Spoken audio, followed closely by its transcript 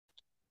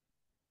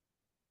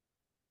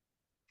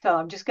So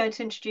I'm just going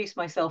to introduce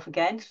myself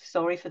again.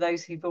 Sorry for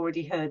those who've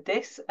already heard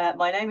this.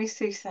 My name is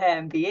Sue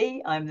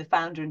MBE. I'm the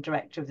founder and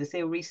director of the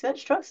Seal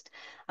Research Trust,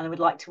 and I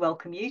would like to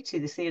welcome you to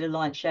the Seal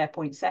Alliance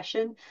SharePoint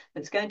session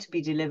that's going to be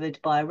delivered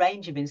by a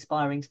range of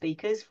inspiring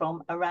speakers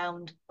from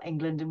around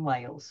England and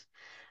Wales.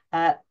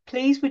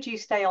 Please would you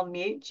stay on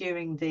mute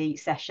during the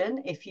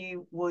session. If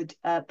you would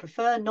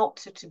prefer not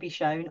to be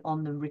shown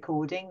on the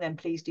recording, then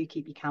please do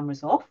keep your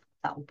cameras off.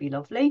 That would be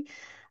lovely.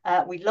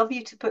 We'd love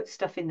you to put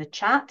stuff in the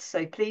chat.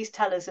 So please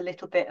tell us a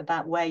little bit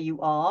about where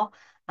you are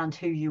and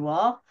who you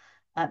are.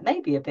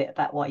 Maybe a bit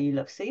about why you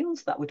love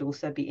seals. That would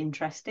also be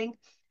interesting.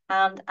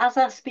 And as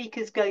our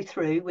speakers go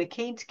through, we're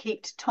keen to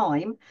keep to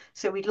time.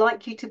 So we'd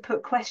like you to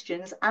put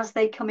questions as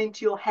they come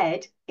into your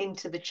head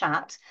into the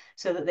chat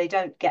so that they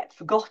don't get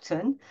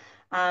forgotten.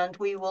 And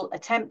we will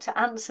attempt to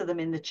answer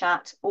them in the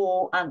chat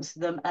or answer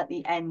them at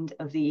the end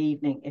of the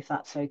evening, if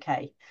that's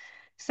okay.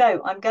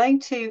 So I'm going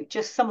to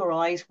just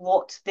summarise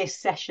what this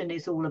session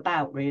is all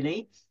about,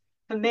 really.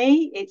 For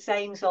me, its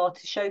aims are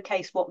to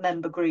showcase what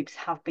member groups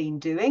have been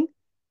doing.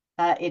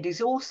 It is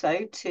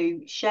also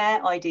to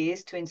share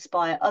ideas to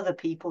inspire other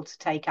people to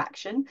take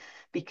action,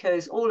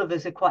 because all of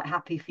us are quite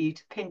happy for you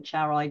to pinch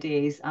our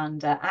ideas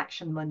and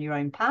action them on your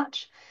own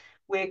patch.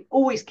 We're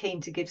always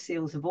keen to give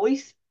seals a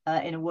voice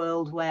in a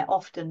world where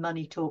often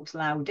money talks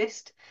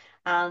loudest.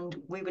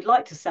 And we would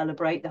like to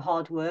celebrate the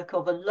hard work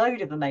of a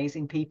load of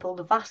amazing people,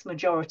 the vast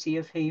majority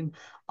of whom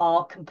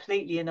are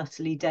completely and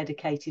utterly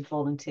dedicated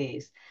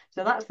volunteers.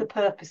 So that's the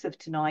purpose of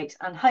tonight.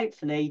 And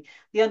hopefully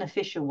the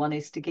unofficial one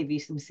is to give you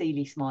some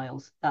Sealy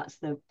smiles. That's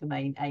the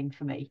main aim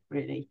for me,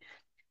 really.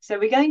 So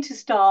we're going to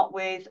start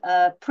with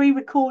a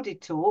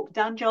pre-recorded talk.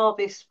 Dan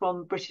Jarvis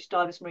from British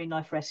Divers Marine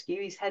Life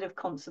Rescue, he's head of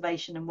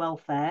conservation and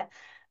welfare,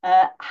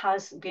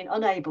 has been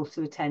unable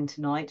to attend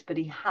tonight, but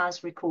he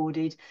has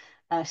recorded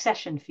a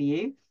session for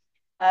you.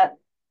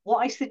 What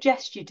I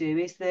suggest you do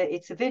is that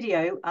it's a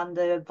video and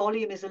the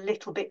volume is a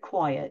little bit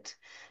quiet.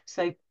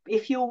 So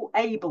if you're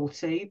able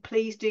to,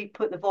 please do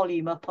put the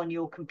volume up on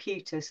your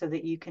computer so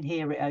that you can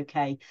hear it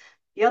okay.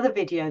 The other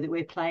video that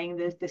we're playing,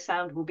 the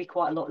sound will be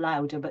quite a lot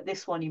louder, but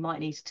this one you might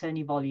need to turn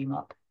your volume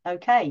up.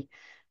 Okay,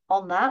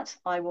 on that,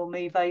 I will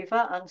move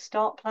over and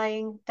start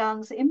playing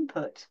Dan's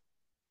input.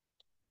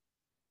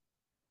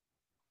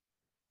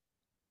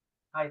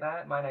 Hi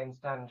there, my name's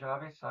Dan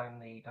Jarvis. I'm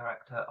the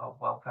Director of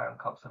Welfare and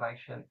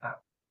Conservation at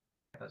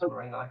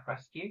Marine Life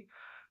Rescue.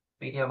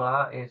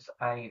 BDMLR is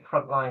a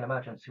frontline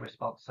emergency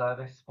response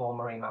service for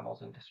marine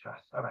mammals in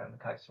distress around the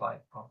coastline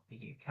of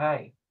the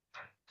UK.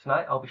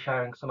 Tonight I'll be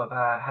sharing some of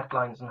our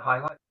headlines and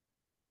highlights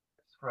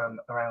from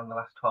around the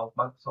last 12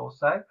 months or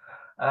so,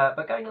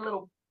 but going a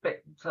little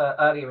bit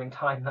earlier in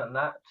time than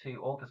that to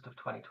August of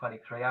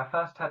 2023. Our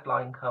first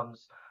headline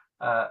comes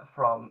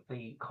from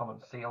the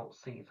common seal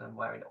season,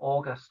 where in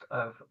August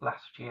of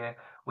last year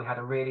we had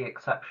a really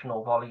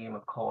exceptional volume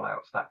of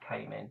call-outs that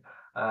came in,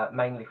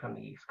 mainly from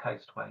the East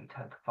Coast, where you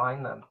tend to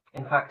find them.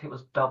 In fact, it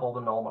was double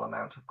the normal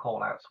amount of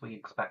call-outs we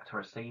expect to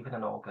receive in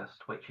an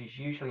August, which is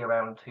usually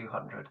around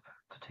 200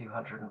 to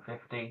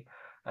 250,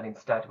 and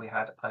instead we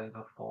had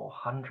over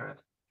 400.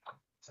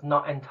 It's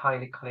not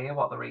entirely clear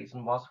what the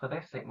reason was for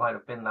this. It might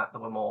have been that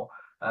there were more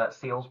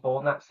seals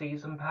born that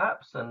season,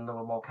 perhaps, and there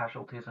were more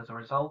casualties as a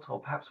result, or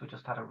perhaps we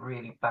just had a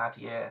really bad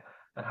year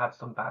and had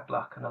some bad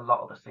luck, and a lot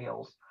of the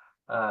seals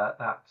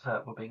that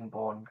were being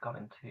born got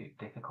into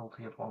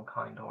difficulty of one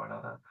kind or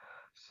another.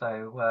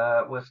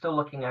 So we're still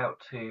looking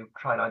out to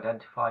try and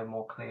identify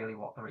more clearly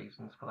what the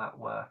reasons for that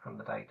were from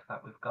the data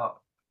that we've got.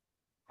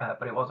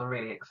 But it was a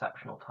really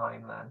exceptional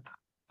time then.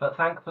 But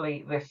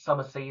thankfully, this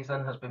summer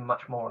season has been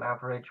much more on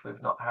average.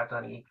 We've not had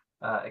any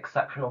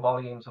exceptional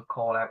volumes of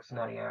call-outs in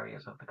any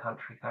areas of the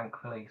country,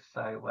 thankfully.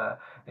 So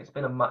it's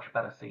been a much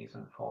better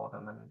season for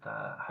them, and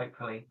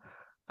hopefully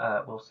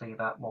we'll see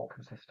that more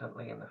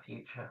consistently in the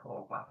future,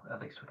 or well,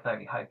 at least we can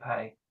only hope,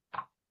 eh?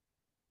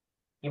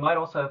 You might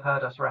also have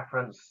heard us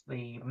reference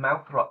the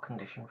mouth rot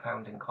condition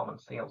found in common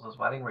seals as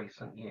well in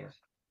recent years.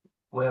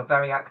 We're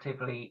very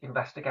actively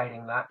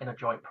investigating that in a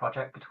joint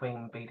project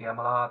between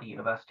BDMLR, the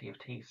University of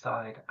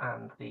Teesside,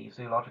 and the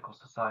Zoological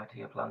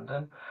Society of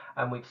London,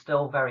 and we've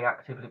still very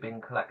actively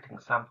been collecting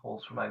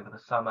samples from over the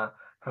summer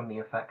from the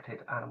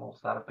affected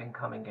animals that have been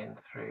coming in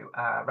through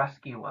our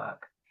rescue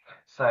work.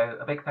 So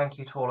a big thank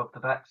you to all of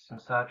the vets and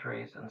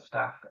surgeries and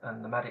staff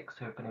and the medics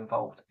who have been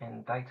involved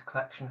in data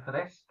collection for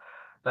this.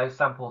 Those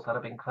samples that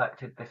have been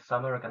collected this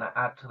summer are going to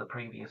add to the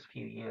previous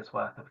few years'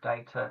 worth of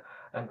data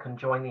and can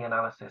join the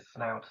analysis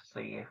now to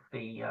see if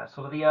the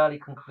sort of the early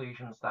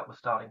conclusions that we're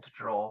starting to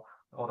draw,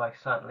 although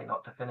certainly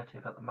not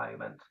definitive at the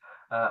moment,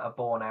 are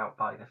borne out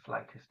by this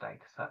latest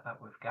data set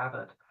that we've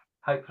gathered.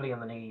 Hopefully in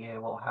the new year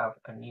we'll have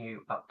a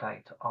new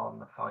update on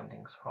the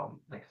findings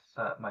from this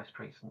most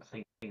recent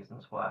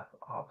season's worth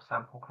of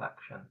sample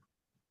collection.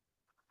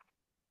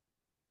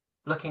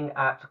 Looking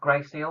at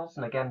grey seals,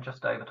 and again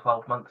just over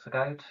 12 months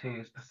ago,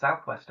 to the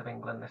southwest of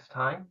England this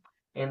time.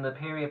 In the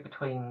period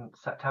between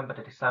September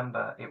to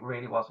December, it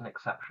really was an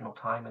exceptional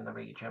time in the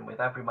region, with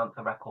every month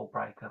a record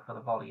breaker for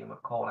the volume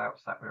of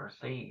call-outs that we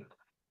received.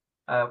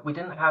 We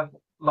didn't have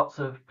lots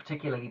of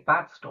particularly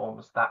bad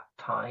storms that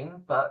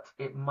time, but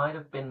it might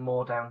have been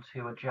more down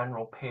to a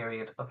general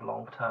period of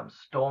long-term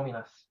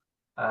storminess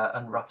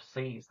and rough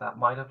seas that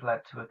might have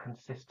led to a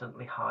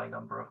consistently high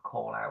number of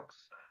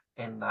call-outs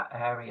in that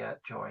area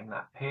during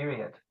that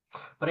period.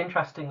 But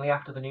interestingly,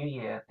 after the new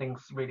year,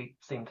 things really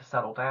seemed to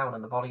settle down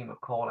and the volume of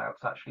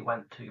call-outs actually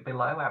went to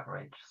below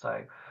average.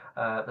 So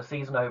the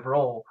season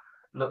overall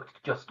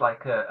looked just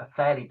like a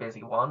fairly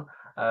busy one,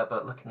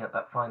 but looking at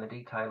that finer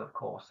detail, of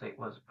course, it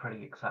was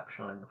pretty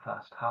exceptional in the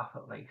first half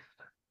at least.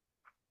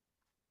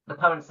 The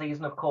current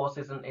season, of course,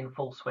 isn't in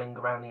full swing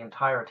around the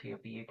entirety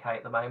of the UK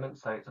at the moment,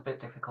 so it's a bit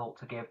difficult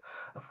to give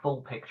a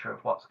full picture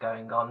of what's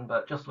going on,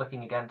 but just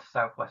looking again to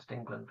southwest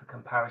England for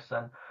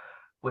comparison,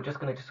 we're just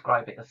going to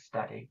describe it as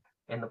steady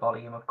in the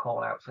volume of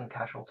call-outs and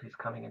casualties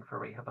coming in for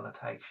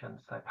rehabilitation.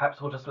 So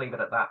perhaps we'll just leave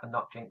it at that and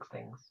not jinx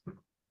things.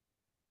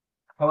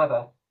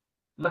 However,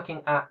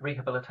 looking at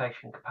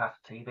rehabilitation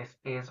capacity, this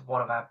is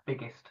one of our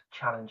biggest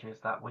challenges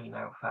that we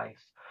now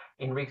face.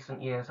 In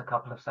recent years, a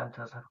couple of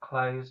centres have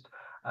closed,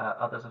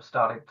 others have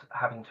started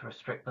having to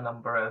restrict the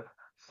number of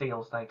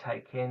seals they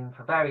take in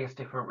for various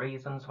different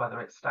reasons,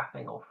 whether it's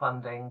staffing or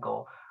funding,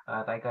 or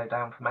they go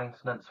down for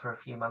maintenance for a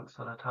few months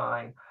at a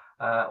time,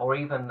 or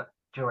even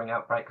during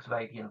outbreaks of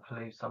avian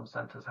flu, some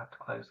centres have to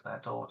close their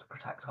door to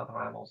protect other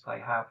animals they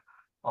have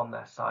on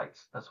their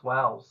sites as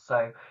well.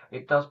 So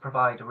it does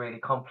provide a really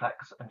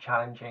complex and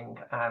challenging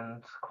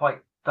and quite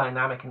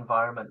dynamic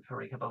environment for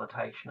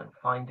rehabilitation, and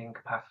finding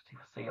capacity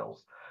for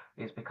seals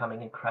is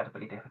becoming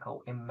incredibly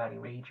difficult in many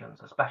regions,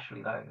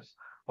 especially those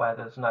where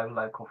there's no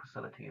local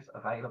facilities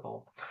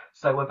available.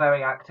 So we're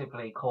very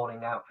actively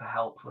calling out for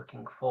help,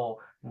 looking for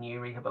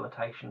new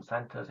rehabilitation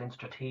centres in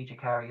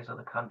strategic areas of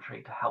the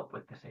country to help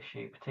with this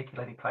issue,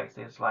 particularly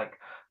places like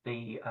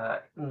the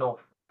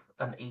north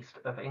and east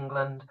of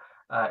England,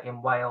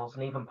 in Wales,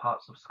 and even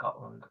parts of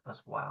Scotland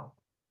as well.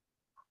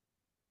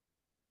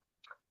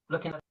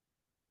 Looking at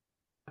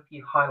a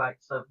few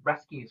highlights of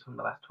rescues from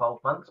the last 12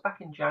 months,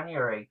 back in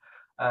January,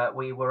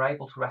 we were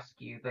able to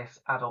rescue this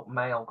adult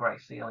male grey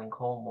seal in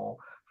Cornwall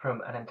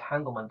from an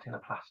entanglement in a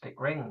plastic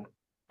ring.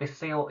 This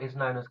seal is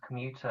known as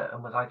Commuter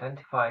and was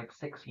identified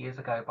 6 years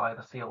ago by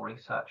the Seal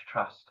Research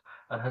Trust,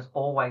 and has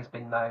always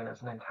been known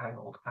as an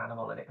entangled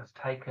animal, and it has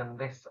taken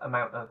this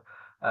amount of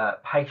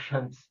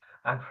patience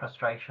and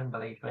frustration,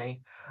 believe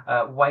me,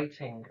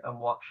 waiting and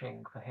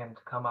watching for him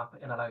to come up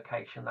in a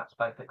location that's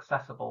both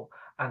accessible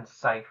and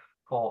safe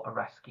for a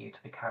rescue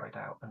to be carried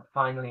out. And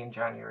finally, in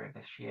January of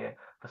this year,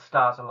 the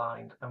stars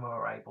aligned and we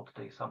were able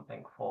to do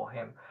something for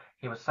him.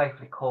 He was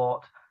safely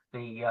caught,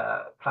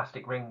 the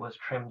plastic ring was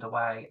trimmed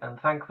away, and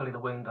thankfully the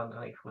wound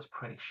underneath was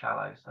pretty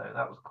shallow, so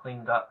that was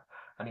cleaned up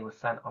and he was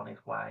sent on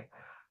his way.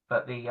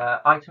 But the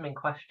item in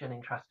question,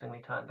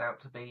 interestingly, turned out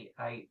to be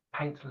a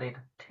paint lid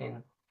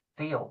tin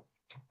seal.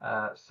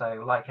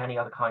 So like any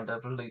other kind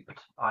of looped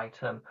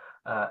item,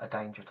 a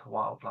danger to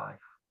wildlife.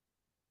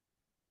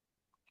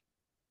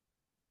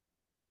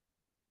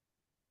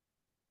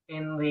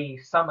 In the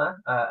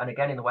summer, and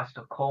again in the west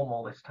of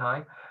Cornwall this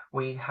time,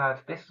 we had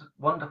this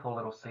wonderful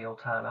little seal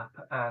turn up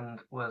and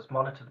was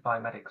monitored by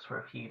medics for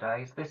a few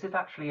days. This is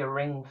actually a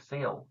ringed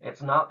seal.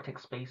 It's an Arctic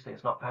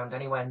species, not found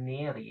anywhere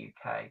near the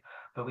UK,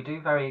 but we do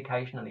very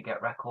occasionally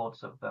get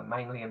records of them,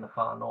 mainly in the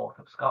far north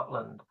of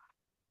Scotland.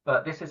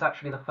 But this is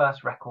actually the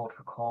first record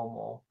for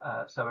Cornwall,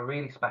 so a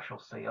really special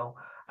seal,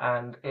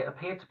 and it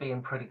appeared to be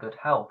in pretty good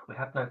health. We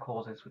had no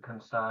causes for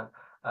concern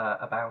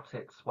about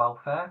its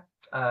welfare,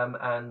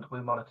 and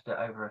we monitored it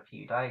over a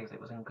few days.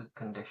 It was in good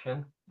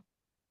condition.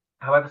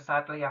 However,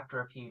 sadly, after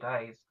a few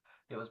days,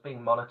 it was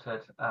being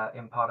monitored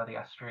in part of the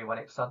estuary when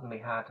it suddenly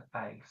had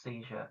a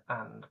seizure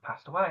and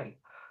passed away.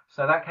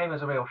 So that came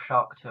as a real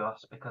shock to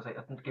us, because it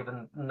had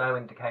given no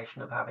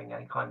indication of having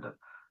any kind of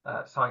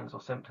signs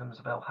or symptoms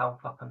of ill health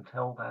up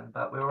until then.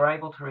 But we were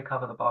able to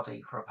recover the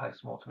body for a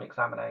post-mortem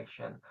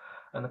examination,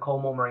 and the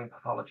Cornwall Marine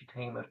Pathology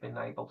team have been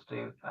able to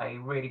do a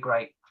really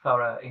great,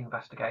 thorough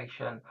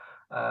investigation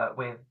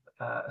with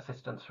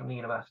assistance from the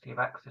University of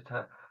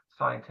Exeter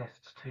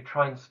scientists to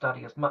try and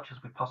study as much as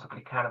we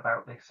possibly can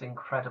about this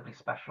incredibly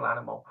special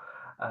animal,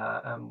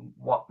 and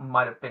what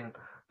might have been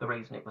the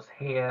reason it was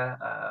here,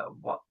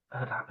 what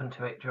had happened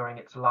to it during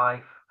its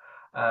life,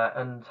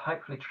 and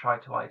hopefully try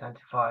to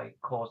identify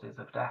causes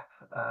of death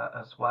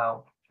as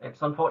well.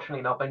 It's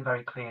unfortunately not been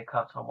very clear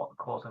cut on what the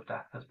cause of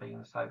death has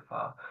been so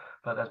far,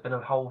 but there's been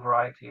a whole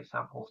variety of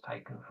samples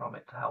taken from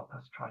it to help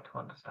us try to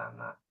understand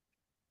that.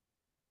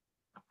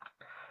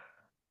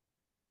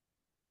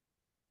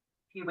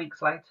 A few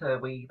weeks later,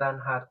 we then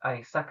had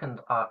a second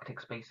Arctic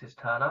species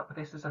turn up.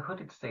 This is a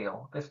hooded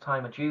seal, this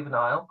time a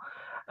juvenile,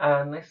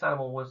 and this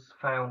animal was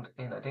found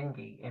in a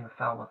dinghy in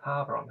Falmouth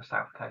Harbour on the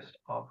south coast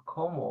of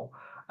Cornwall.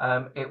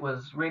 It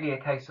was really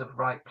a case of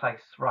right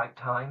place, right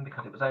time,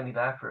 because it was only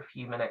there for a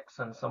few minutes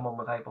and someone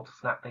was able to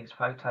snap these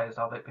photos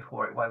of it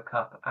before it woke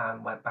up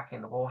and went back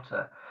in the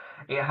water.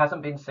 It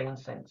hasn't been seen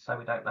since, so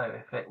we don't know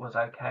if it was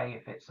okay,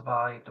 if it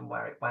survived and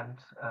where it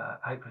went.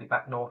 Hopefully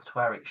back north to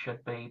where it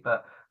should be,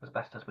 but as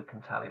best as we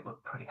can tell, it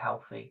looked pretty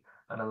healthy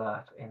and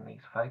alert in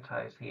these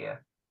photos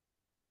here.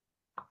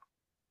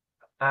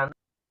 And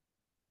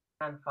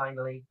And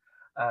finally,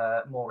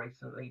 more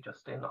recently,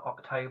 just in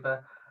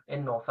October,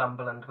 in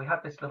Northumberland, we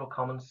had this little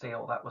common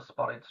seal that was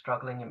spotted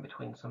struggling in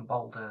between some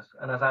boulders.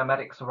 And as our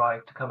medics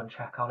arrived to come and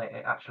check on it,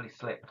 it actually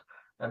slipped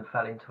and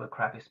fell into a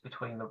crevice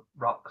between the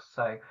rocks.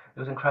 So it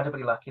was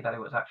incredibly lucky that it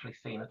was actually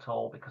seen at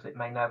all, because it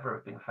may never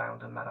have been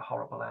found and met a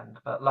horrible end.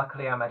 But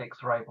luckily, our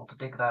medics were able to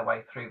dig their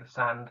way through the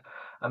sand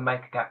and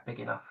make a gap big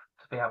enough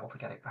to be able to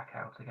get it back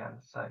out again.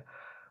 So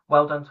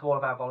well done to all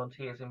of our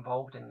volunteers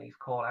involved in these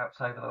call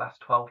outs over the last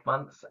 12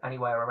 months,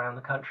 anywhere around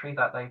the country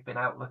that they've been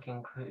out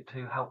looking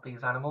to help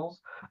these animals.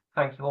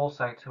 Thank you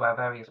also to our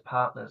various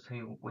partners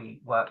who we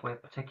work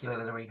with,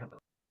 particularly the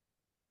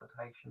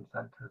rehabilitation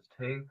centres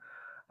too.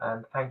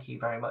 And thank you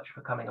very much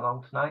for coming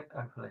along tonight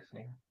and for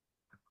listening.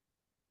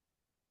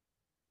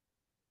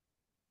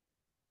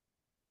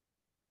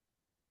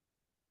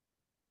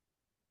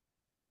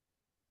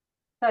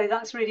 So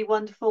that's really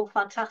wonderful,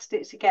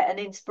 fantastic to get an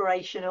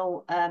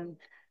inspirational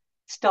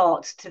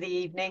start to the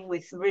evening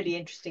with some really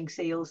interesting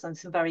seals and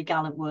some very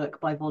gallant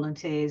work by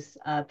volunteers,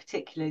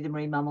 particularly the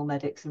Marine Mammal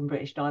Medics and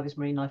British Divers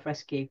Marine Life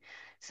Rescue.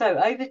 So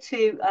over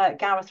to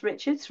Gareth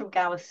Richards from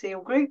Gareth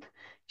Seal Group,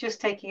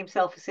 just taking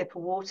himself a sip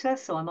of water,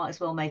 so I might as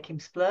well make him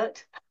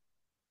splurt.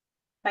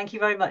 Thank you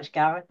very much,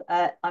 Gareth.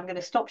 I'm going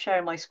to stop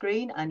sharing my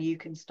screen and you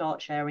can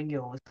start sharing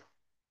yours.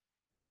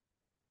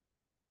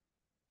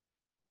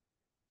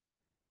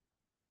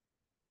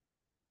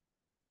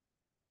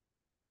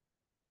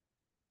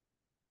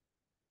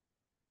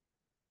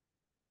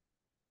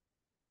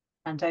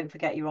 And don't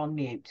forget you're on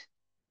mute.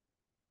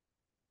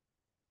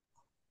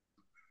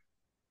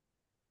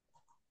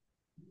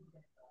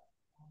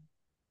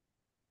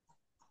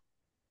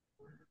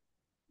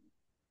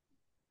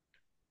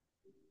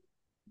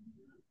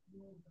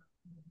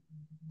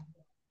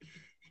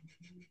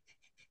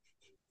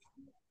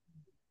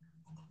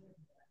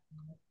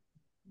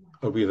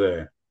 Are we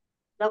there?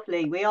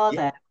 Lovely, we are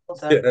there. Well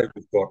done. Yeah,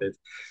 we've got it.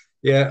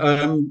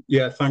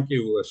 Yeah, thank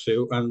you,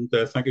 Sue, and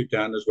thank you,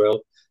 Dan, as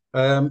well.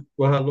 Well,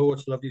 hello,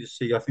 it's lovely to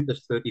see you. I think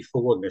there's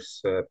 34 in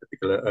this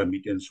particular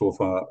meeting so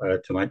far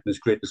tonight, and it's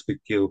great to speak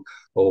to you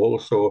all.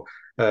 So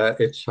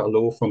it's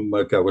hello from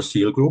Gower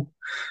Seal Group.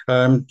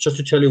 Just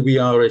to tell you, we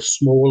are a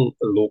small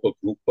local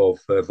group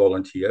of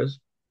volunteers,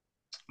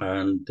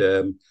 and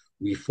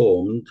we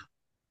formed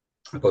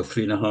about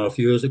 3.5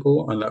 years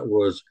ago, and that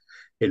was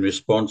in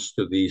response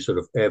to the sort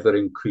of ever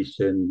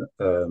increasing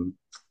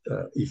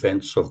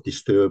events of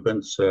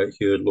disturbance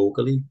here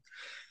locally.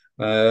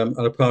 And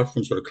apart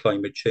from sort of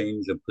climate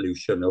change and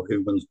pollution, or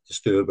human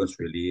disturbance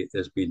really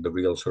has been the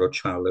real sort of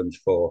challenge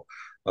for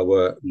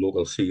our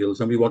local seals.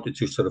 And we wanted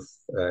to sort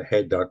of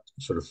head that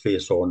sort of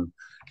face on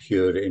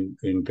here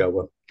in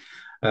Gower.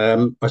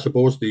 I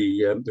suppose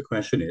the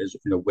question is,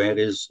 where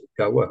is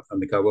Gower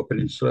and the Gower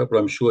Peninsula? But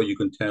I'm sure you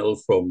can tell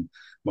from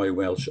my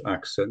Welsh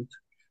accent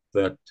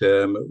that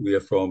we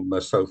are from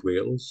South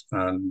Wales,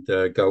 and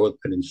Gower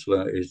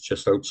Peninsula is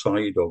just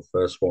outside of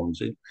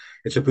Swansea.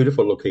 It's a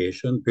beautiful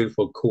location,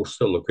 beautiful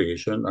coastal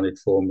location, and it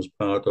forms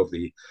part of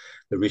the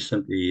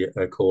recently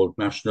called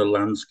National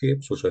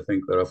Landscapes, which I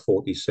think there are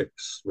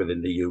 46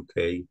 within the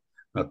UK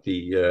at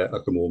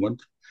the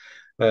moment.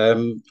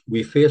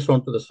 We face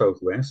onto the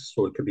southwest,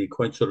 so it can be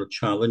quite sort of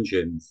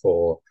challenging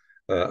for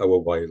our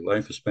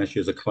wildlife,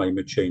 especially as the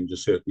climate change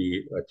is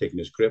certainly taking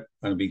its grip,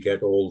 and we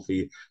get all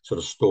the sort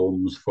of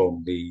storms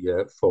from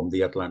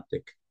the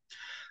Atlantic.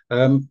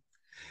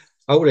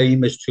 Our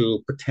aim is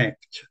to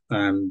protect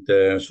and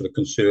sort of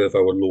conserve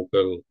our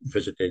local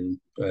visiting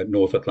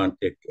North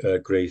Atlantic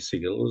grey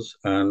seals,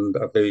 and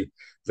at the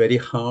very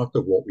heart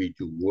of what we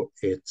do,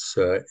 it's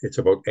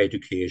about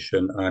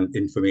education and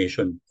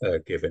information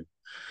giving.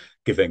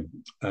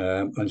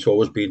 And it's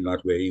always been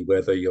that way,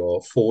 whether you're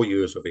 4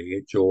 years of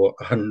age or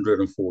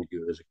 104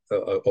 years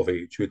of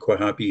age. We're quite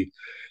happy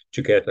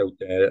to get out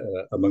there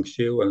amongst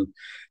you. And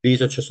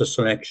these are just a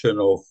selection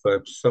of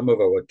some of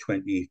our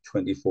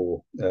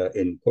 2024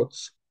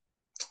 inputs.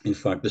 In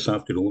fact, this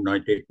afternoon I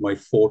did my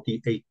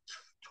 48th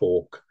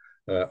talk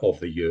of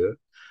the year,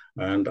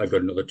 and I've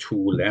got another 2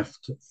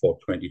 left for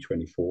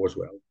 2024 as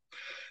well.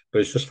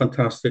 But it's just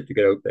fantastic to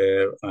get out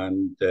there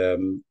and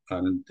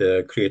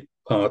create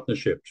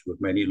partnerships with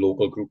many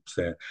local groups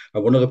there.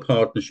 And one of the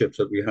partnerships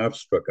that we have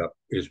struck up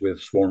is with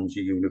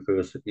Swansea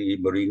University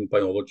Marine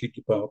Biology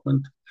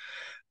Department.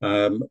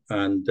 And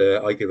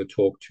I gave a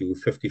talk to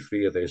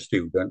 53 of their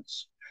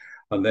students.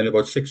 And then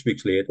about 6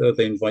 weeks later,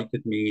 they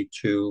invited me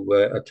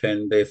to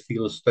attend their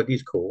field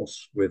studies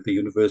course with the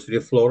University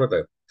of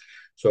Florida.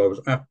 So I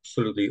was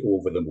absolutely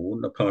over the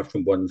moon, apart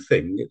from one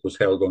thing: it was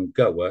held on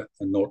Gower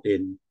and not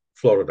in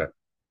Florida.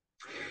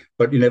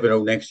 But you never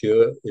know, next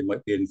year it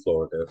might be in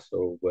Florida.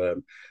 So but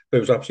it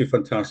was absolutely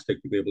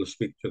fantastic to be able to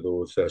speak to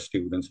those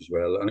students as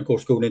well. And of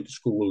course, going into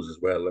schools as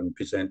well and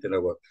presenting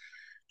our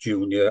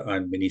junior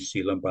and mini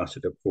SEAL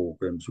ambassador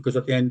programs, because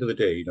at the end of the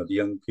day, the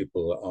young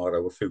people are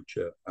our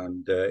future,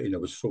 and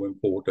it's so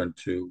important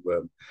to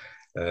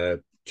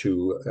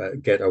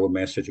get our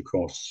message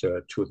across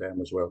to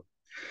them as well.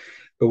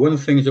 But one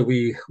of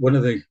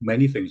the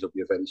many things that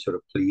we're very sort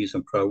of pleased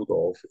and proud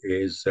of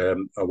is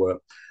our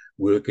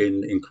work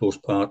in close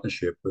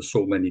partnership with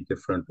so many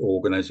different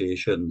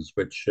organisations,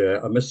 which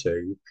I must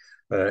say,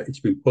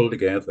 it's been pulled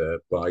together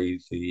by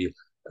the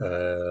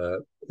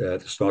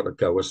start of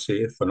Gower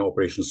Safe and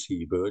Operation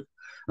Seabird,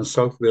 and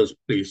South Wales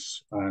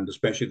Police, and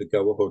especially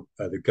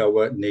the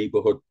Gower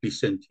Neighbourhood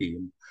Policing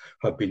Team,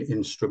 have been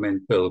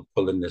instrumental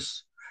pulling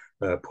this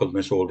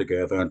all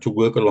together and to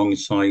work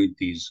alongside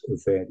these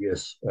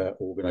various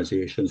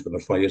organisations, from the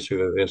Fire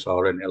Service,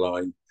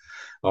 RNLI,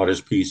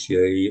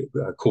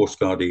 RSPCA, Coast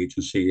Guard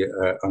Agency,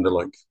 and the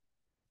like.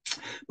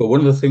 But one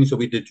of the things that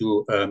we did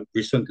do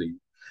recently,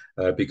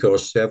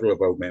 because several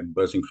of our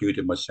members,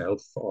 including myself,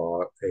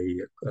 are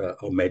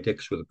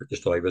medics with the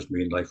British Divers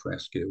Marine Life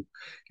Rescue,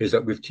 is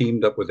that we've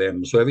teamed up with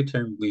them. So every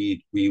time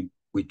we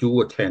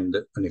do attend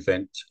an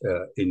event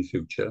in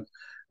future,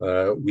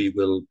 we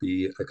will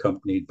be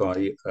accompanied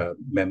by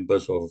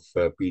members of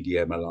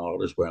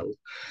BDMLR as well,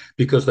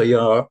 because they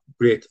are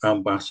great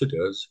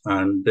ambassadors.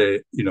 And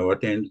at the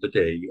end of the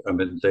day, I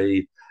mean,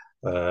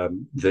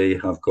 they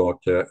have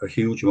got a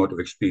huge amount of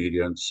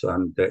experience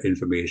and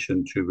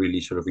information to really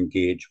sort of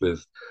engage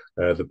with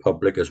the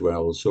public as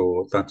well.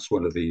 So that's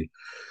one of the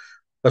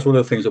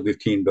things that we've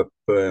teamed up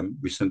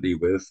recently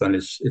with, and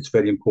it's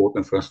very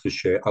important for us to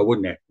share our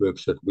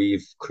networks that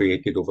we've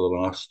created over the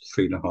last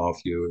 3.5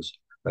 years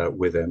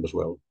with them as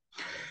well.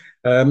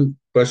 But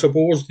I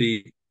suppose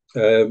the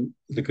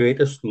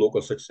greatest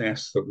local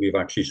success that we've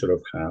actually sort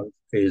of had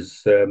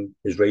is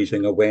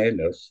raising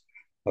awareness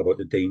about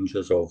the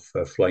dangers of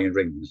flying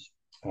rings,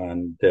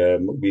 and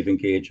we've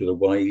engaged with a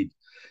wide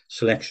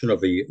selection of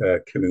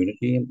the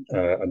community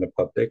and the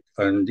public,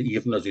 and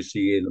even as you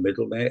see in the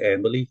middle there,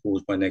 Emily,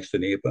 who's my next door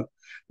neighbour,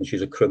 and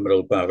she's a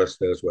criminal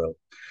barrister as well.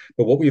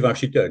 But what we've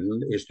actually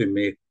done is to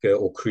make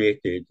or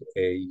created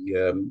a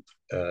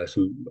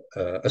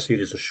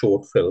series of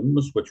short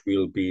films, which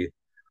we'll be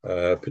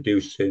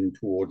producing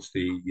towards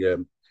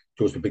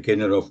the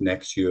beginning of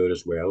next year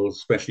as well,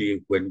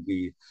 especially when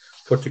we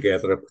put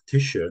together a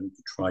petition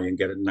to try and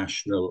get a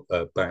national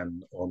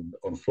ban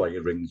on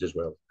flying rings as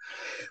well.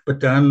 But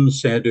Dan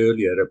said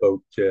earlier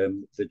about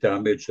the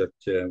damage that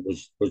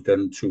was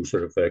done to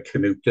sort of a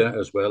commuter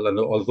as well, and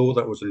although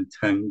that was an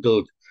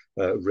entangled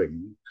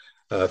ring,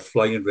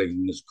 flying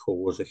rings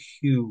cause a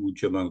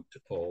huge amount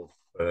of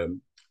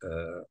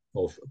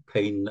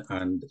pain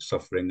and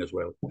suffering as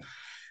well.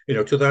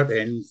 To that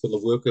end, for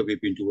the work that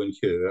we've been doing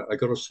here, I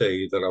got to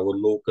say that our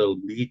local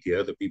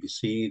media, the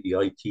BBC, the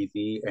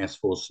ITV,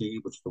 S4C,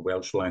 which is the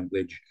Welsh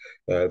language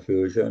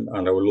version,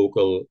 and our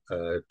local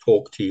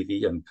Talk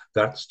TV and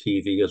That's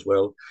TV as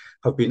well,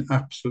 have been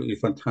absolutely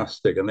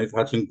fantastic. And they've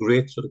had some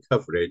great sort of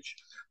coverage.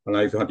 And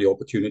I've had the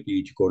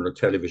opportunity to go on the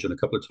television a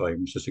couple of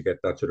times just to get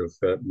that sort of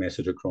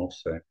message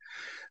across there.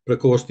 But of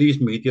course, these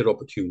media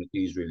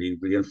opportunities really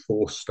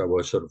reinforced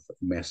our sort of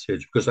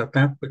message, because at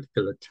that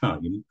particular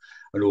time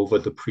and over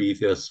the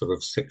previous sort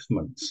of 6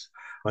 months,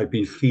 I've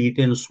been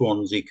feeding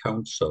Swansea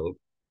Council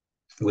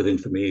with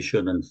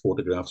information and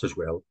photographs as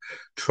well,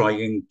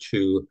 trying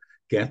to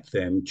get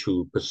them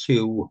to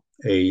pursue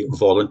a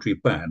voluntary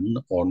ban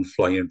on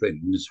flying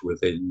rings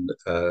within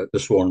the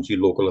Swansea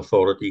local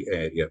authority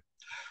area.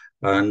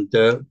 And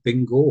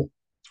bingo,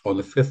 on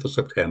the 5th of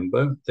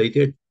September, they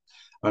did.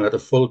 And at a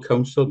full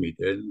council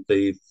meeting,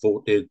 they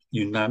voted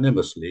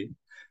unanimously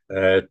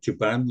to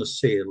ban the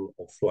sale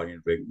of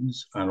flying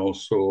rings, and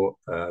also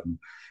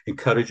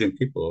encouraging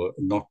people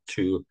not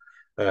to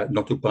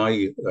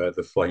buy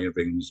the flying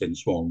rings in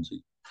Swansea.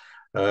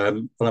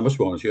 And I must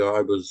be honest,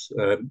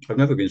 I've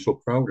never been so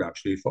proud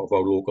actually of our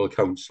local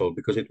council,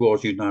 because it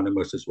was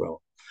unanimous as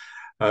well.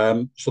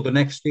 So the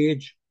next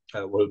stage,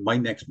 my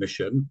next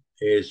mission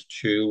is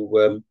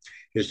to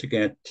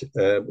get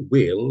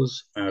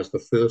Wales as the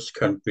first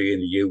country in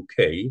the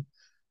UK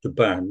to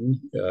ban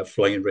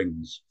flying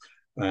rings.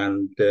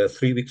 And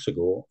 3 weeks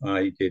ago,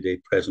 I did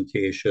a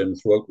presentation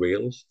throughout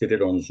Wales, did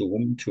it on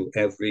Zoom to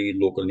every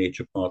local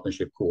nature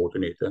partnership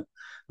coordinator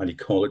and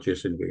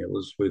ecologists in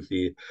Wales, with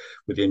the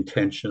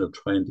intention of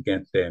trying to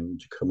get them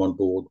to come on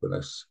board with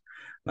us.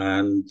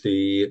 And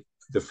the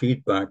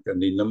feedback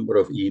and the number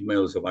of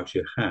emails I've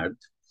actually had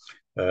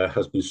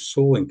has been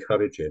so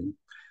encouraging.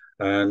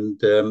 And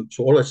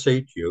so all I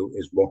say to you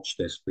is watch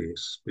this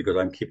space, because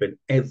I'm keeping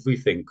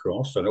everything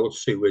crossed. I know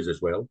Sue is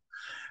as well.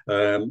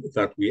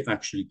 that we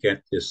actually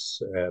get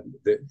this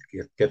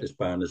get this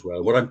ban as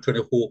well. What I'm trying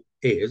to hope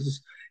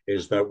is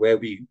that where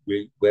we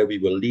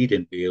will lead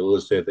in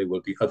Wales, there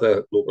will be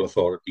other local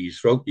authorities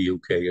throughout the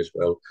UK as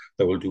well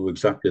that will do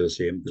exactly the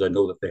same, because I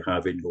know that they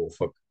have in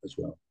Norfolk as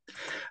well.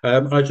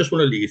 I just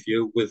want to leave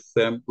you with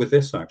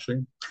this,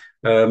 actually.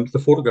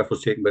 The photograph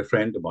was taken by a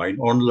friend of mine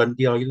on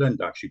Lundy Island,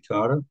 actually,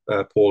 Tara,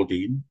 Paul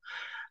Dean.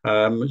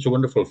 It's a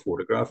wonderful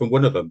photograph, and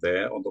one of them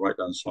there on the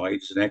right-hand side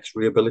is an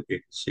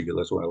ex-rehabilitated seal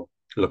as well,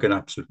 looking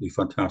absolutely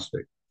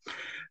fantastic.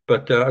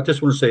 But I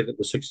just want to say that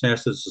the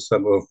success is the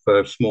sum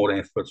of small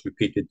efforts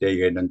repeated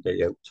day in and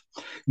day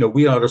out.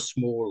 We are a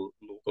small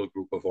local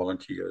group of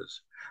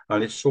volunteers,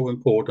 and it's so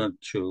important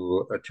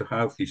to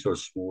have these sort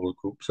of small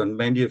groups. And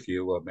many of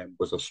you are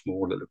members of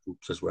small little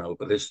groups as well,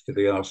 but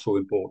they are so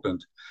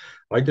important.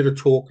 I did a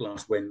talk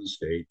last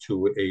Wednesday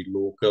to a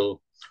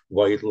local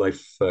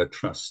wildlife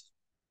trust.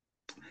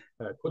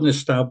 Quite an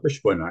established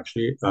one,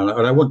 actually, and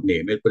I won't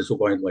name it, but it's a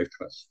wildlife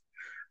trust.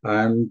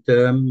 And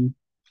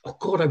oh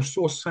God, I was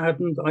so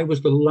saddened. I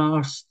was the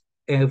last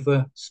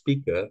ever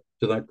speaker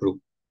to that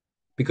group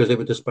because they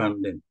were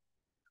disbanding.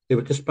 They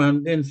were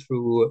disbanding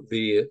through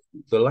the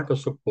lack of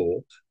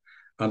support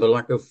and the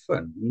lack of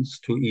funds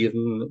to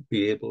even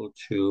be able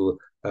to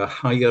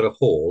hire a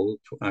hall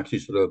to actually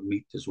sort of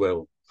meet as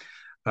well.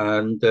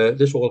 And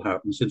this all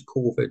happened since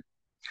COVID.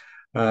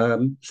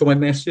 So my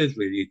message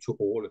really to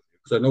all of you,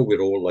 because I know we're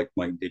all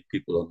like-minded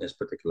people on this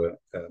particular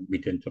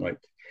meeting tonight,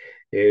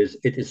 is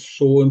it is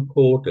so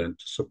important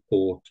to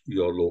support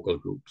your local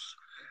groups.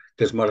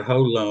 Doesn't matter how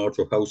large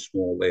or how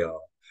small they are.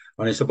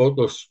 And it's about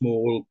those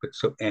small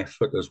bits of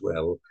effort as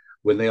well,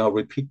 when they are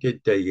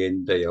repeated day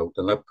in, day out,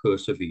 and that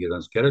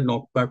perseverance. Get a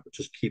knockback, but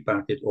just keep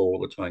at it all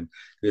the time.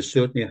 It's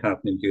certainly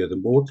happening here. The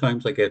more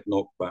times I get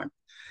knocked back,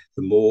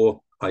 the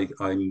more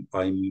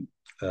I'm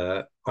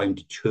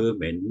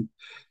determined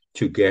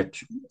to get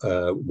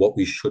what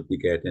we should be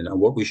getting. And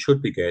what we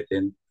should be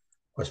getting,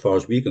 as far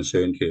as we're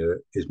concerned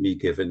here, is me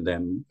giving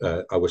them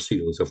our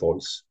seals a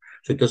voice.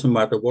 So it doesn't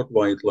matter what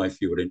wildlife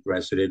you're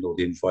interested in or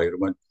the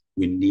environment,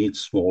 we need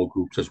small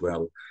groups as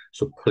well.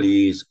 So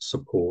please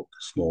support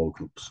small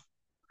groups.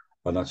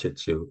 And that's it,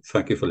 Sue.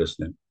 Thank you for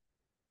listening.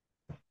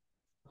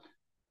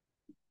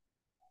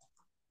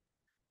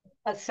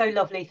 That's so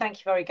lovely. Thank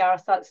you very,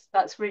 Gareth.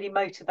 That's really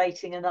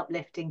motivating and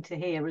uplifting to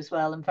hear as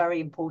well, and very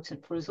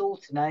important for us all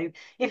to know.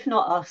 If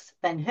not us,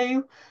 then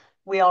who?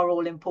 We are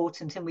all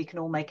important and we can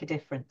all make a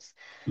difference.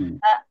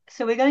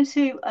 So we're going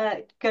to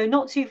go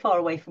not too far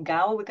away from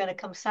Gower. We're going to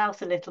come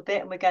south a little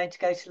bit, and we're going to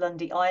go to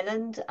Lundy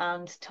Island.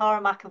 And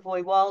Tara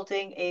McAvoy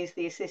Wilding is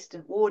the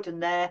assistant warden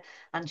there,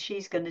 and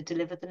she's going to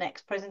deliver the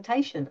next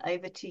presentation.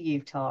 Over to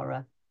you,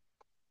 Tara.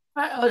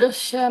 Right, I'll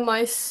just share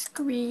my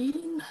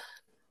screen.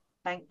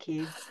 Thank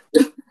you.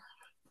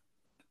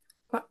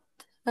 Right.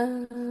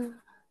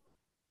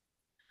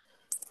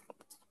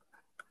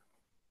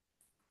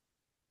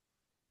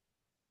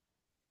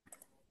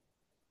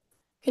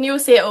 Can you all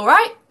see it all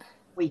right?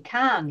 We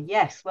can,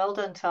 yes. Well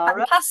done,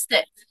 Tara.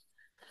 Fantastic.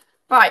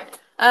 Right,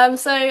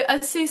 so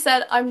as Sue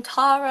said, I'm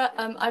Tara.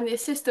 I'm the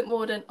assistant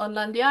warden on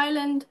Lundy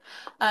Island.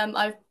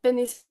 I've been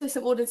the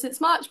assistant warden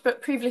since March,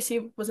 but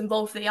previously was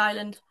involved with the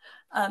island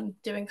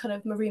doing kind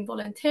of marine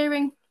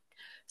volunteering.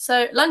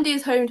 So Lundy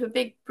is home to a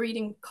big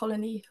breeding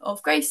colony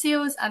of grey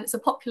seals, and it's a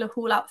popular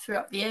haul out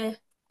throughout the year.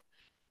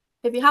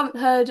 If you haven't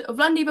heard of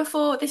Lundy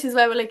before, this is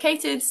where we're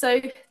located,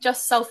 so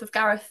just south of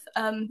Gareth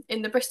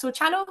in the Bristol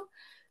Channel.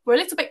 We're a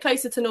little bit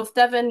closer to North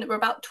Devon. We're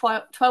about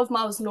 12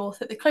 miles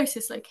north at the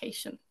closest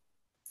location.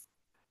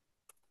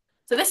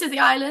 So this is the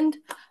island.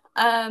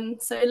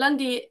 So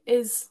Lundy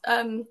is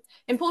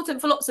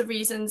important for lots of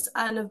reasons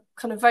and a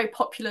kind of very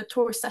popular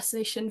tourist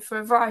destination for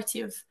a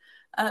variety of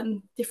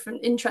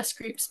different interest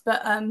groups.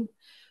 But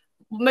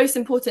most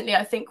importantly,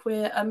 I think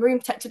we're a marine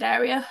protected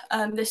area.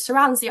 This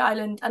surrounds the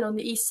island, and on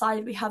the east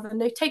side we have a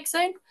no-take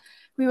zone.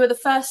 We were the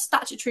first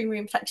statutory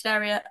marine protected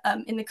area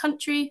in the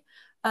country,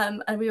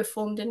 and we were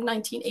formed in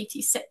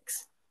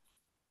 1986.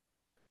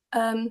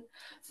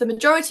 The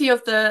majority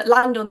of the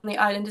land on the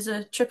island is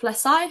a triple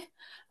SI,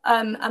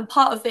 and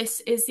part of this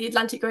is the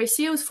Atlantic grey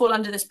seals fall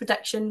under this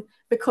protection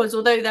because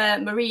although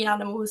they're marine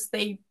animals,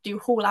 they do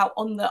haul out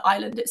on the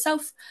island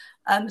itself,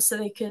 so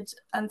they could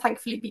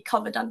thankfully be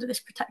covered under this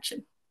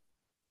protection.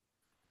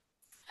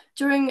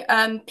 During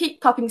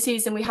peak pupping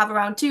season, we have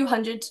around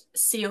 200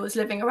 seals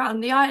living around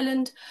the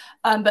island,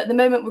 but at the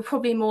moment we're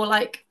probably more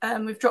like,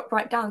 we've dropped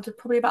right down to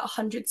probably about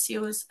 100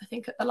 seals, I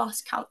think, at the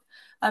last count.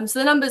 So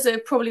the numbers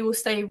probably will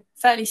stay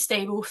fairly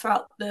stable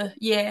throughout the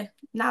year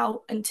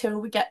now until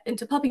we get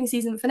into pupping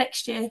season for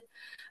next year,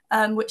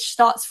 which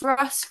starts for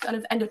us kind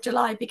of end of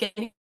July,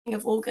 beginning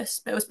of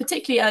August. But it was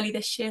particularly early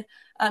this year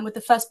with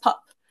the first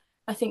pup,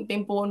 I think,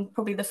 being born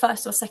probably the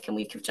first or second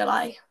week of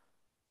July.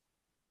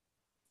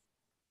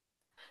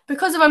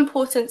 Because of our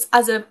importance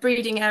as a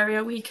breeding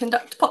area, we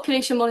conduct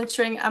population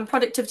monitoring and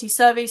productivity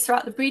surveys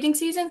throughout the breeding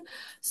season.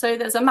 So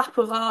there's a map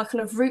of our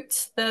kind of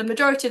route. The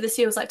majority of the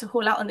seals like to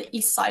haul out on the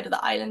east side of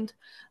the island.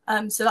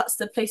 So that's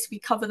the place we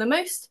cover the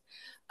most.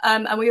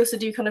 And we also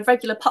do kind of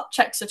regular pup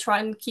checks to try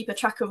and keep a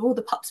track of all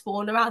the pups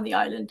born around the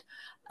island.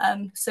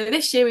 So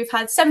this year we've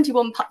had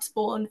 71 pups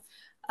born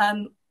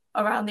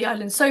around the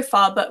island so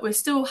far, but we're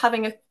still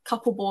having a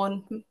couple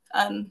born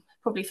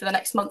probably for the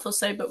next month or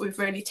so, but we've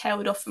really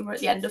tailed off and we're at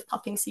the end of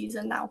pupping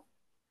season now.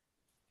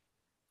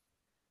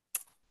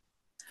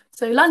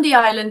 So Lundy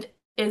Island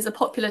is a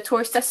popular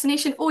tourist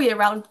destination all year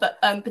round,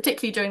 but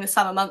particularly during the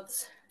summer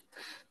months.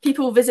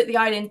 People visit the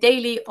island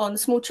daily on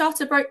small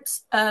charter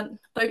boats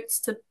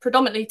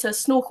predominantly to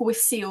snorkel with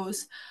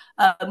seals,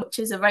 which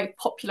is a very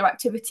popular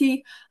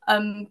activity.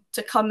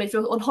 To come if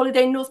you're on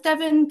holiday in North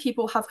Devon,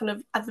 people have kind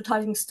of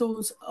advertising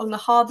stalls on the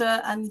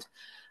harbour, and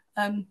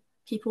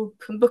people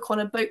can book on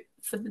a boat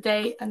for the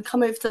day and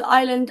come over to the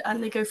island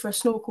and they go for a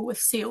snorkel with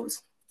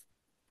seals.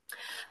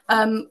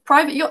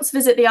 Private yachts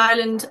visit the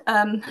island,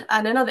 and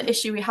another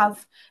issue we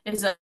have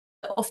is that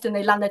often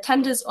they land their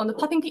tenders on the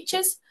pupping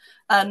beaches.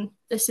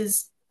 This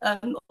is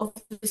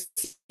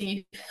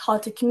obviously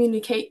hard to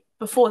communicate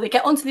before they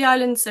get onto the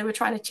island, so we're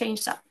trying to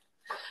change that.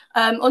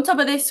 On top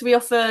of this, we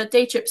offer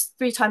day trips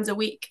 3 times a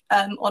week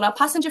on our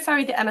passenger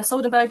ferry, the MS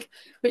Oldenburg,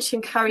 which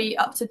can carry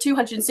up to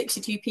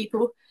 262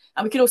 people,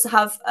 and we can also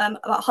have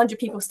about 100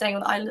 people staying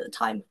on the island at the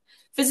time.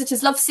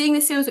 Visitors love seeing the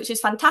seals, which is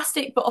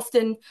fantastic, but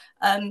often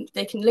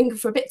they can linger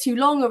for a bit too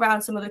long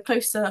around some of the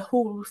closer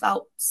hauled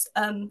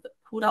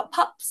out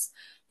pups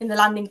in the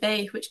landing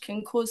bay, which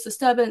can cause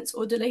disturbance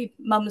or delay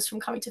mums from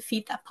coming to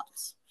feed their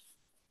pups.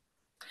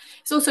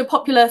 It's also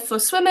popular for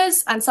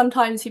swimmers, and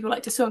sometimes people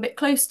like to swim a bit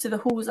close to the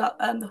hauled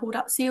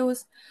out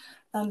seals.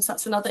 So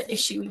that's another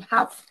issue we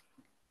have.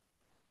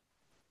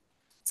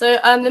 So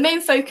the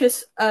main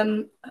focus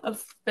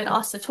I've been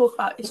asked to talk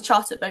about is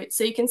charter boats.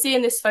 So you can see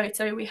in this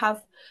photo we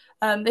have,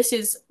 this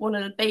is one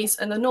of the bays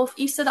in the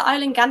northeast of the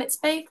island, Gannet's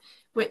Bay,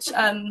 which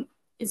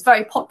is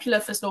very popular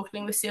for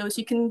snorkeling with seals.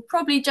 You can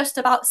probably just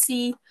about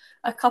see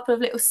a couple of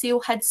little seal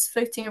heads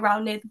floating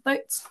around near the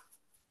boats.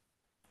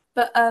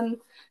 But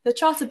the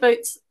charter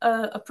boats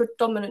are a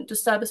predominant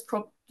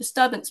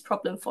disturbance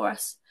problem for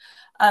us.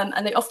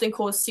 And they often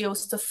cause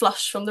seals to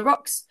flush from the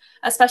rocks,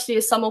 especially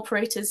as some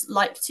operators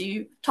like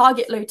to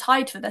target low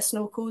tide for their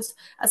snorkels,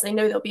 as they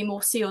know there'll be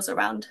more seals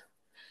around.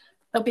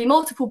 There'll be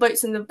multiple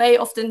boats in the bay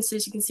often, so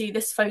as you can see,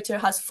 this photo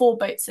has 4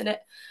 boats in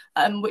it,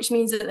 which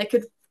means that they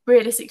could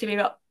realistically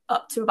be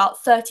up to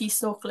about 30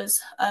 snorkelers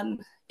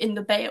in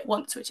the bay at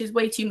once, which is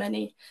way too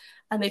many,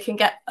 and they can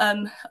get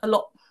a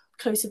lot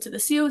closer to the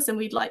seals than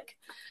we'd like.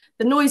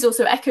 The noise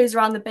also echoes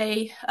around the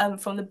bay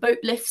from the boat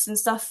lifts and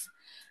stuff,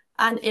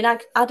 and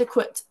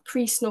inadequate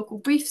pre-snorkel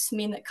briefs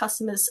mean that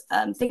customers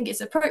think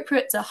it's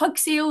appropriate to hug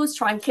seals,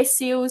 try and kiss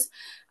seals,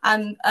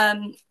 and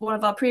one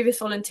of our previous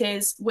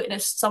volunteers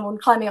witnessed someone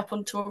climbing up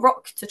onto a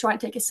rock to try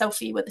and take a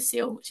selfie with a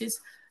seal, which is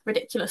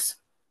ridiculous.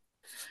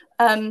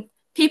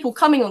 People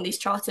coming on these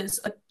charters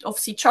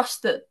obviously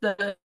trust that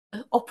the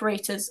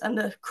operators and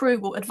the crew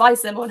will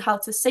advise them on how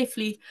to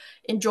safely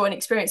enjoy an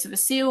experience of a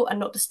seal and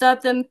not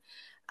disturb them,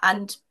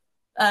 and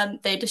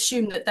they'd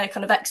assume that they're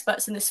kind of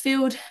experts in this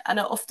field and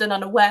are often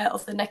unaware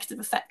of the negative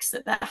effects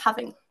that they're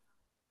having.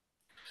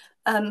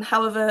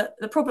 However,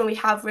 the problem we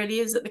have really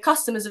is that the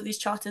customers of these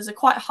charters are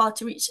quite hard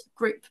to reach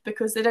group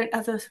because they don't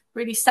ever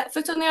really set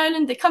foot on the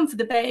island. They come for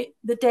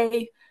the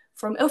day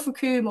from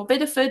Ilfracombe or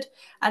Bideford,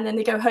 and then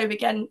they go home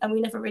again, and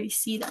we never really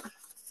see them.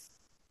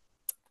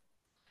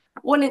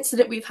 One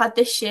incident we've had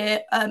this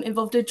year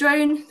involved a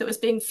drone that was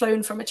being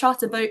flown from a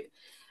charter boat,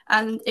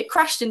 and it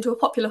crashed into a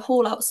popular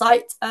haul-out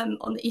site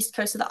on the east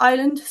coast of the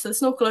island. So the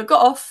snorkeler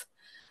got off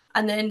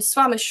and then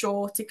swam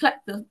ashore to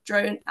collect the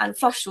drone and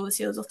flushed all the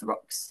seals off the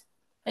rocks.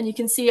 And you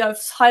can see I've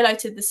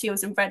highlighted the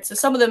seals in red. So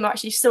some of them are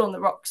actually still on the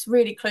rocks,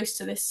 really close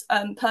to this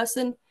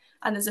person,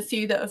 and there's a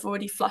few that have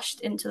already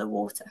flushed into the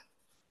water.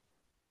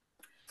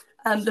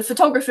 The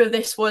photographer of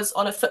this was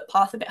on a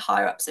footpath a bit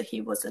higher up, so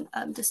he wasn't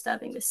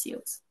disturbing the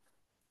seals.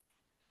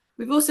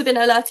 We've also been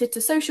alerted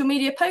to social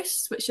media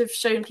posts which have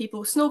shown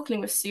people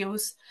snorkeling with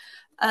seals,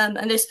 and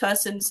this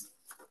person's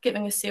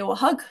giving a seal a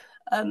hug,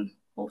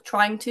 or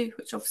trying to,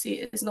 which obviously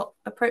is not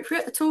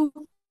appropriate at all.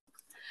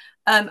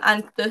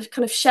 And the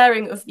kind of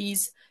sharing of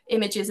these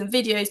images and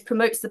videos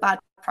promotes the bad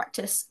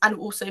practice and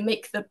also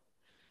make the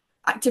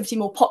activity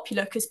more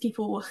popular because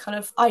people will kind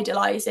of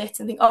idolize it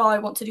and think, oh, I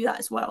want to do that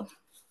as well.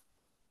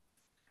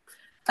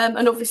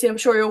 And obviously, I'm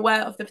sure you're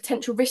aware of the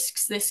potential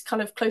risks this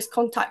kind of close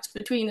contact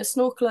between a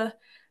snorkeler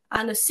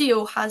and a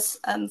seal has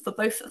for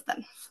both of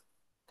them.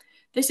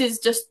 This is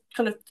just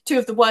kind of 2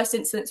 of the worst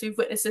incidents we've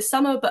witnessed this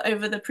summer, but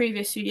over the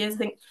previous few years, I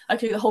think I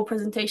could do the whole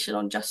presentation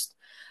on just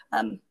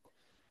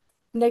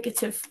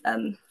negative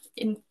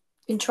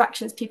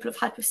interactions people have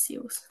had with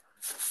seals.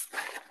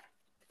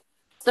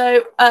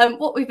 So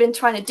what we've been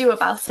trying to do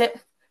about it,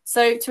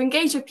 so to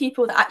engage with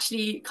people that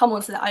actually come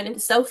onto the island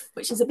itself,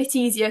 which is a bit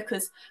easier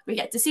because we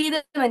get to see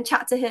them and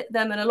chat to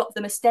them, and a lot of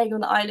them are staying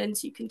on the island,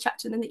 so you can chat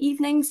to them in the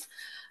evenings.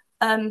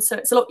 So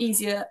it's a lot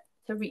easier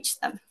to reach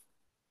them.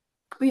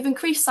 We've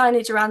increased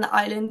signage around the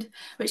island,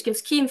 which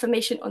gives key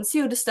information on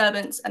seal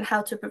disturbance and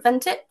how to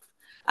prevent it.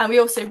 And we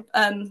also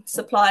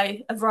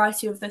supply a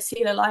variety of the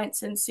Seal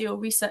Alliance and Seal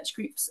Research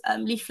Group's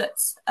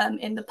leaflets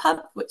in the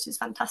pub, which is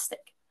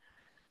fantastic.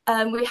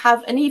 We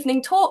have an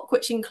evening talk,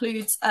 which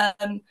includes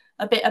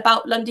a bit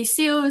about Lundy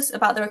seals,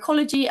 about their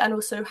ecology, and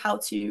also how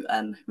to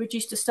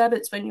reduce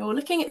disturbance when you're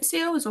looking at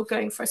seals or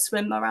going for a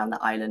swim around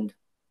the island.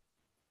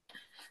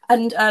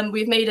 And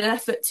we've made an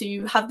effort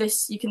to have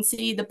this, you can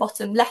see the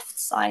bottom left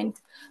sign.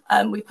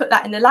 We put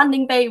that in the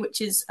landing bay,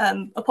 which is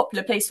a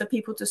popular place for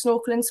people to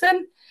snorkel and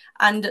swim.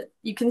 And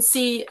you can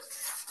see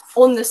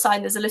on the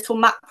sign, there's a little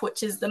map,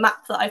 which is the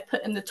map that I've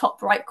put in the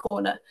top right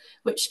corner,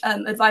 which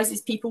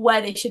advises people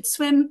where they should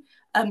swim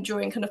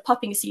during kind of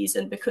pupping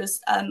season,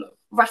 because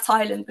Rat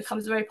Island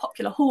becomes a very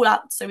popular haul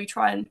out. So we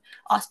try and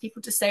ask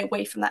people to stay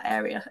away from that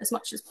area as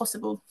much as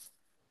possible.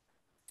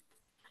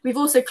 We've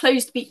also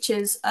closed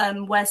beaches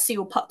where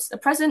seal pups are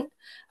present,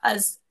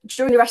 as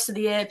during the rest of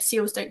the year,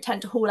 seals don't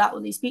tend to haul out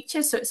on these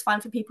beaches, so it's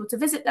fine for people to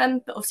visit them.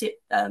 But obviously,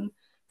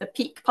 the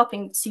peak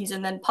pupping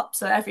season, then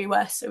pups are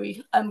everywhere, so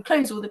we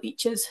close all the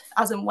beaches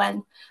as and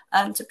when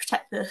to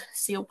protect the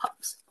seal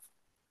pups.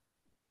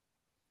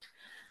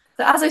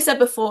 So as I said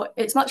before,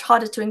 it's much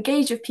harder to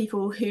engage with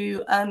people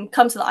who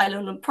come to the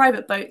island on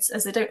private boats,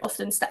 as they don't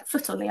often step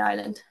foot on the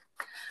island.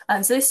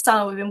 So this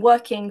summer, we've been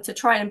working to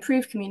try and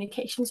improve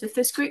communications with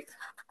this group.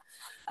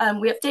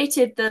 We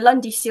updated the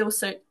Lundy Seal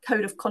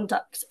Code of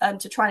Conduct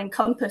to try and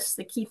encompass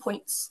the key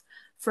points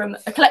from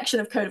a collection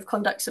of code of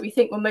conduct that we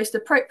think were most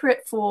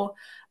appropriate for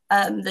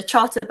the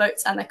charter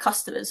boats and their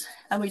customers.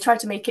 And we tried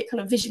to make it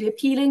kind of visually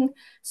appealing,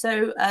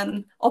 so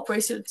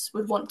operators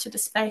would want to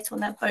display it on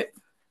their boat.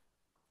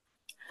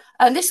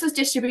 And this was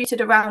distributed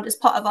around as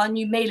part of our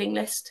new mailing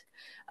list,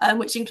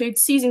 which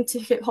includes season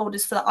ticket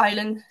holders for the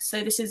island.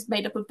 So this is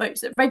made up of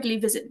boats that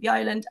regularly visit the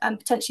island and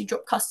potentially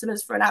drop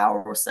customers for an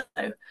hour or so.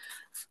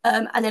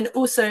 And then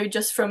also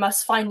just from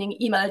us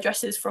finding email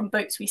addresses from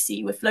boats we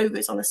see with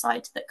logos on the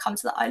side that come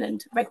to the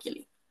island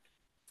regularly.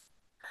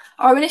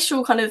 Our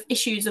initial kind of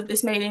issues of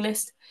this mailing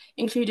list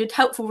included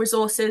helpful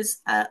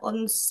resources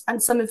and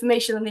some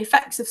information on the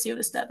effects of seal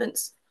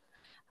disturbance.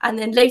 And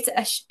then later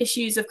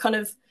issues of kind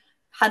of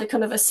had a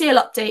kind of a seal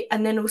update,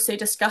 and then also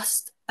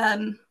discussed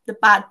the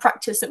bad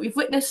practice that we've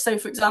witnessed. So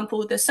for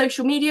example, the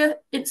social media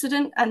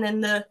incident, and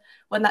then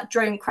when that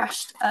drone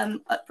crashed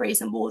at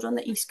Brazen Ward on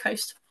the East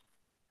Coast.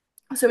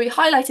 So we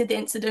highlighted the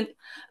incident,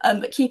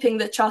 but keeping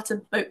the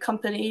charter boat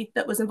company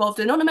that was involved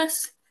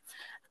anonymous,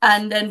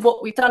 and then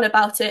what we've done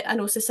about it, and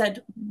also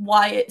said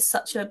why it's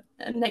such a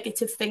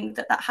negative thing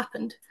that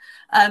happened,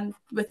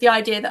 with the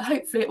idea that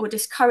hopefully it will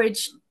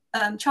discourage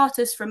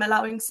charters from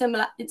allowing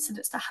similar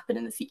incidents to happen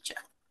in the future.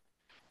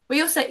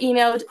 We also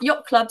emailed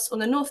yacht clubs on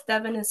the North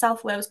Devon and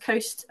South Wales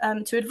coast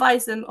to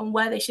advise them on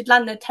where they should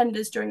land their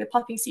tenders during the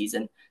pupping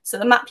season. So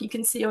the map you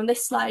can see on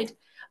this slide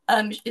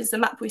is the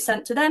map we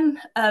sent to them,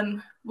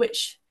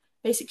 which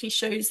basically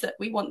shows that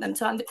we want them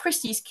to land at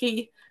Christie's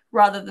Quay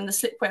rather than the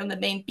slipway on the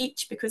main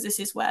beach, because this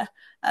is where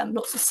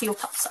lots of seal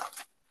pups are.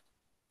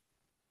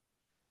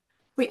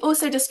 We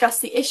also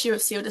discussed the issue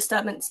of seal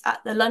disturbance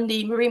at the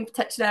Lundy Marine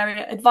Protected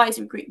Area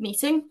Advisory Group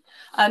meeting.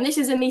 This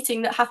is a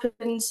meeting that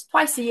happens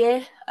twice a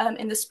year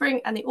in the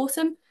spring and the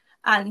autumn,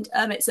 and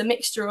it's a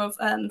mixture of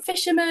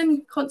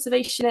fishermen,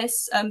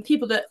 conservationists,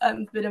 people that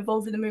have been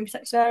involved in the marine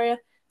protected area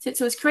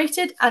since it was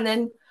created, and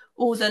then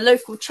all the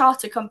local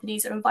charter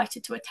companies are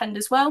invited to attend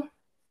as well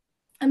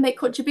and make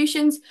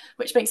contributions,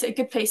 which makes it a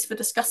good place for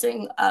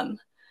discussing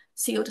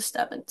seal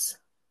disturbance.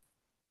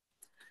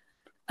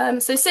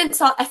 So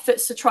since our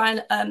efforts to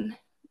try and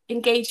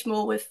engage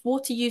more with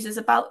water users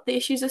about the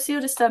issues of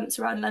seal disturbance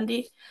around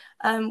Lundy,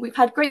 we've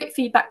had great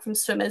feedback from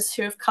swimmers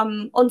who have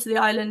come onto the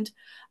island,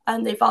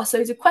 and they've asked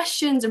loads of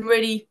questions and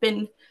really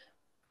been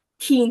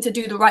keen to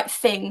do the right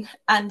thing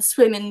and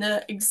swim in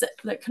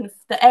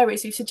the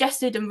areas we've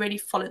suggested and really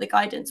follow the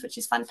guidance, which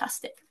is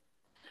fantastic.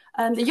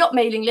 The yacht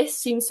mailing list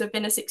seems to have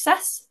been a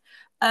success,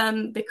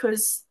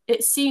 because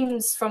it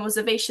seems from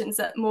observations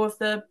that more of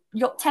the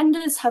yacht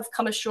tenders have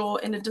come ashore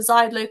in a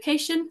desired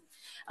location.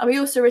 And we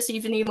also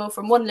received an email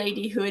from one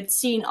lady who had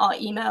seen our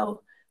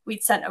email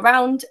we'd sent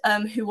around,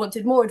 who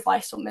wanted more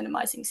advice on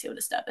minimising seal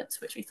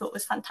disturbance, which we thought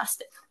was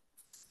fantastic.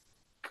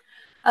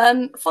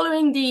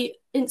 Following the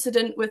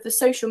incident with the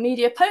social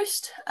media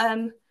post,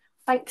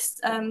 thanks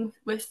to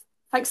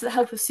the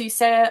help of Sue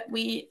Sayer,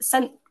 we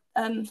sent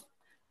the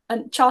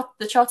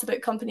charter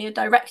boat company a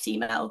direct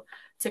email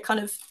to kind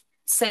of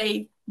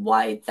say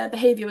why their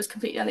behaviour was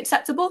completely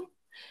unacceptable.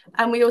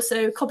 And we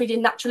also copied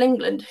in Natural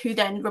England, who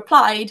then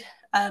replied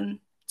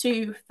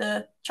to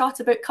the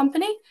charter boat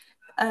company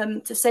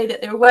to say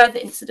that they were aware of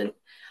the incident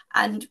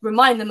and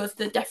remind them of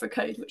the DEFRA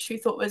code, which we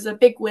thought was a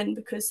big win,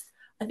 because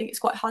I think it's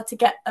quite hard to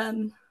get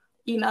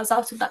emails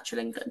out of Natural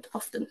England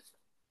often.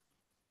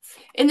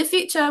 In the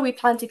future, we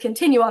plan to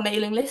continue our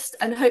mailing list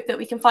and hope that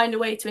we can find a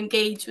way to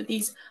engage with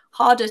these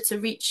harder to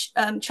reach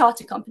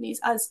charter companies,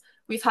 as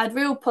we've had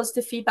real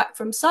positive feedback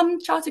from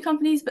some charter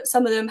companies, but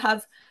some of them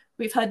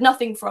we've heard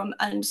nothing from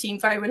and seem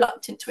very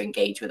reluctant to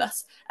engage with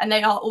us. And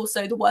they are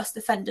also the worst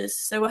offenders.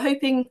 So we're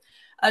hoping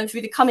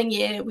through the coming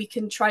year, we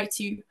can try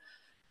to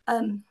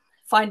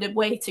find a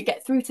way to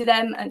get through to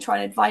them and try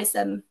and advise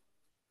them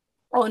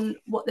on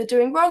what they're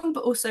doing wrong,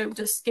 but also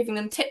just giving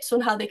them tips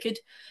on how they could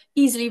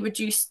easily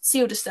reduce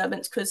seal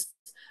disturbance, because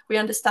we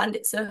understand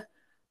it's a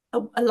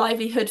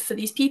livelihood for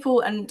these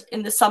people, and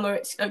in the summer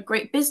it's a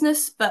great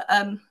business, but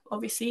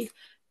obviously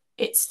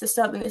it's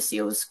disturbing the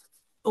seals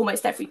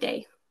almost every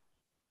day.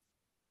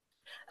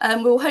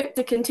 We'll hope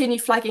to continue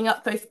flagging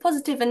up both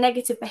positive and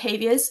negative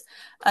behaviours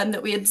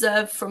that we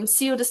observe from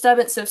seal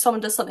disturbance. So if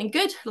someone does something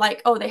good,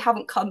 like, oh, they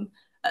haven't come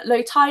at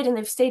low tide and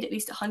they've stayed at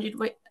least 100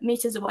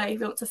 metres away,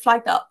 we want to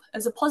flag that up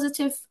as a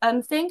positive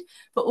thing,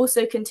 but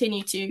also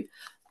continue to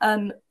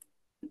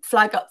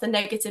flag up the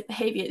negative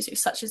behaviours,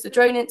 such as the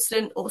drone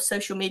incident or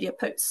social media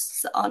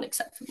posts that aren't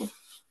acceptable.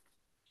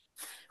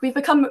 We've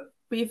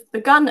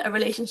begun a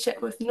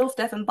relationship with North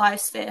Devon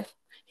Biosphere,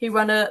 who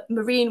run a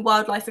marine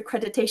wildlife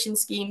accreditation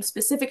scheme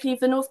specifically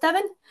for North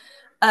Devon.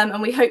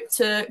 And we hope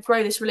to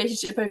grow this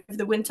relationship over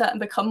the winter and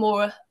become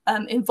more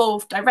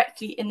involved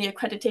directly in the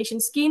accreditation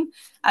scheme,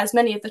 as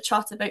many of the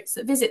charter boats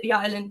that visit the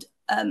island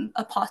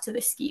are part of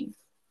this scheme.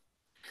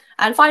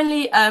 And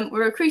finally,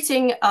 we're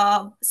recruiting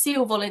our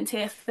seal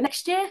volunteer for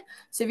next year.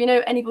 So if you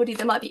know anybody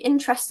that might be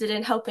interested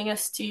in helping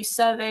us to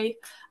survey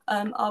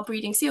our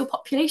breeding seal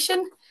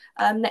population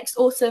next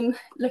autumn,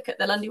 look at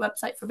the Lundy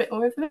website for a bit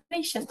more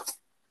information.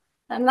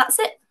 And that's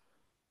it.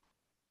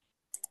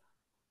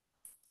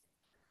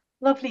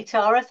 Lovely,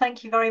 Tara.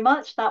 Thank you very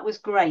much. That was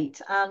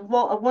great. And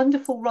what a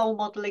wonderful role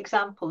model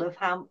example of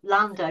how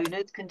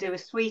landowners can do a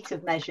suite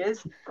of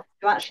measures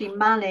to actually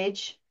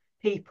manage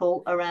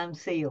people around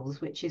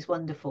seals, which is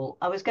wonderful.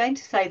 I was going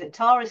to say that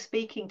Tara's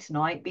speaking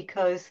tonight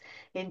because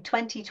in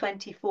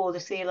 2024, the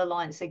Seal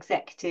Alliance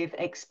Executive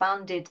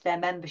expanded their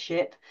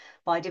membership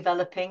by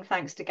developing,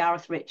 thanks to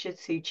Gareth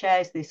Richards, who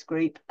chairs this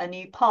group, a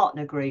new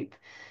partner group.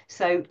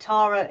 So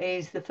Tara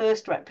is the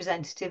first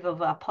representative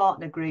of our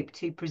partner group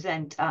to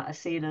present at a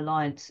Seal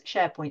Alliance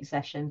SharePoint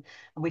session,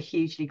 and we're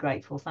hugely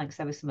grateful.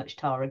 Thanks ever so much,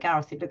 Tara.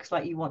 Gareth, it looks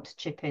like you want to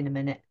chip in a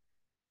minute.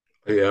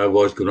 Yeah, I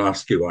was going to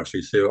ask you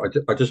actually. So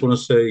I just want to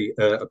say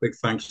a big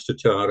thanks to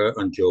Tara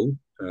and Joe,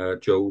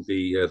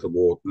 the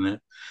warden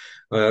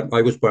there.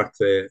 I was back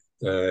there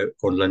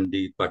on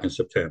Lundy back in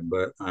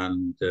September,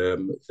 and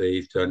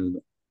they've done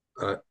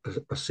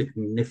a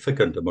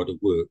significant amount of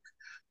work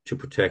to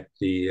protect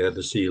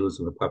the seals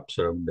and the pups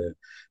around there.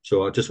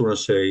 So I just want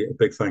to say a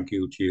big thank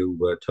you to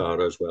you,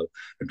 Tara, as well.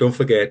 And don't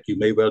forget, you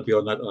may well be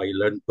on that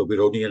island, but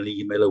we're only an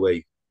email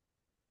away.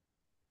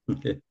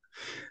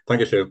 Thank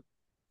you, Sue.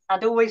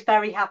 And always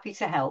very happy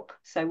to help.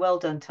 So well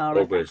done,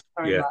 Tara. Always,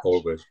 yeah,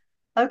 always.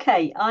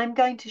 Okay, I'm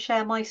going to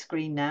share my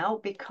screen now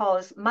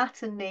because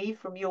Matt and Neve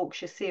from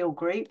Yorkshire Seal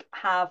Group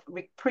have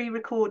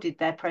pre-recorded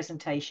their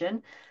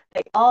presentation.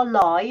 They are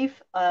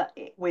live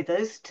with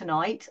us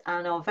tonight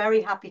and are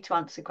very happy to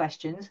answer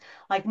questions.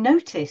 I've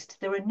noticed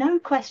there are no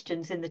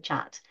questions in the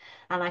chat,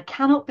 and I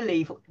cannot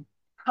believe,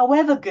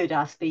 however good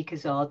our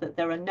speakers are, that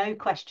there are no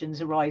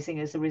questions arising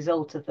as a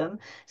result of them.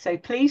 So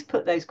please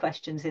put those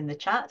questions in the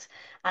chat.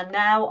 And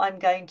now I'm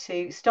going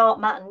to start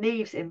Matt and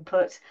Neve's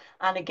input.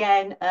 And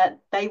again,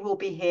 they will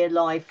be here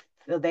live.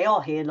 They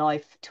are here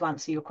live to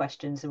answer your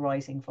questions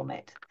arising from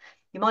it.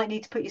 You might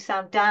need to put your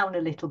sound down a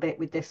little bit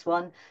with this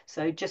one.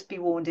 So just be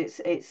warned,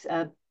 it's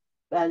a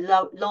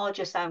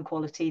larger sound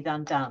quality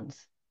than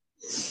Dan's.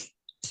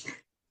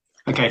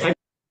 Okay, thanks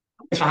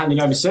for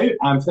handing over, Sue.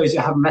 For those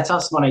who haven't met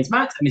us, my name's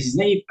Matt and this is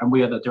Neve, and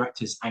we are the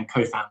directors and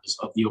co-founders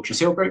of the Yorkshire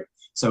Seal Group.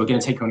 So we're going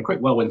to take you on a quick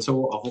whirlwind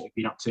tour of what we've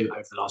been up to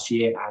over the last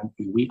year and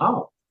who we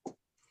are.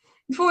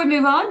 Before we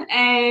move on,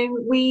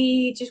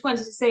 we just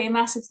wanted to say a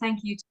massive thank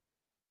you to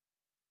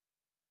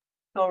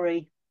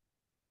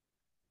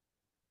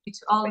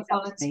all the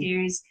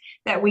volunteers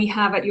that we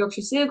have at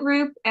Yorkshire Seal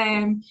Group.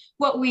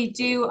 What we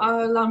do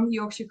along the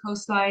Yorkshire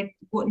coastline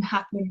wouldn't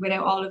happen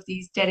without all of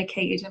these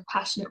dedicated and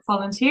passionate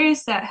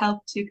volunteers that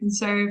help to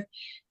conserve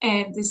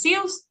the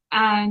seals.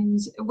 And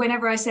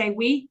whenever I say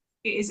we,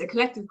 it is a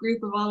collective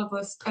group of all of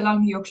us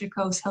along the Yorkshire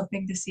coast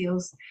helping the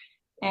seals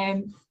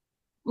in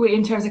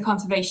terms of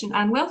conservation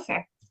and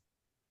welfare.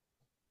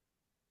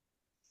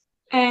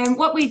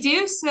 What we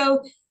do,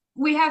 so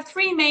we have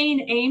three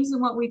main aims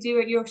in what we do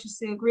at Yorkshire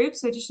Seal Group.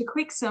 So just a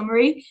quick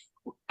summary.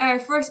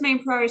 Our first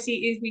main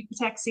priority is we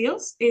protect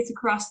seals. It's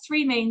across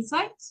three main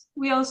sites.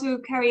 We also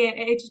carry out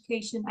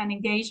education and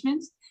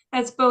engagement.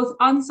 That's both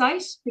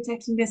on-site,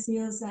 protecting the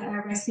seals that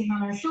are resting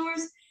on our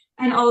shores,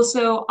 and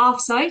also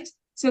off-site,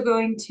 so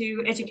going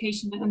to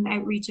education and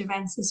outreach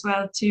events as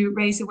well to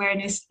raise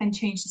awareness and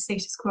change the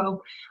status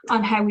quo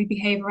on how we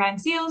behave around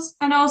seals.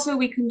 And also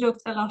we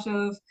conduct a lot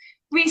of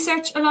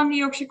research along the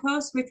Yorkshire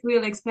coast, which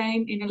we'll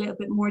explain in a little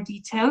bit more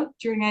detail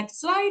during the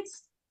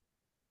slides.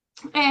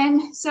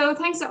 So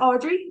thanks to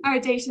Audrey, our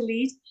data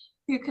lead,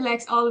 who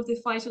collects all of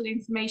the vital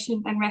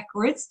information and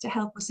records to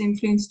help us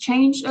influence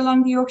change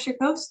along the Yorkshire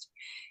coast.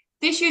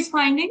 This year's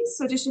findings,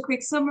 so just a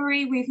quick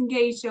summary, we've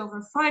engaged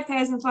over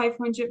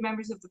 5,500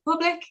 members of the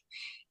public,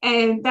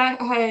 and that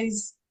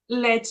has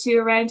led to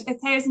around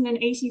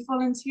 1,080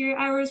 volunteer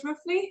hours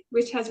roughly,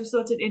 which has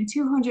resulted in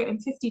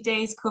 250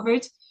 days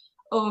covered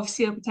of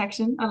seal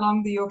protection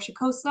along the Yorkshire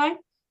coastline.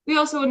 We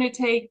also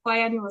undertake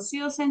biannual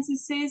seal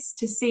censuses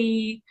to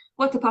see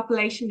what the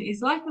population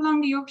is like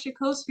along the Yorkshire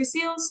coast for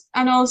seals.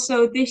 And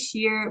also this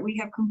year we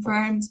have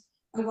confirmed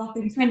a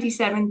whopping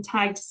 27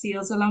 tagged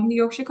seals along the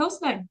Yorkshire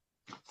coastline.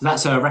 So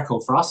that's a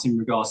record for us in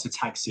regards to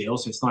tag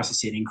seals. So it's nice to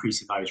see an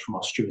increase in those from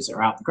our stewards that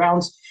are out the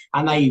grounds.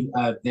 And they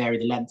vary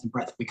the length and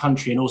breadth of the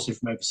country and also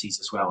from overseas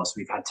as well. So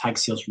we've had tag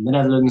seals from the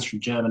Netherlands, from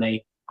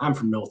Germany, and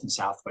from north and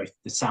south, both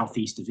the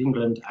southeast of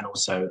England and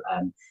also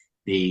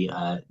the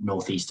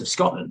northeast of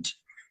Scotland.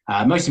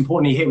 Most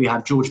importantly, here we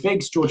have George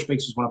Biggs. George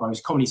Biggs was one of our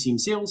most commonly seen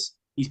seals.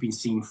 He's been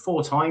seen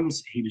 4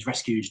 times. He was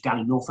rescued down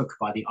in Norfolk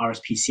by the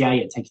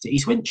RSPCA and taken to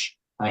Eastwinch.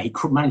 He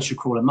managed to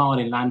crawl a mile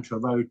inland to a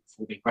road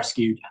before being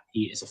rescued, and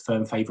he is a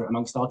firm favourite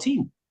amongst our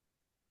team.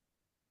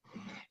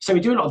 So we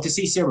do a lot of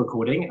deceased seal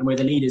recording, and we're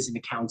the leaders in the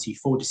county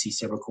for deceased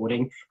seal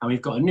recording. And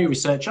we've got a new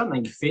researcher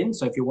named Finn.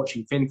 So if you're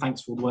watching, Finn,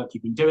 thanks for all the work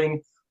you've been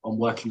doing on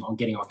working on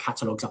getting our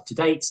catalogues up to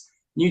date.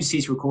 New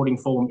deceased recording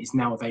form is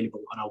now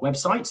available on our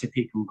website, so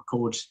people can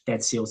record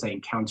dead seals they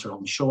encounter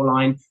along the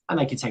shoreline, and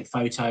they can take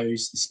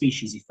photos, the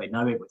species if they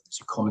know it, whether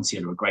it's a common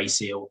seal or a grey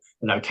seal,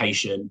 the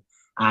location,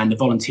 and the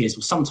volunteers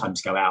will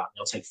sometimes go out and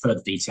they'll take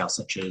further details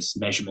such as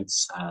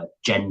measurements,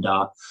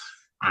 gender,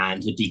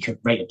 and the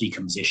rate of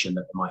decomposition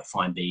that they might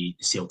find the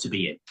seal to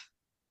be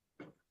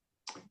in.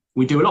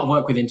 We do a lot of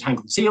work with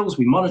entangled seals.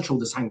 We monitor all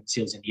the entangled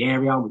seals in the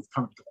area. We've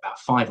currently got about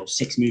 5 or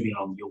 6 moving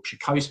along the Yorkshire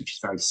coast, which is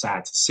very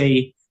sad to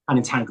see. And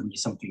entanglement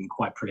is something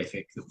quite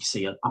prolific that we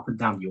see up and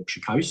down the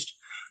Yorkshire coast.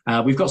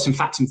 We've got some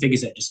facts and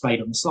figures that are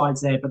displayed on the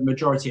slides there, but the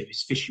majority of it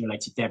is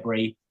fishing-related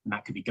debris, and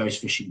that could be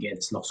ghost fishing gear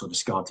that's lost or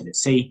discarded at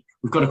sea.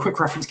 We've got a quick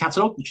reference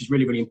catalogue, which is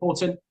really, really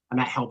important, and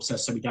that helps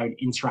us so we don't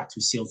interact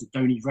with seals that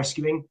don't need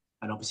rescuing.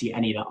 And obviously,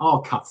 any that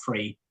are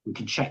cut-free, we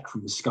can check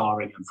from the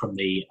scarring and from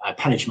the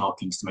pelage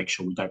markings to make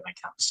sure we don't make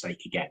that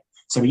mistake again.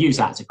 So we use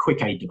that as a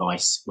quick aid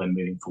device when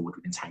moving forward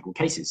with entangled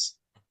cases.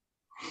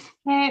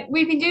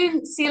 We've been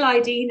doing Seal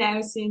ID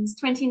now since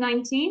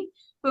 2019,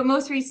 but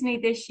most recently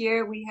this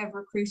year we have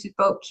recruited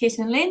both Kit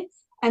and Lynn,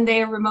 and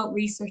they are remote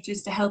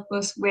researchers to help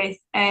us with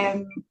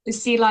the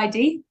Seal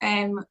ID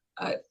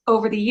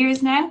over the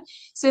years now.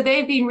 So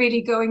they've been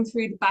really going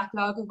through the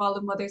backlog of all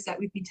the mothers that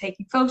we've been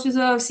taking photos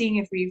of, seeing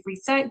if we've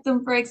recited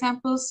them, for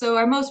example. So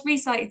our most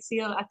recited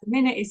seal at the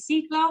minute is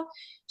Seaclaw.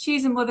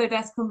 She's a mother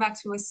that's come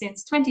back to us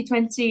since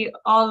 2020,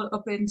 all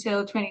up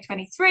until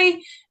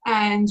 2023,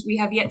 and we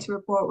have yet to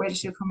report whether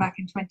she'll come back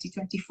in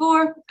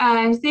 2024.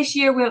 And this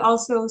year we're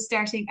also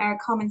starting our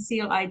common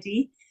seal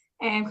ID.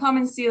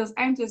 Common seals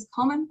aren't as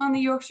common on the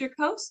Yorkshire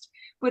coast,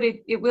 but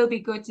it will be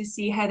good to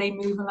see how they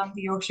move along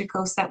the Yorkshire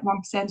coast, that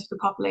 1% of the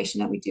population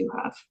that we do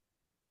have.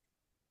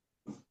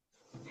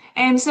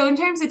 So in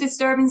terms of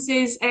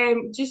disturbances,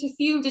 just a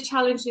few of the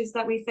challenges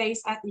that we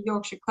face at the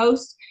Yorkshire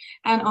coast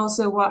and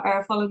also what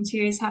our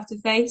volunteers have to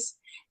face.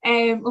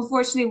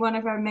 Unfortunately, one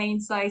of our main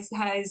sites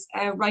has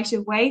a right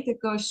of way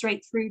that goes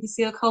straight through the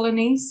seal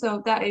colony.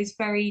 So that is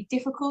very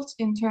difficult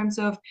in terms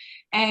of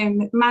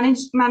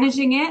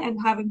managing it and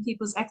having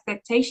people's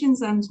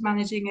expectations and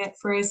managing it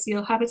for a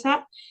seal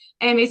habitat.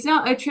 It's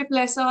not a triple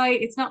SI,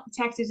 it's not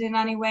protected in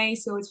any way,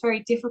 so it's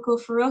very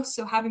difficult for us.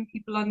 So having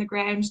people on the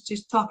ground,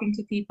 just talking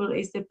to people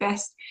is the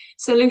best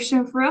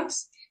solution for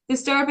us.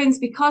 Disturbance,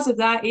 because of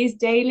that, is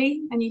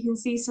daily, and you can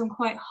see some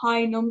quite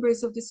high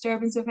numbers of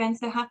disturbance events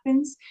that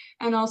happens,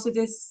 and also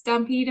the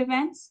stampede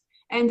events.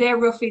 And they're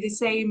roughly the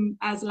same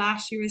as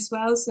last year as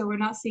well, so we're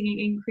not seeing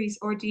an increase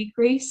or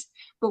decrease,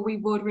 but we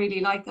would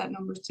really like that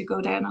number to go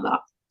down a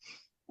lot.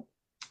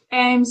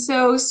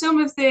 So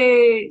some of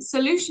the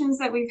solutions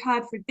that we've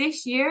had for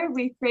this year,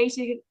 we've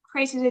created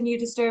a new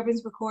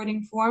disturbance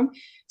recording form.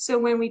 So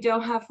when we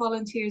don't have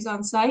volunteers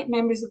on site,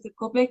 members of the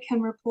public can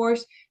report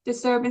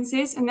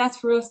disturbances, and that's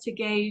for us to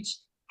gauge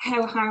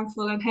how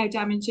harmful and how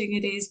damaging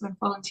it is when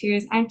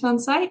volunteers aren't on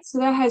site. So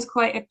that has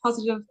quite a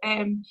positive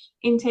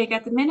intake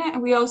at the minute,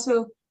 and we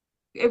also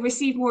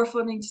receive more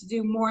funding to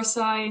do more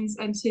signs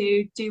and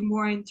to do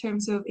more in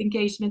terms of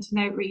engagement and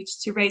outreach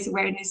to raise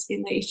awareness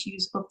in the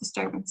issues of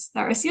disturbance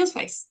that our seals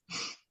face.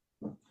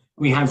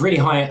 We have really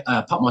high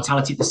pup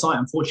mortality at the site.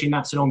 Unfortunately,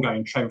 that's an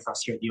ongoing trend for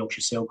us here at the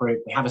Yorkshire Seal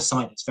Group. We have a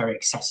site that's very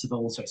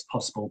accessible, so it's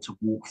possible to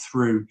walk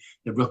through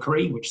the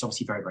rookery, which is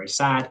obviously very, very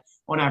sad.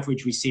 On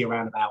average, we see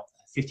around about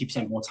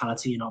 50%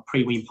 mortality in our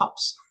pre-wean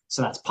pups.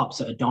 So that's pups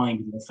that are dying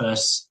within the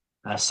first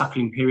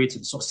suckling period, so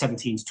the sort of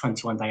 17 to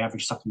 21 day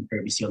average suckling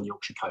period we see on the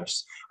Yorkshire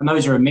coast. And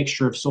those are a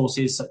mixture of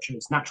sources such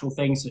as natural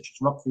things, such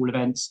as rockfall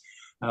events.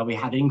 We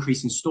had an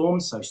increase in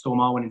storms, so Storm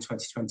Arwen in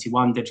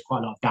 2021 did quite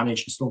a lot of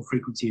damage, and storm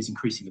frequency is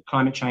increasing with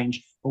climate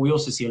change. But we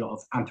also see a lot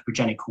of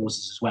anthropogenic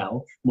causes as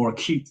well, more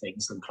acute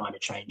things than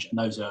climate change, and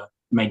those are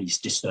mainly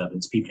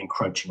disturbance, people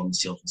encroaching on the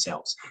seals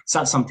themselves. So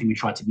that's something we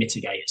try to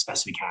mitigate as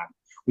best we can.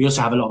 We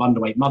also have a lot of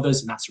underweight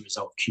mothers, and that's a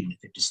result of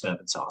cumulative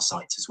disturbance at our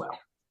sites as well.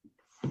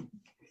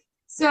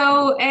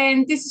 So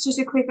this is just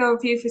a quick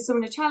overview for some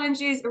of the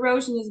challenges.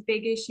 Erosion is a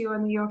big issue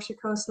on the Yorkshire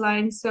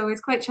coastline, so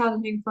it's quite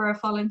challenging for our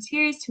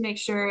volunteers to make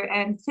sure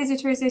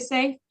visitors are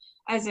safe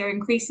as they're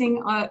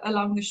increasing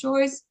along the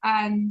shores.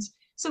 And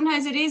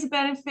sometimes it is a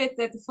benefit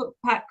that the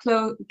footpath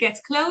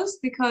gets closed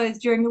because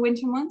during the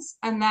winter months,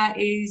 and that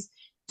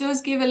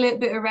does give a little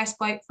bit of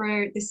respite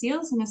for the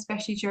seals, and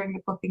especially during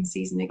the pupping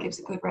season, it gives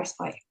a good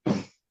respite.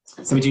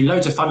 So we do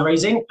loads of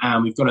fundraising,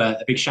 and we've got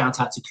a big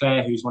shout out to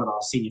Claire, who's one of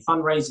our senior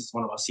fundraisers,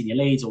 one of our senior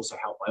leads, also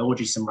helped by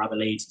Audrey, some other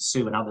leads, and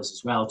Sue and others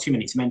as well. Too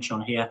many to mention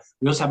on here.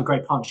 We also have a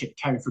great partnership with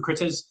Caring for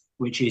Critters,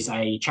 which is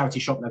a charity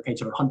shop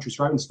located on Huntress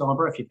Road in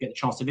Scarborough, if you get the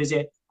chance to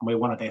visit, and we're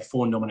one of their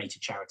 4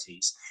 nominated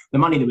charities. The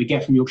money that we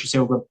get from Yorkshire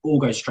Seal Group all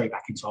goes straight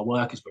back into our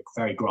work, as we're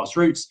very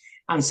grassroots,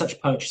 and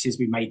such purchases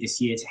we made this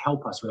year to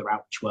help us with our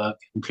outreach work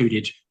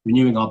included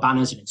renewing our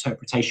banners and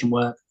interpretation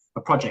work,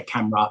 a project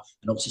camera,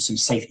 and also some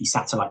safety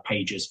satellite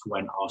pages for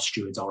when our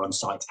stewards are on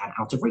site and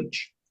out of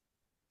reach.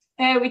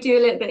 We do a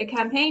little bit of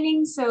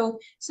campaigning. So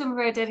some of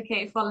our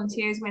dedicated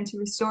volunteers went to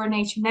Restore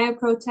Nature Now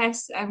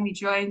protests, and we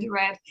joined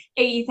around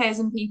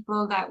 80,000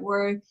 people that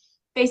were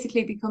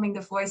basically becoming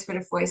the voice for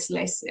the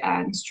voiceless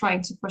and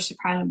trying to push the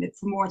Parliament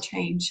for more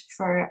change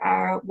for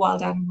our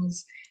wild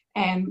animals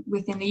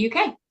within the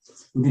UK.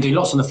 We can do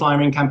lots on the flying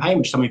ring campaign,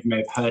 which some of you may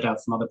have heard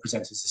of from other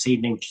presenters this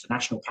evening, which is a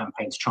national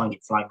campaign to try and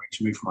get flying rings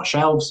removed from our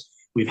shelves.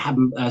 We've had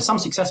some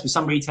success with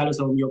some retailers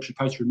along the Yorkshire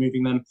coast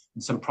removing them,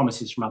 and some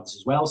promises from others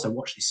as well, so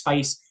watch this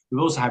space.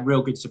 We've also had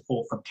real good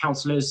support from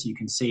councillors. You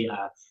can see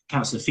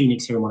Councillor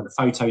Phoenix here in one of the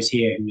photos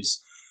here, who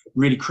was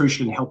really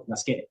crucial in helping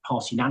us get it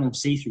passed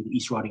unanimously through the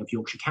East Riding of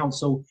Yorkshire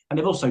Council. And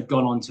they've also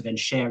gone on to then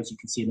share, as you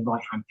can see in the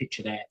right-hand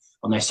picture there,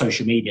 on their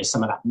social media,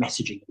 some of that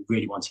messaging that we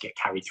really want to get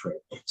carried through.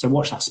 So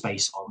watch that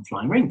space on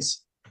flying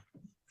rings.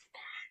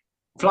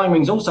 Flying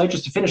rings also,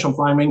 just to finish on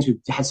flying rings, we've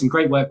had some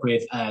great work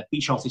with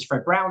beach artist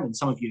Fred Brown, and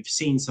some of you have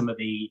seen some of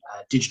the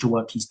digital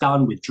work he's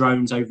done with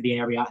drones over the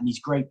area, and these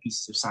great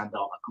pieces of sand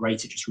art are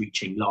great at just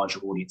reaching larger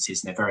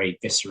audiences, and they're very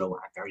visceral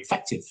and very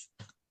effective.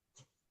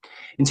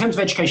 In terms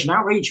of education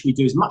outreach, we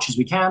do as much as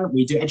we can.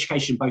 We do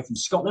education both in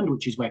Scotland,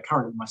 which is where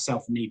currently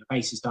myself and Neve are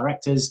based as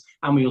directors,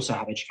 and we also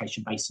have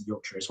education based in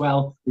Yorkshire as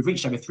well. We've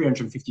reached over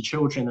 350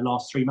 children in the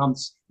last 3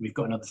 months. We've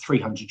got another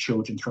 300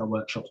 children through our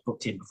workshops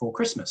booked in before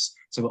Christmas.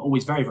 So we're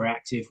always very, very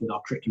active with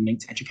our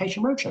curriculum-linked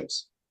education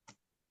roadshows.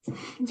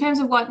 In terms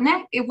of what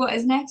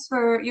is next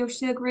for Yorkshire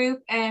Seal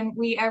Group,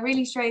 we are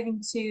really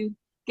striving to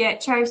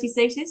get charity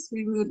status.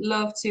 We would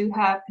love to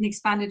have an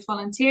expanded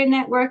volunteer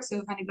network. So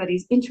if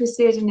anybody's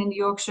interested in the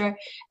Yorkshire,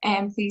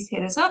 please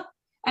hit us up.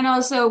 And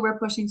also we're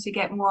pushing to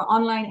get more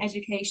online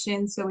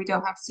education, so we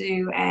don't have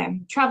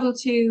to travel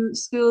to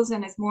schools,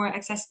 and it's more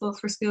accessible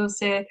for schools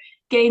to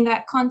gain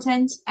that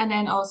content. And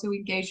then also we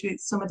engage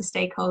with some of the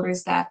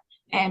stakeholders that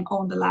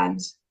own the land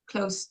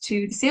close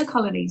to the seal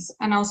colonies,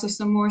 and also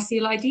some more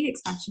seal ID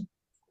expansion.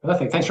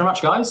 Perfect. Thanks very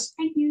much, guys.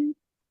 Thank you.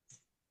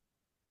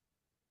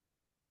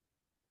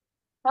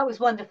 That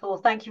was wonderful.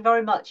 Thank you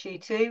very much, you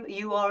two.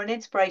 You are an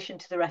inspiration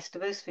to the rest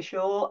of us for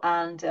sure,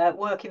 and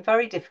work in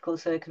very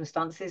difficult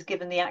circumstances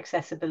given the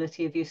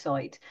accessibility of your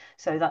site.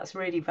 So that's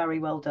really very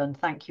well done.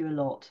 Thank you a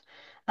lot.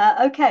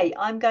 Okay,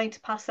 I'm going to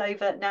pass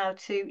over now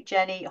to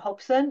Jenny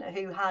Hobson,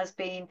 who has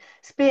been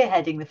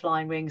spearheading the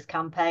Flying Rings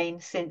campaign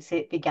since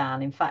it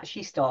began. In fact,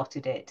 she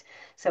started it.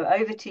 So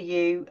over to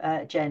you,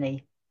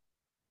 Jenny.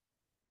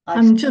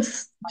 I'm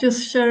just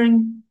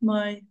sharing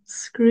my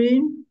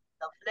screen.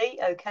 Lovely.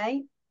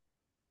 Okay.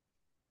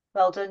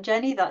 Well done,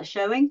 Jenny. That's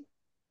showing.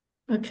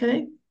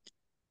 Okay.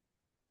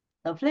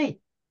 Lovely.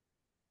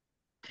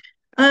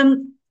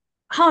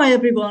 Hi,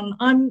 everyone.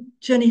 I'm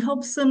Jenny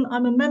Hobson.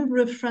 I'm a member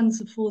of Friends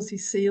of Horsey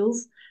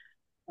Seals,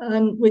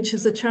 which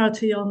is a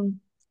charity on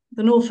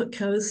the Norfolk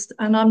coast.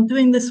 And I'm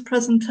doing this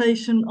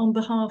presentation on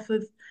behalf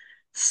of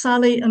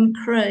Sally and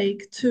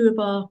Craig, 2 of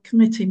our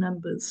committee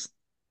members.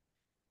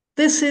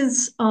 This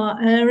is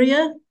our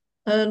area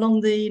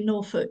along the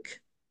Norfolk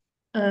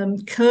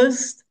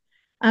coast.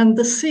 And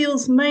the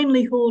seals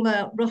mainly haul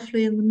out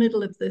roughly in the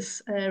middle of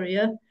this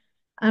area.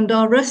 And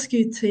our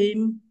rescue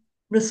team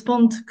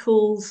respond to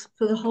calls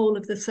for the whole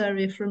of this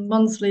area from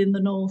Munsley in the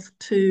north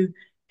to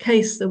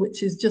Caister,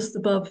 which is just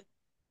above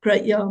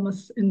Great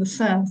Yarmouth in the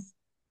south.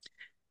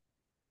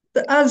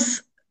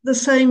 As the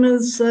same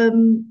as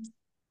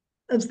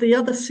the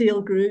other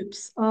seal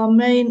groups, our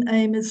main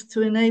aim is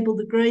to enable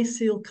the grey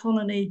seal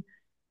colony,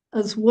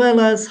 as well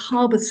as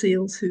harbour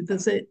seals who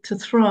visit, to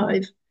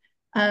thrive,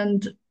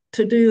 and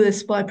to do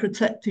this by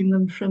protecting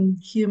them from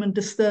human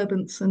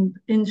disturbance and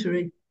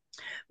injury.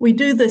 We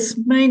do this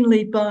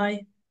mainly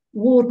by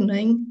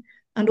wardening,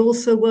 and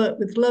also work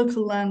with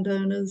local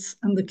landowners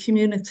and the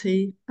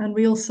community. And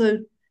we also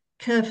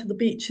care for the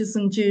beaches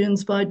and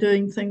dunes by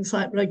doing things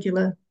like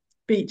regular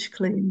beach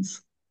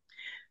cleans.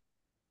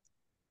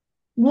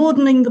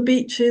 Wardening the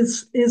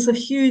beaches is a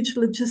huge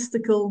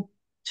logistical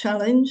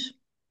challenge.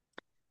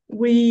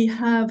 We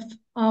have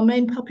our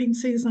main pupping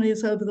season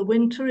is over the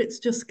winter. It's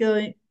just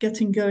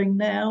getting going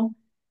now.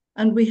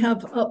 And we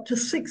have up to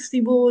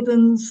 60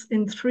 wardens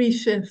in 3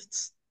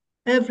 shifts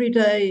every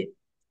day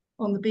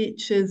on the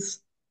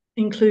beaches,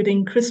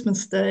 including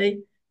Christmas Day.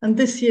 And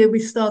this year we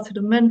started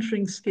a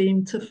mentoring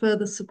scheme to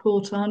further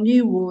support our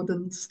new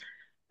wardens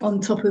on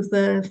top of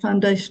their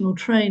foundational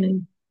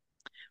training.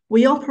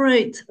 We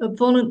operate a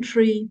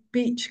voluntary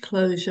beach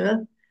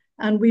closure,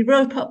 and we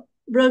rope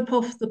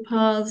off the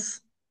paths,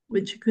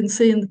 which you can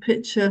see in the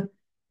picture,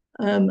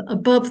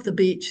 above the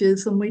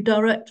beaches, and we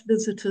direct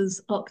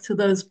visitors up to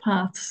those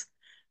paths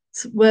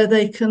where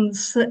they can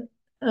see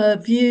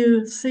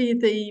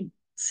the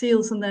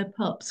seals and their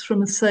pups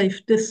from a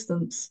safe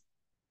distance.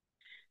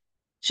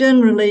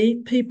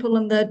 Generally, people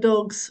and their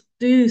dogs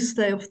do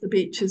stay off the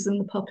beaches in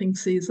the pupping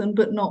season,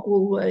 but not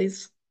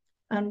always.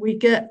 And we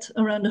get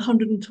around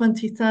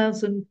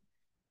 120,000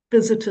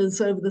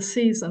 visitors over the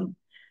season.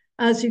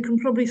 As you can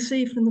probably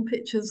see from the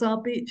pictures, our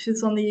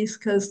beaches on the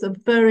East Coast are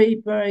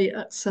very, very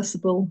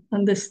accessible,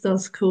 and this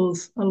does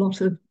cause a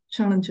lot of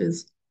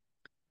challenges.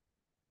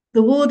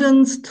 The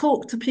wardens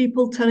talk to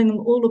people, telling them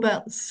all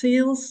about the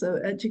seals, so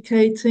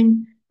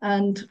educating,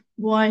 and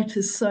why it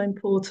is so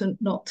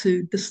important not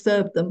to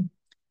disturb them.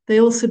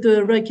 They also do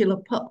a regular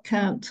pup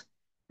count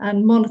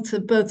and monitor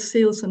both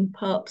seals and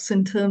pups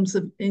in terms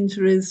of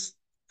injuries,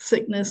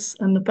 sickness,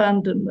 and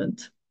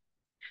abandonment.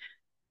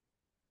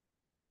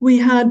 We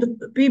had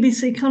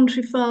BBC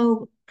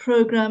Countryfile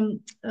programme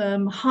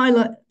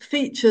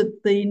featured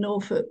the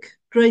Norfolk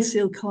grey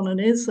seal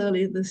colonies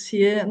earlier this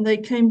year, and they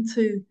came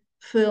to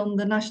film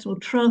the National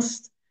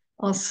Trust,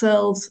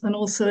 ourselves, and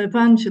also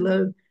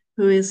Evangelo,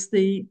 who is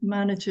the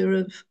manager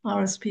of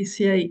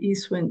RSPCA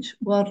East Winch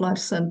Wildlife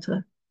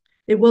Centre.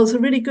 It was a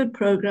really good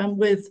programme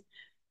with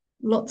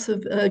lots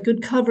of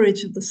good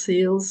coverage of the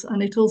seals,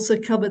 and it also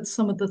covered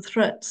some of the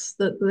threats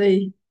that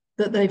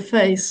they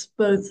face,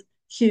 both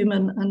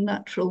human and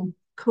natural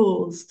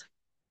caused.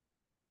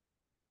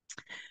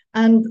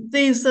 And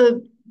these are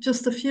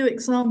just a few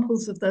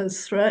examples of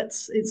those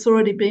threats. It's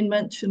already been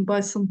mentioned by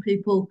some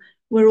people.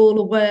 We're all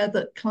aware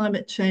that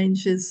climate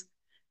change is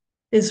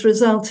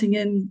resulting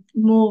in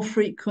more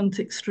frequent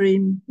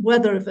extreme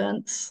weather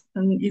events.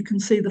 And you can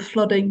see the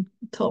flooding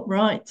top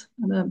right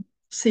and a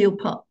seal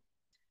pup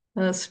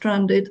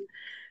stranded.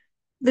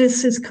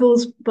 This is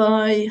caused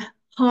by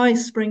high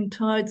spring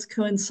tides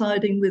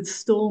coinciding with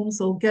storms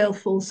or gale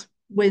force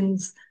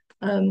winds,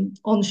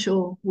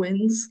 onshore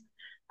winds,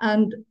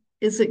 and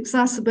is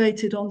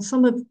exacerbated on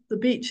some of the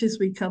beaches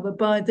we cover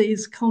by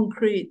these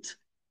concrete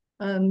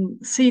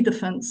sea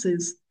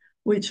defences,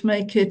 which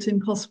make it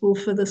impossible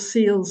for the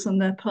seals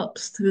and their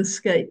pups to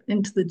escape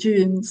into the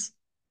dunes.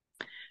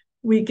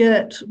 We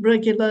get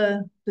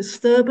regular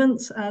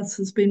disturbance, as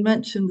has been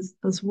mentioned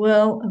as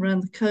well,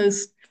 around the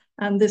coast,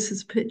 and this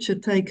is a picture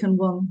taken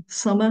one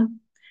summer,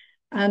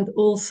 and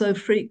also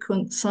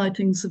frequent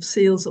sightings of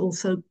seals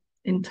also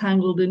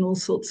entangled in all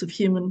sorts of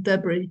human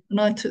debris. And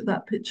I took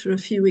that picture a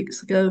few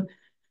weeks ago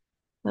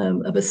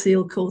of a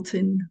seal caught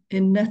in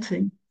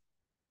netting.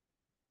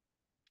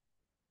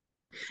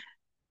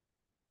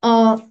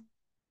 Our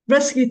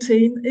rescue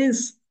team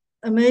is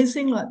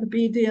amazing, like the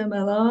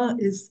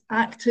BDMLR is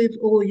active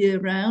all year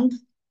round.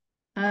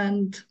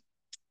 And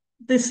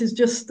this is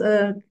just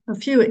a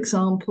few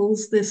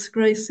examples. This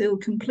grey seal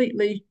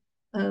completely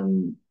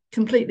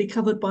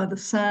covered by the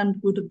sand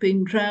would have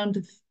been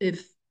drowned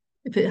if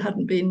it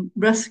hadn't been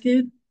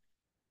rescued.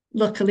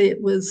 Luckily, it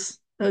was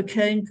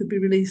okay and could be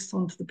released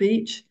onto the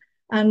beach.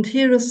 And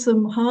here are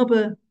some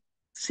harbour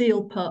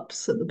seal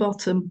pups at the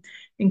bottom,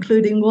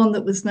 including one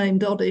that was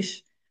named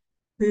Oddish,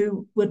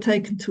 who were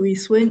taken to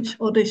East Winch.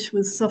 Oddish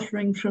was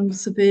suffering from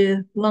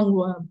severe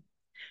lungworm.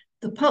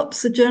 The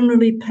pups are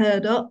generally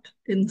paired up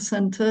in the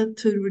centre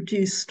to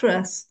reduce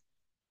stress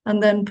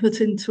and then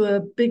put into a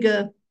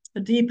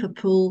deeper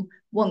pool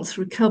once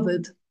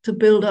recovered to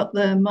build up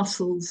their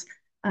muscles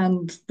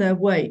and their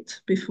weight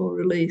before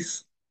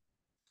release.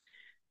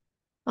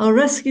 Our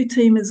rescue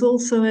team is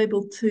also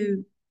able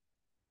to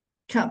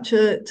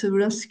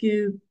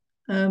rescue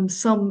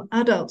some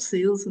adult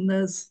seals, and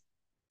there's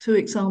two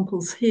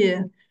examples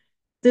here.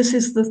 This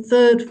is the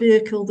third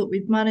vehicle that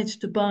we've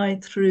managed to buy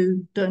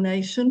through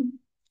donation.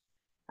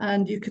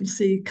 And you can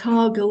see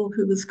Cargill,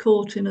 who was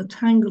caught in a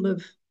tangle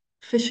of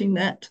fishing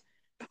net,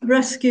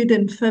 rescued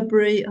in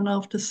February, and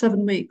after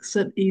 7 weeks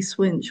at East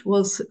Winch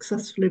was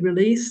successfully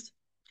released.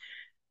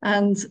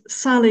 And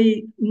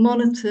Sally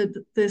monitored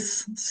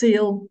this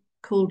seal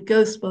called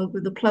Ghostbug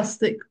with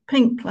a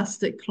pink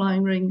plastic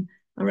flying ring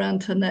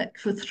around her neck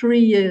for 3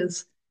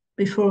 years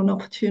before an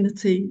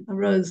opportunity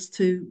arose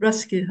to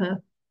rescue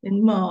her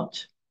in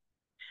March.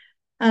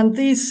 And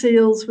these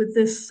seals with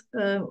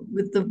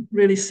the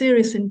really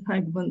serious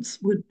entanglements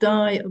would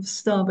die of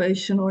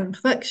starvation or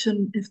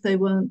infection if they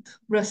weren't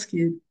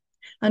rescued.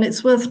 And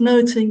it's worth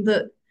noting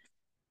that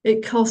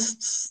it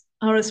costs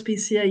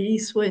RSPCA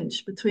East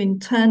Winch between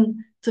 £10,000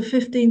 to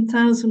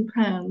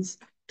 £15,000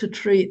 to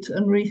treat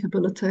and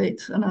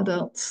rehabilitate an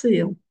adult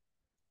seal.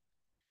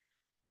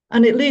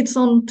 And it leads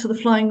on to the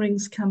Flying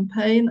Rings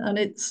campaign, and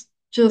it's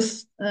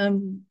just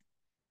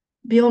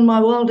beyond my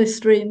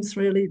wildest dreams,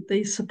 really,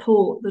 the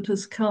support that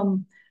has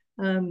come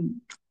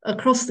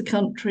across the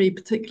country,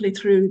 particularly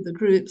through the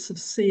groups of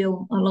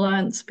Seal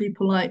Alliance,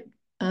 people like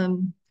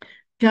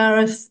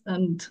Gareth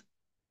and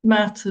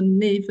Matt and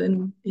Neve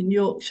in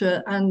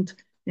Yorkshire and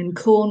in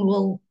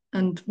Cornwall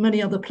and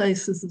many other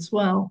places as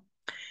well.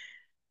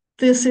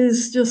 This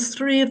is just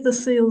 3 of the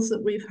seals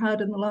that we've had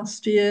in the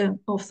last year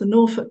off the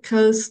Norfolk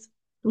coast.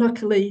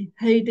 Luckily,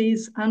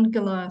 Hades and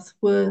Goliath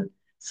were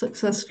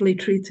successfully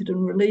treated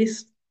and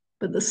released,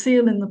 but the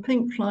seal in the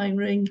pink flying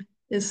ring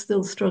is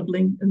still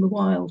struggling in the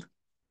wild.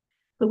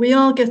 But we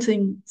are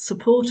getting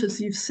support, as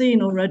you've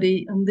seen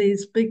already, and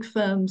these big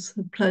firms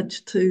have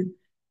pledged to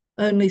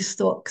only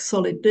stock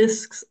solid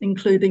discs,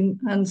 including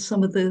and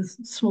some of the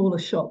smaller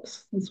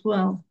shops as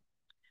well.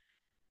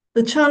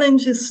 The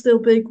challenge is still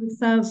big, with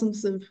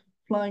thousands of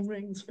flying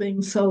rings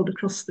being sold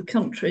across the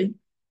country.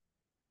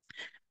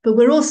 But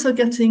we're also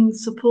getting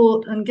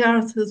support, and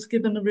Gareth has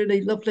given a really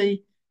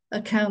lovely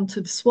account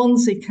of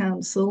Swansea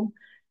Council,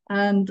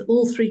 and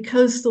all 3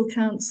 coastal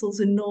councils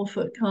in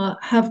Norfolk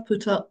have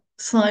put up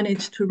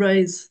signage to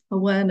raise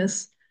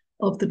awareness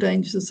of the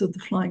dangers of the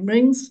flying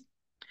rings.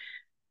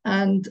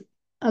 And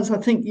as I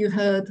think you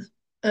heard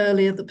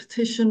earlier, the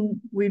petition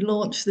we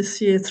launched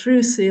this year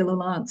through Seal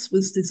Alliance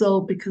was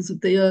dissolved because of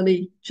the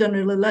early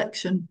general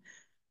election,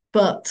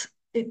 but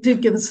it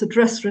did give us a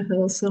dress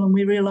rehearsal, and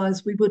we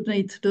realised we would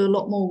need to do a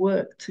lot more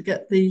work to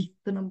get the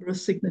number of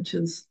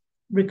signatures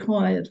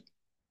required.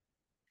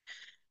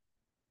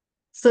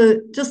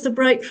 So just a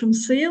break from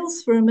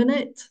seals for a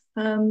minute.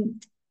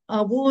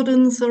 Our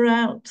wardens are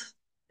out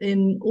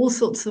in all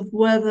sorts of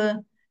weather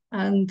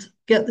and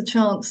get the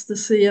chance to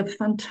see a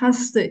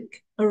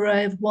fantastic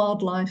array of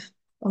wildlife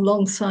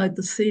alongside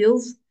the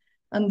seals.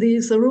 And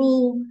these are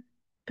all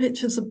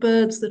pictures of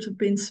birds that have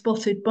been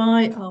spotted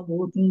by our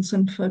wardens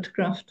and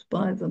photographed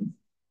by them.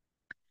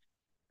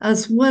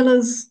 As well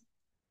as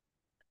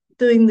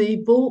doing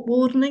the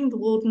wardening, the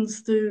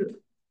wardens do,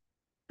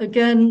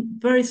 again,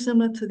 very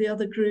similar to the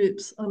other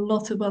groups, a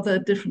lot of other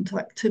different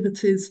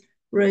activities,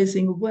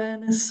 raising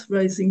awareness,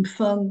 raising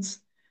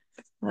funds,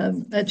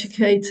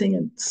 educating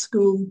and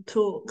school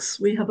talks.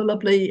 We have a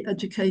lovely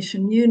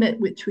education unit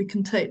which we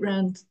can take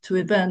round to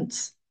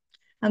events.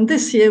 And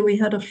this year we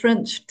had a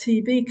French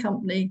TV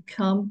company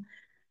come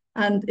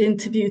and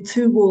interview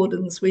 2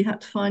 wardens. We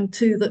had to find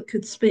 2 that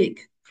could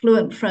speak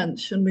fluent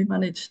French, and we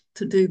managed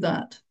to do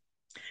that.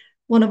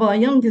 One of our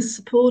youngest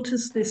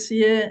supporters this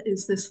year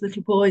is this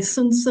little boy,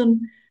 Sun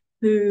Sun,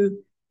 who,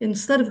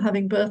 instead of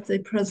having birthday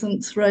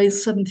presents,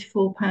 raised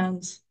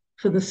 £74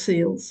 for the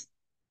seals.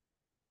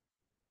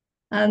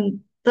 And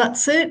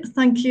that's it.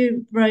 Thank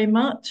you very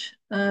much.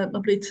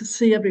 Lovely to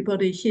see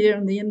everybody here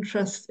and the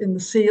interest in the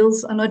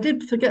seals. And I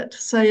did forget to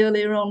say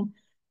earlier on,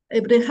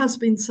 but it has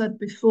been said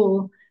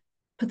before,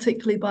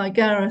 particularly by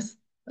Gareth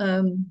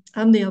and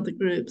the other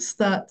groups,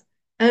 that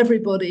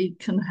everybody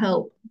can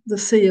help the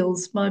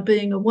seals by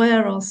being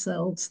aware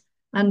ourselves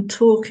and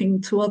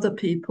talking to other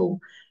people,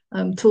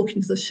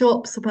 talking to the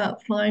shops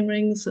about flying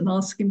rings and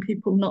asking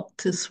people not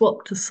to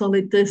swap to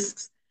solid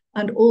discs,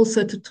 and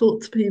also to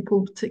talk to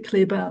people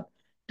particularly about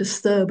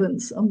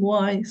disturbance and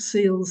why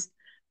seals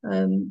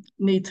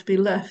need to be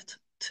left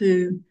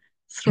to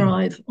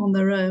thrive on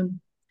their own.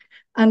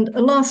 And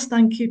a last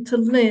thank you to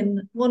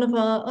Lynn, one of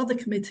our other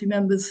committee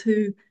members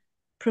who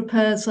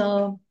prepares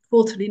our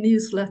quarterly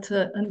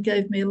newsletter and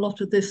gave me a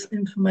lot of this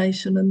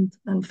information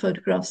and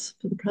photographs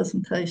for the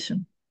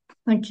presentation.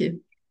 Thank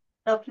you.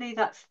 Lovely,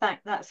 that's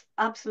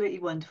absolutely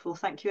wonderful.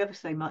 Thank you ever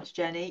so much,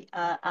 Jenny,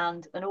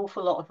 and an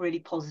awful lot of really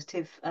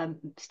positive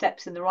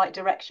steps in the right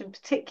direction,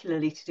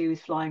 particularly to do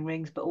with flying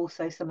rings, but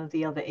also some of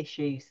the other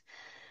issues.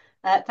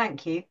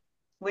 Thank you.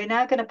 We're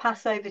now going to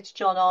pass over to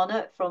John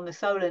Arnott from the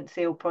Solent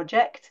Seal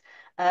Project,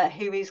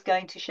 who is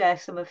going to share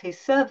some of his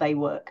survey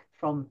work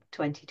from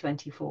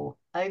 2024.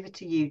 Over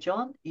to you,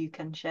 John. You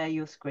can share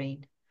your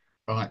screen.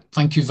 Right.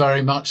 Thank you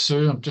very much,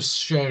 Sue. I'm just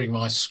sharing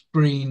my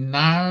screen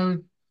now.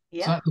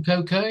 Yeah. Does that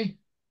look okay?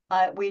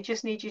 We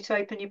just need you to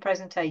open your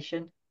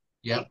presentation.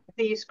 Yeah. You can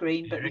see your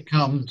screen, but here it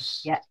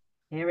comes. Yeah,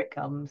 here it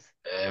comes.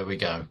 There we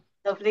go.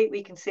 Lovely.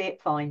 We can see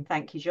it fine.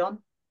 Thank you, John.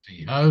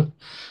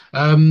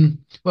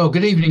 Well,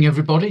 good evening,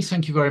 everybody.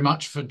 Thank you very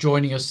much for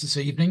joining us this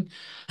evening.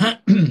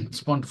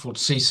 It's wonderful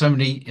to see so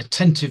many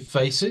attentive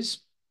faces.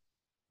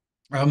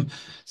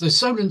 The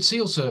Solent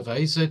Seal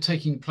surveys, they're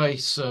taking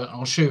place,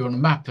 I'll show you on a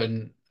map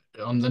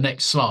on the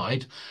next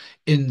slide,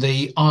 in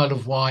the Isle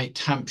of Wight,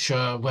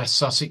 Hampshire, West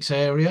Sussex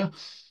area.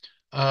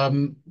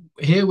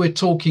 Here we're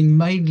talking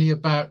mainly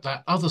about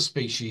that other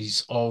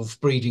species of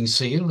breeding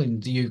seal in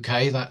the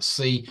UK. That's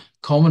the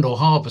common or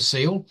harbour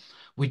seal.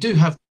 We do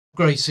have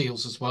grey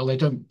seals as well. They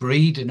don't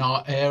breed in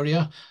our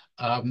area.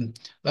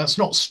 That's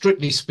not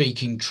strictly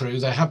speaking true.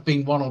 There have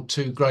been 1 or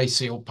 2 grey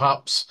seal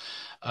pups,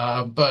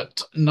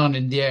 but none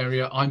in the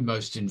area I'm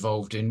most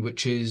involved in,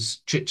 which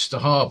is Chichester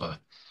Harbour.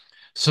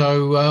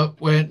 So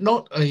we're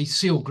not a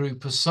seal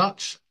group as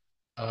such,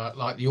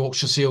 like the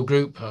Yorkshire Seal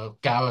Group,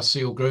 Gower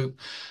Seal Group.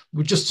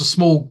 We're just a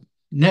small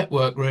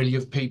network, really,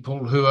 of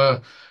people who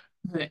are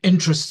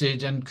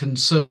interested and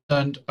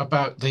concerned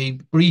about the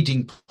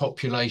breeding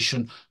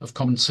population of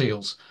common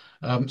seals.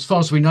 As far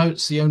as we know,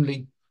 it's the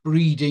only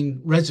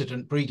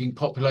resident breeding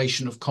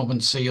population of common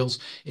seals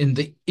in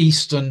the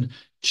eastern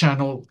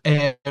Channel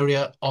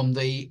area on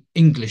the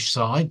English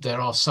side.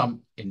 There are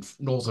some in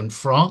northern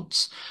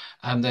France,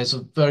 and there's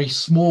a very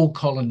small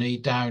colony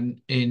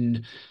down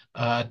in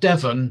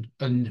Devon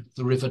and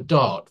the River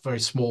Dart, very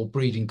small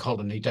breeding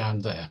colony down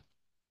there.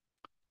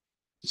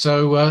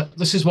 So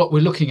this is what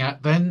we're looking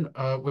at then.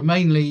 We're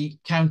mainly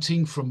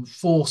counting from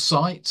 4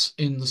 sites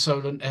in the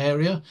Solent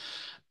area.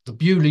 The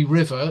Bewley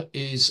River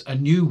is a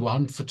new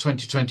one for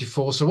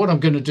 2024. So what I'm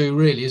going to do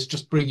really is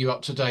just bring you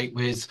up to date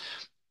with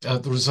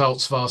the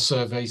results of our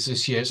surveys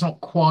this year. It's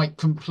not quite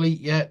complete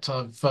yet.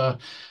 I've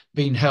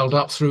been held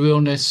up through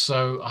illness,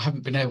 so I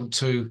haven't been able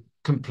to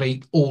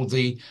complete all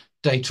the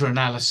data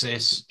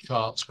analysis,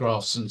 charts,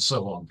 graphs, and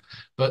so on.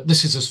 But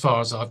this is as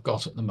far as I've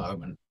got at the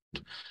moment.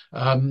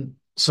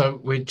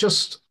 So we're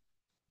just,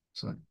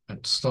 so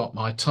let's start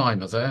my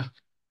timer there.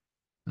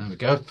 There we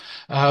go.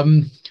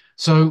 I'm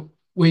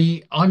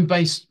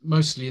based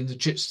mostly in the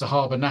Chichester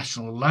Harbour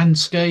National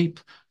Landscape,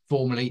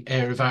 formerly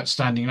Area of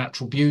Outstanding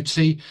Natural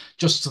Beauty.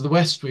 Just to the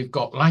west, we've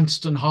got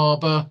Langston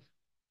Harbour,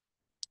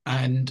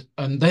 and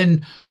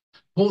then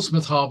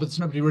Portsmouth Harbour. There's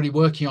nobody really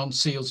working on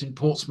seals in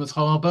Portsmouth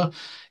Harbour.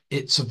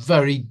 It's a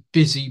very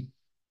busy,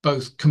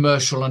 both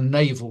commercial and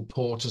naval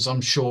port, as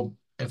I'm sure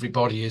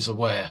everybody is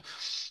aware.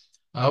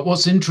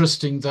 What's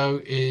interesting,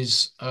 though,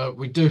 is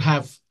we do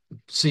have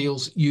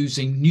seals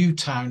using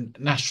Newtown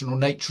National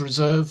Nature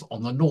Reserve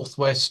on the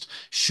northwest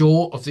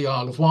shore of the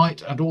Isle of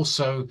Wight, and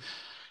also,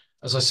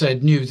 as I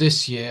said, new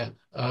this year,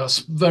 a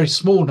very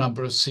small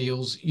number of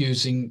seals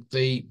using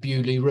the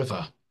Bewley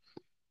River.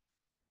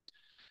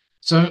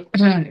 So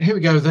here we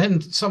go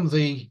then, some of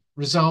the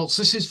results.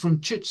 This is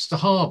from Chichester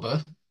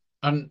Harbour,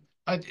 and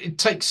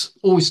it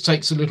always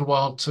takes a little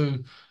while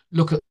to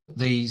look at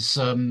these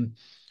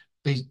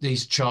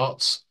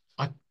charts.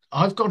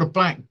 I've got a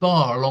black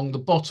bar along the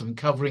bottom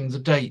covering the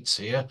dates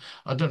here.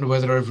 I don't know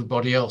whether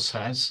everybody else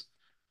has.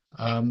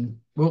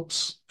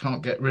 Whoops,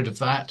 can't get rid of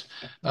that.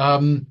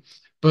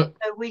 But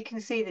so we can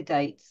see the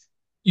dates.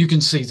 You can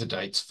see the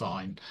dates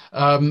fine.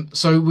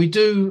 So we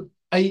do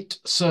 8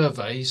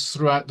 surveys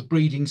throughout the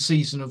breeding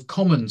season of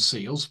common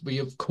seals. We,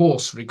 of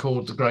course,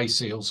 record the grey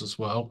seals as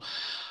well.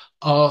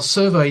 Our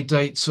survey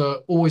dates are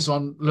always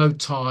on low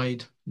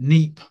tide,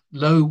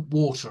 low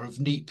water of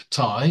neap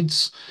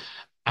tides,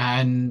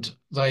 and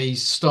they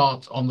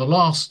start on the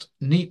last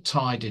neap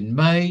tide in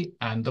May,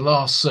 and the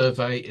last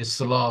survey is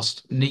the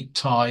last neap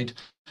tide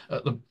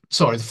the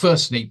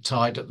first neap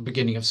tide at the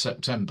beginning of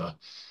September.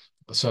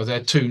 So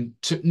they're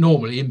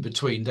normally in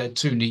between, they're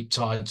 2 neap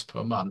tides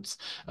per month,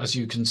 as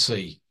you can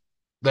see.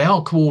 They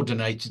are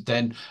coordinated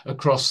then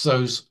across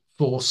those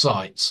 4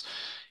 sites.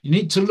 You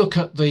need to look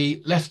at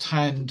the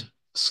left-hand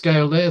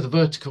scale there, the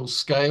vertical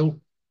scale,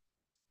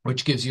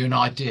 which gives you an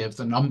idea of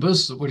the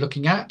numbers that we're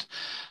looking at.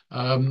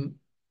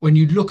 When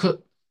you look at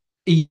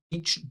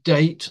each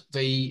date,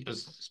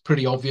 it's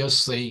pretty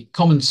obvious. The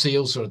common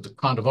seals are the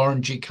kind of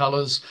orangey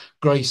colours,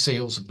 grey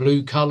seals are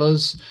blue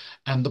colours,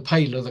 and the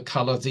paler the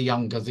colour, the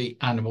younger the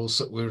animals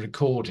that we're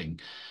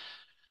recording.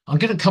 I'm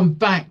going to come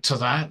back to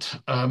that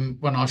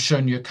when I've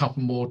shown you a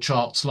couple more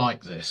charts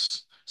like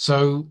this.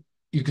 So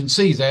you can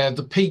see there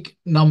the peak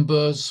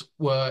numbers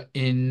were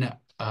in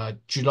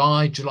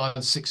July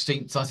the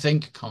 16th, I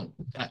think. Can't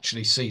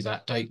actually see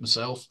that date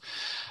myself.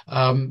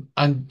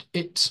 And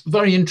it's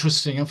very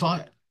interesting. If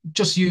I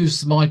just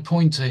use my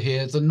pointer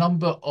here, the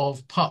number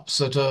of pups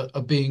that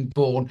are being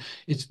born,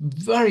 it's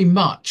very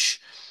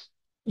much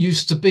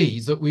used to be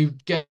that we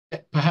would get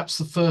perhaps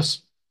the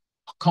first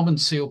common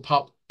seal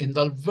pup in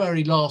the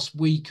very last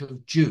week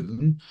of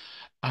June,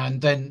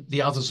 and then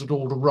the others would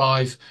all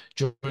arrive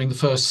during the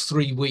first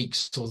 3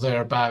 weeks or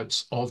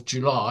thereabouts of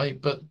July.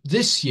 But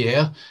this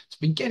year, it's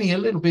been getting a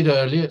little bit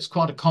earlier. It's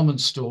quite a common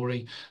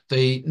story.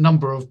 The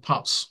number of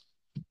pups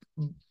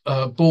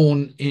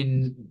born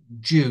in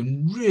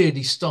June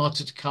really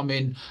started to come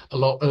in a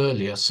lot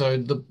earlier. So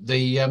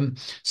the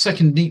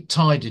second neap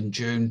tide in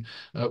June,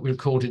 we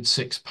recorded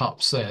 6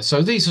 pups there.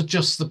 So these are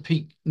just the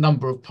peak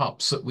number of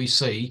pups that we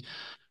see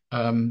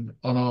on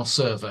our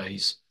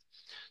surveys.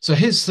 So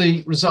here's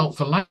the result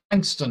for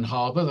Langston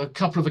Harbour. There are a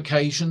couple of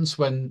occasions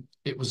when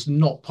it was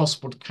not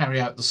possible to carry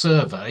out the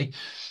survey.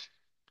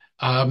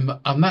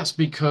 And that's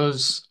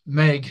because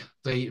Meg,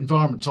 the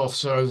environment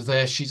officer over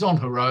there, she's on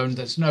her own.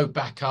 There's no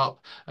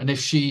backup. And if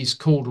she's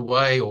called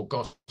away or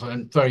got a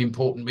very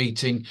important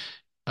meeting,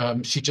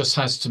 she just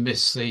has to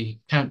miss the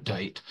count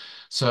date.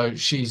 So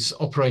she's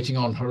operating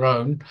on her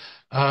own.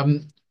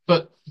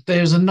 But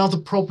there's another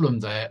problem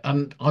there.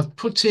 And I've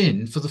put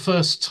in, for the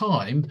first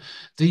time,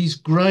 these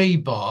grey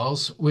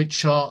bars,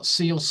 which are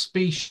seal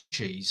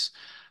species.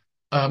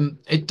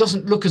 It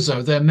doesn't look as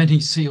though there are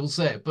many seals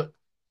there, but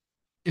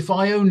if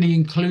I only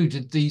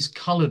included these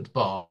coloured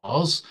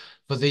bars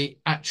for the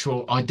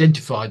actual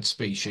identified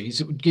species,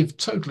 it would give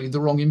totally the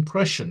wrong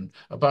impression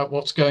about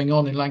what's going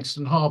on in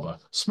Langston Harbour.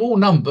 Small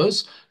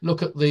numbers,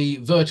 look at the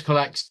vertical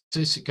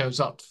axis, it goes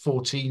up to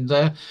 14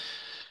 there.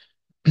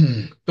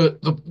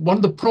 But one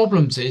of the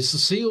problems is the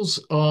seals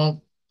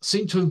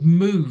seem to have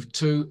moved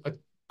to a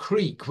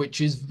creek,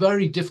 which is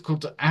very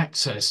difficult to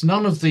access.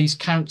 None of these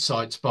count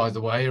sites, by the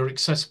way, are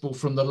accessible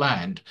from the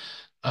land.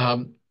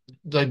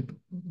 The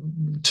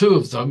two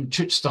of them,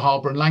 Chichester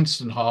Harbour and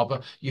Langston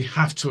Harbour, you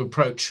have to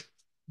approach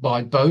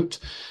by boat.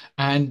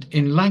 And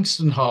in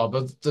Langston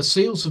Harbour, the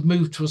seals have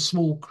moved to a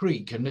small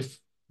creek, and if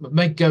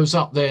Meg goes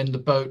up there in the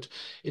boat,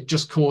 it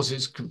just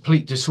causes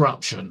complete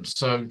disruption.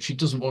 So she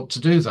doesn't want to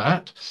do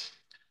that.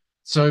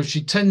 So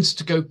she tends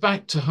to go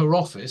back to her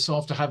office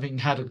after having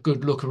had a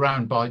good look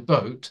around by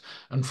boat.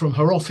 And from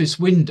her office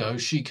window,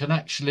 she can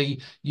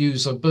actually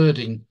use a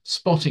birding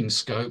spotting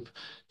scope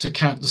to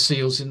count the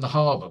seals in the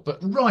harbour. But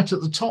right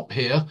at the top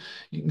here,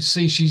 you can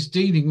see she's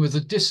dealing with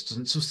a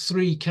distance of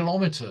 3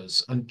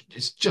 kilometres, and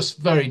it's just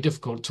very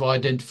difficult to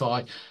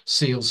identify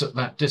seals at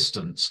that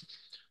distance.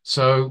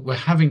 So we're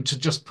having to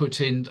just put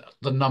in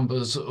the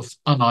numbers of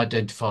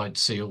unidentified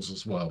seals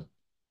as well.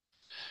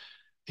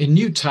 In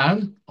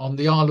Newtown, on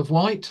the Isle of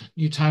Wight,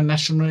 Newtown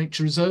National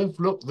Nature Reserve,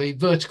 look, the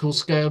vertical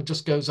scale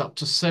just goes up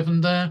to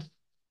 7 there,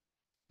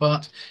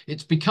 but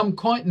it's become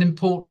quite an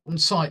important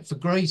site for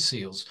grey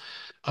seals.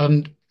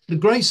 And the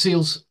grey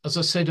seals, as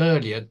I said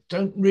earlier,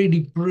 don't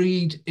really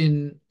breed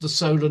in the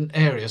Solent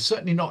area,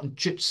 certainly not in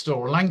Chichester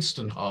or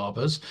Langston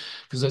harbours,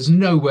 because there's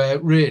nowhere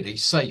really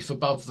safe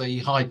above the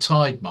high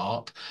tide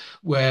mark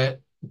where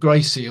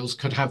grey seals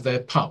could have their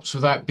pups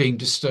without being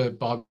disturbed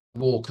by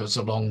walkers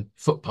along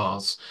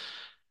footpaths.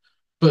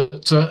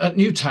 But at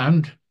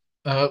Newtown,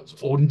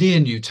 or near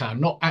Newtown,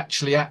 not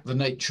actually at the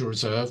nature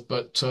reserve,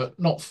 but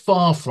not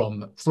far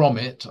from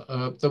it,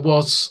 there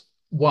was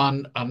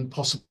 1 and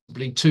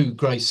possibly 2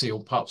 grey seal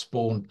pups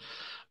born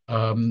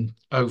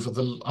over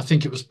I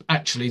think it was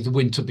actually the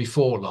winter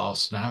before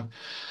last now.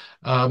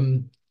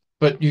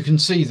 But you can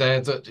see there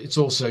that it's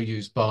also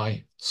used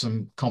by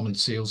some common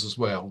seals as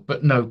well,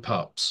 but no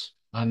pups.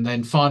 And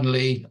then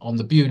finally on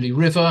the Bewley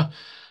River,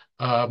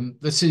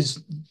 this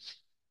is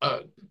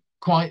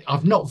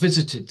I've not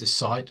visited this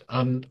site,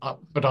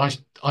 but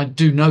I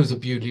do know the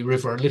Bewley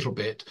River a little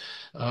bit,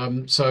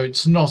 so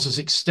it's not as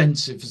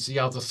extensive as the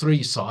other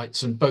 3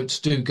 sites, and boats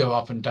do go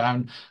up and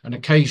down, and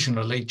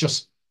occasionally,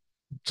 just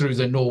through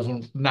their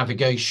normal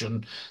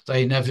navigation,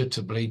 they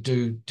inevitably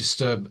do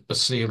disturb a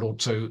seal or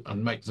 2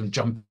 and make them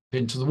jump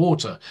into the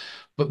water,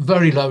 but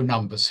very low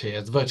numbers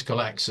here. The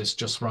vertical axis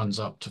just runs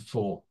up to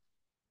 4.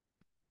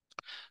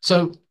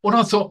 So what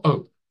I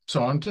thought,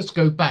 sorry, I'll just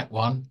go back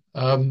one.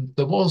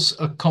 There was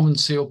a common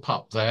seal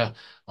pup there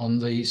on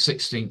the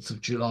 16th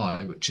of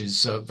July, which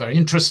is very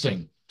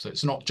interesting. So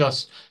it's not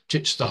just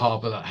Chichester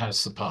Harbour that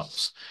has the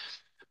pups.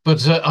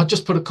 But I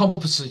just put a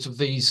composite of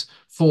these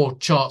 4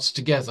 charts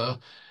together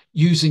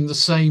using the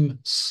same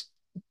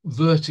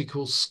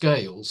vertical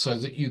scale so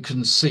that you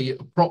can see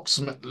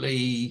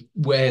approximately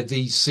where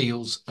these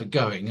seals are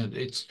going. And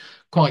it's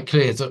quite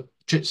clear that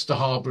Chichester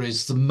Harbour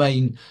is the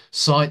main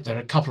site. There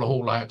are a couple of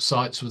haul-out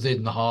sites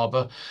within the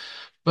harbour.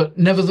 But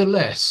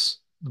nevertheless,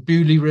 the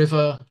Bewley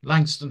River,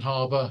 Langston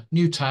Harbour,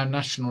 Newtown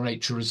National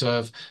Nature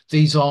Reserve,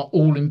 these are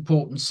all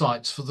important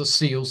sites for the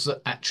seals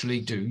that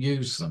actually do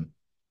use them.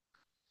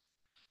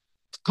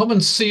 Common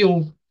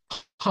seal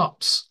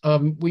pups,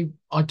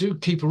 I do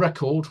keep a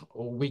record,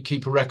 or we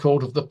keep a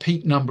record of the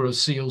peak number of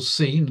seals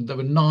seen. There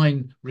were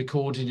 9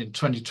 recorded in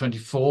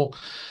 2024.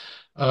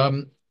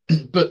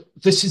 But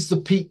this is the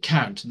peak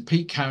count, and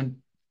peak count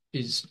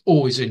is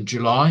always in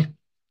July,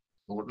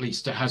 or at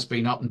least it has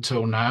been up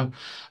until now.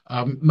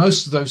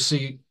 Most of those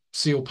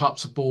seal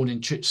pups are born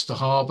in Chichester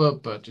Harbour,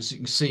 but as you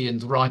can see in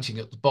the writing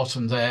at the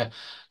bottom there,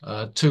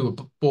 2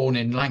 are born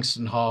in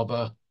Langston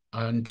Harbour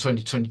in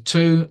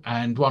 2022,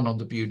 and 1 on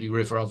the Bewley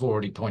River, I've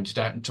already pointed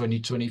out, in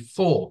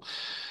 2024.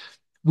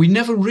 We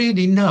never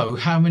really know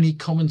how many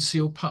common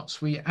seal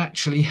pups we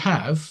actually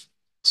have.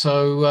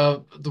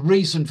 So the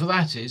reason for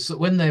that is that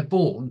when they're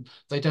born,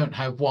 they don't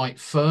have white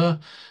fur.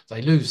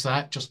 They lose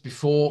that just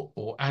before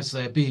or as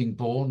they're being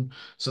born.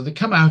 So they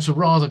come out a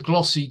rather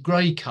glossy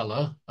grey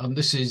colour. And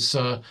this is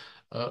a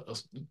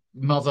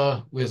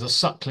mother with a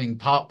suckling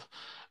pup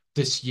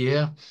this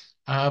year.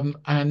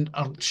 And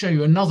I'll show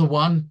you another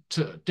one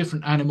to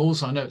different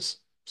animals. I know it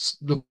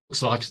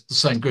looks like the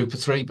same group of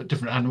 3, but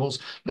different animals.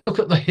 Look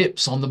at the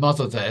hips on the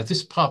mother there.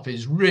 This pup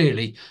is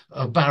really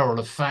a barrel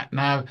of fat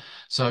now.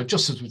 So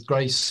just as with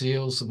grey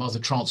seals, the mother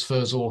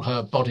transfers all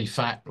her body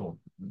fat, or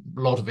a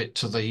lot of it,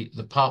 to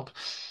the pup.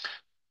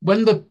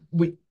 When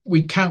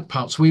we count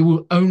pups, we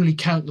will only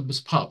count them as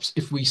pups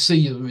if we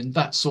see them in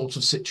that sort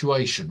of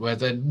situation where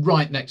they're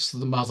right next to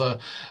the mother,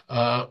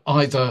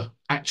 either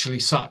actually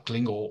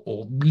suckling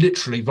or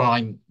literally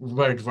vying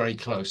very, very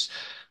close.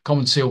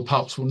 Common seal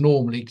pups will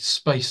normally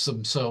space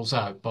themselves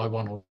out by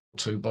 1 or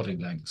 2 body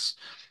lengths.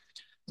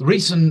 The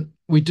reason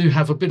we do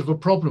have a bit of a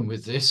problem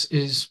with this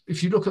is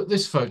if you look at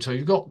this photo,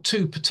 you've got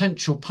 2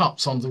 potential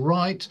pups on the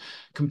right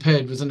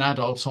compared with an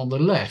adult on the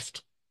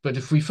left. But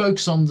if we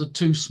focus on the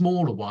 2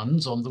 smaller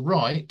ones on the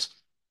right,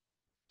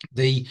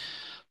 the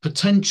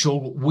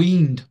potential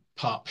weaned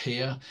pup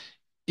here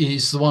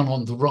is the one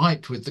on the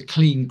right with the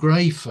clean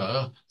grey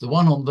fur. The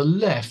one on the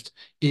left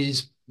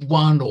is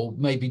 1 or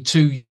maybe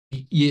 2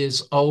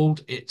 years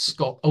old. It's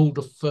got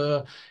older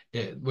fur.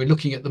 We're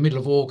looking at the middle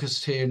of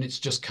August here, and it's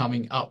just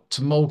coming up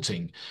to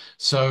molting.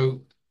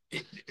 So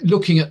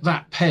looking at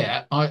that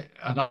pair,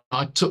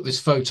 I took this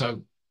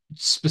photo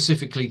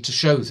specifically to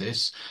show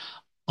this.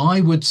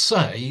 I would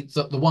say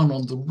that the one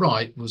on the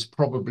right was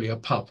probably a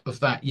pup of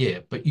that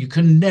year, but you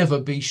can never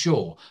be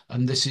sure,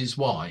 and this is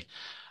why.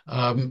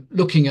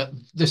 Looking at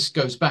this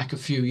goes back a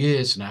few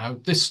years now.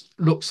 This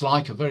looks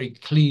like a very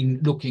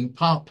clean looking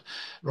pup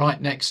right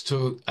next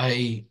to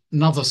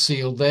another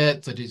seal there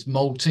that is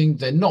molting.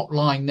 They're not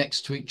lying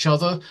next to each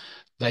other.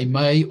 They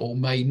may or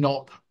may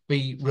not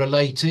be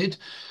related,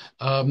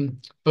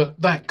 but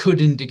that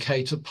could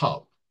indicate a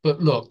pup. But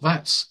look,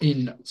 that's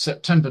in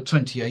September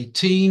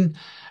 2018,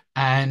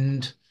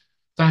 and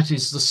that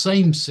is the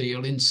same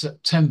seal in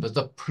September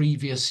the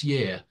previous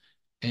year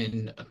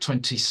in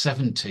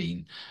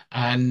 2017.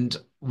 And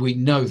we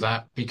know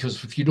that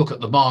because if you look at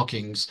the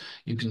markings,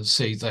 you can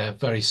see they're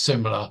very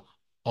similar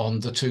on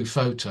the two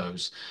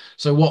photos.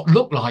 So what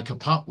looked like a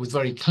pup with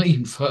very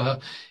clean fur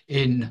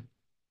in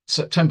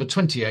September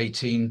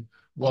 2018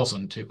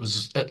 wasn't. It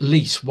was at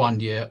least 1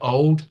 year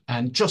old.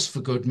 And just for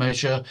good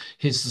measure,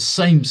 here's the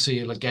same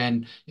seal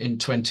again in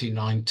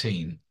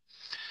 2019.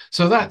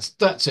 So that's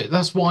it.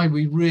 That's why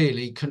we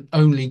really can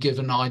only give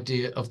an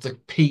idea of the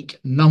peak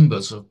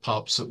numbers of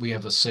pups that we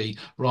ever see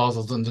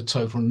rather than the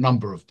total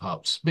number of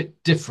pups. A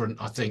bit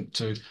different, I think,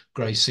 to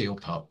grey seal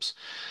pups.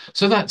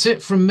 So that's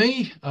it from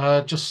me.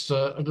 Just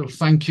a little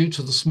thank you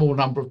to the small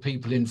number of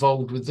people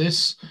involved with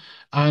this.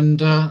 And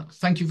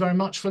thank you very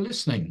much for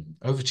listening.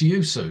 Over to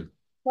you, Sue.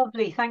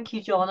 Lovely, thank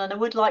you, John. And I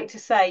would like to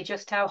say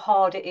just how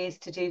hard it is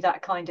to do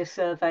that kind of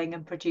surveying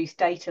and produce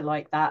data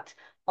like that.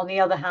 On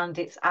the other hand,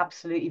 it's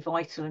absolutely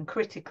vital and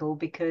critical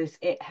because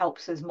it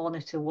helps us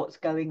monitor what's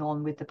going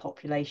on with the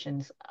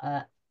populations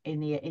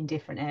in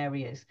different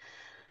areas.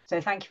 So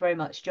thank you very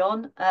much,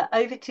 John.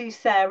 Over to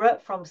Sarah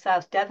from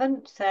South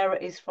Devon. Sarah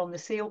is from the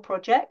SEAL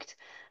project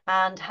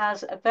and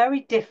has a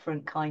very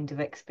different kind of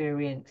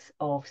experience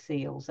of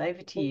seals.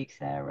 Over to you,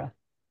 Sarah.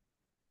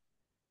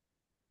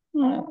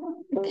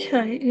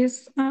 Okay,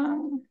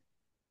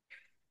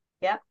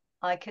 Yeah,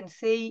 I can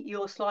see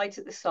your slides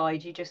at the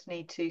side. You just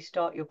need to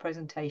start your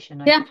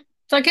presentation. Yeah, is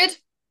that good?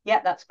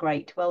 Yeah, that's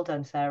great. Well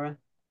done, Sarah.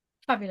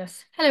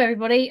 Fabulous. Hello,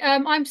 everybody.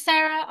 I'm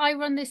Sarah. I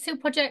run the SEAL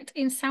project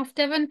in South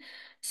Devon.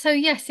 So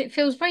yes, it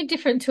feels very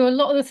different to a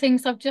lot of the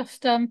things I've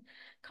just kind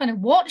of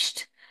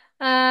watched.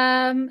 So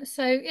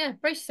yeah,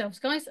 brace yourselves,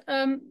 guys.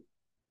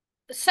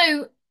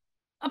 So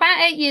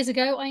about 8 years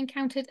ago, I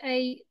encountered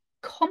a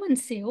common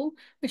seal,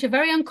 which are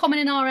very uncommon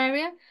in our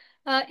area,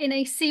 in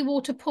a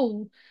seawater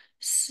pool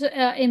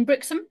in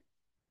Brixham,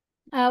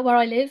 where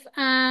I live.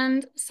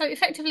 And so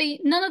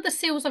effectively, none of the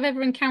seals I've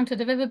ever encountered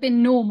have ever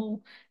been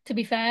normal, to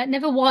be fair,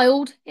 never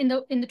wild in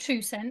the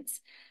true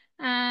sense.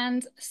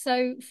 And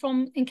so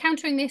from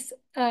encountering this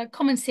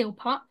common seal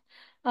pup,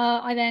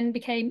 I then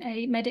became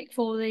a medic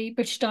for the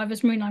British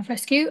Divers Marine Life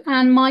Rescue.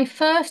 And my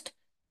first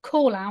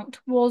call out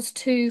was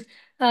to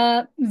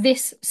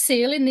this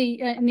seal in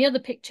the other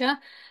picture,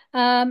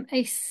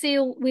 a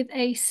seal with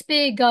a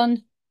spear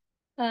gun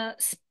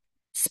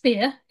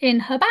spear in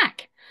her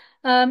back.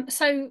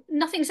 So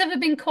nothing's ever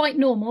been quite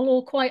normal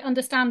or quite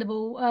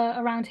understandable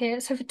around here.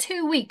 So for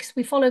 2 weeks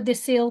we followed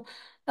this seal.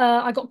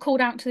 I got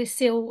called out to this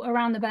seal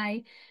around the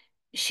bay.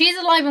 She's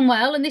alive and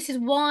well, and this is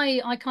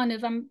why I kind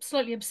of am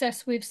slightly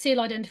obsessed with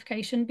seal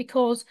identification,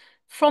 because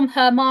from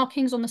her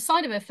markings on the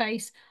side of her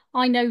face,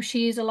 I know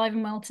she is alive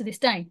and well to this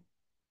day.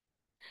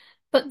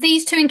 But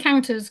these two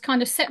encounters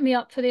kind of set me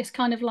up for this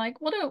kind of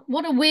like, what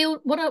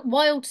are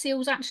wild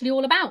seals actually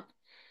all about?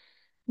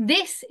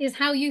 This is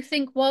how you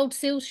think wild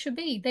seals should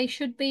be. They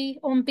should be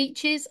on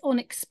beaches, on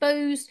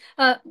exposed,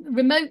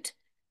 remote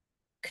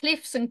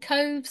cliffs and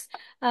coves,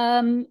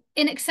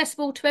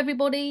 inaccessible to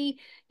everybody.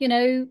 You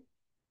know,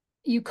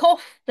 you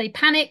cough, they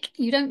panic.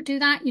 You don't do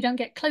that. You don't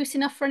get close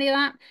enough for any of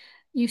that.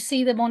 You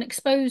see them on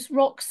exposed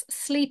rocks,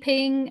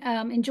 sleeping,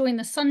 enjoying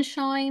the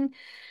sunshine.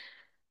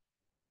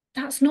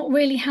 That's not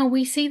really how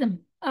we see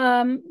them.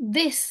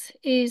 This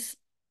is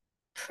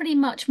pretty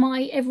much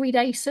my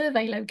everyday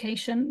survey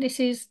location. This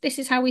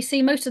is how we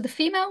see most of the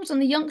females and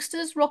the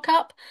youngsters rock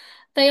up.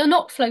 They are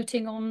not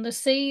floating on the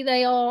sea.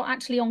 They are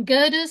actually on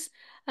girders.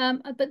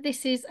 But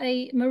this is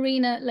a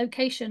marina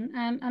location.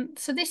 And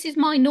so this is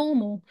my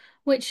normal,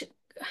 which,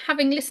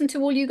 having listened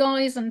to all you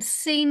guys and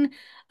seen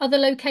other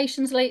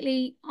locations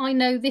lately, I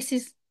know this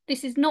is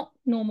not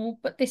normal,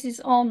 but this is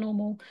our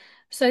normal.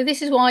 So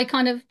this is why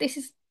this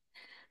is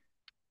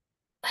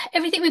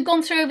everything we've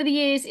gone through over the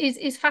years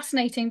is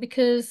fascinating,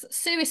 because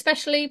Sue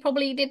especially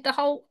probably did the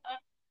whole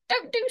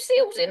don't do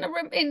seals in the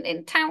room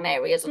in town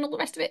areas and all the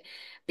rest of it,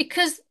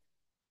 because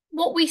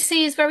what we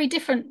see is very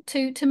different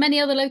to many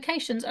other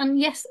locations. And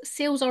yes,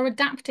 seals are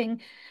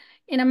adapting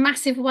in a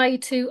massive way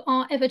to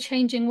our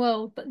ever-changing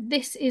world, but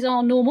this is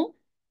our normal.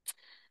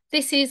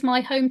 This is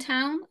my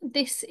hometown.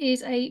 This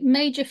is a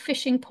major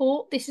fishing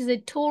port. This is a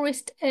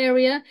tourist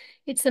area.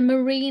 It's a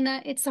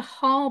marina. It's a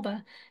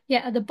harbour.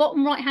 Yeah, at the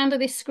bottom right hand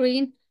of this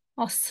screen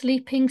are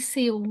sleeping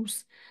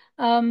seals.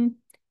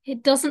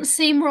 It doesn't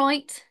seem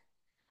right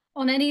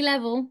on any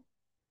level,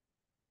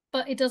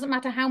 but it doesn't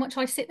matter how much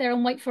I sit there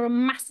and wait for a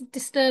massive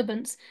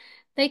disturbance.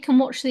 They can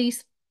watch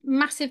these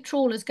massive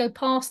trawlers go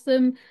past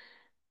them,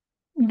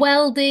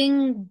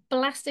 welding,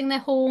 blasting their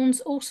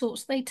horns, all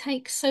sorts. They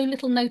take so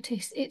little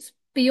notice. It's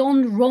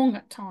beyond wrong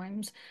at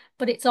times,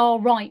 but it's our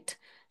right.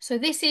 So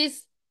this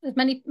is, as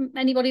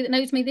anybody that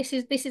knows me, this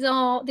is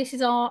our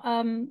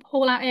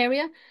haul out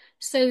area.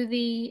 So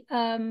the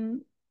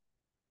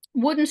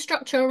wooden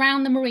structure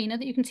around the marina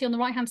that you can see on the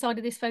right hand side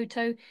of this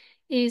photo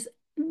is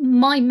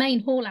my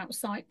main haul out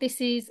site. This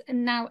is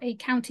now a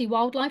county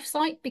wildlife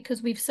site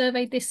because we've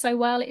surveyed this so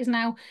well. It is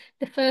now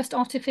the first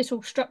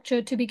artificial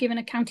structure to be given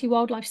a county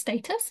wildlife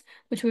status,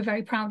 which we're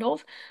very proud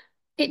of.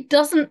 It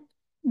doesn't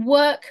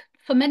work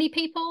for many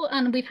people,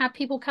 and we've had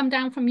people come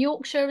down from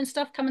Yorkshire and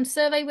stuff come and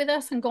survey with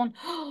us and gone,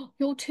 oh,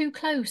 you're too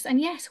close.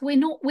 And yes, we're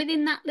not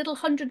within that little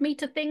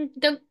 100-meter thing.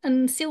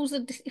 And seals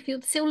are, if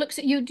the seal looks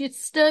at you, you're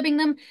disturbing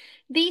them.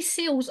 These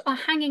seals are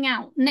hanging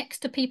out next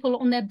to people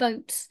on their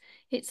boats.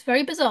 It's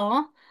very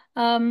bizarre,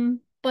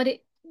 but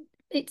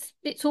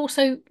it's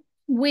also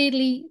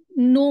weirdly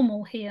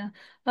normal here,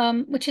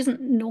 which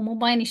isn't normal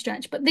by any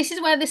stretch. But this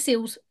is where the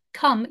seals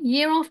come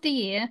year after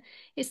year.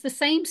 It's the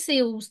same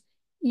seals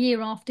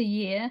year after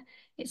year.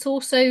 It's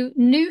also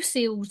new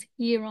seals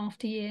year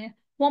after year.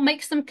 What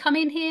makes them come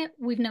in here?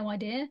 We've no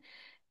idea.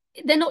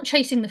 They're not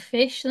chasing the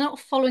fish. They're not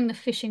following the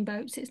fishing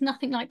boats. It's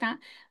nothing like that.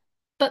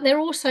 But they're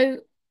also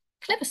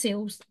clever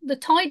seals. The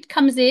tide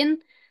comes in,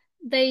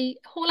 they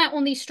haul out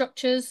on these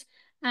structures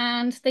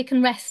and they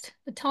can rest.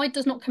 The tide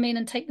does not come in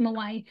and take them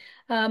away,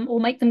 or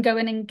make them go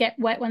in and get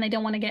wet when they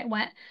don't want to get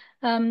wet.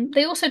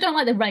 They also don't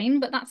like the rain,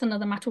 but that's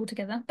another matter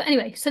altogether. But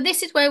anyway, so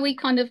this is where we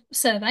kind of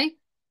survey.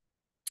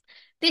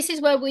 This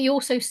is where we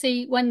also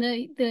see when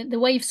the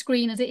wave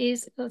screen, as it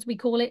is, as we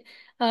call it,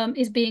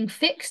 is being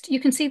fixed. You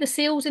can see the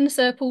seals in the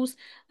circles.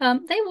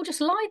 They will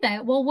just lie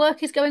there while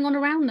work is going on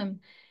around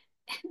them.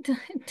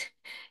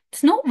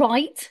 It's not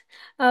right,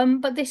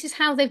 but this is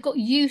how they've got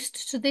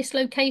used to this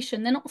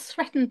location. They're not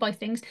threatened by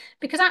things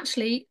because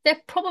actually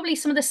they're probably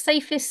some of the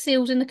safest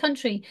seals in the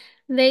country.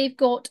 They've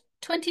got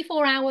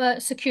 24-hour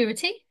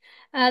security.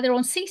 They're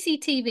on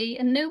CCTV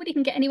and nobody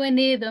can get anywhere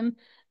near them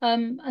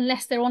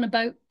unless they're on a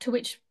boat, to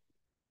which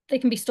they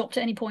can be stopped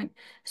at any point.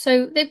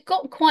 So they've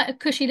got quite a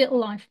cushy little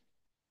life.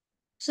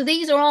 So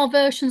these are our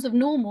versions of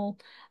normal.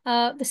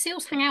 The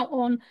seals hang out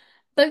on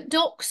boat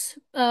docks,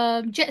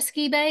 jet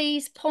ski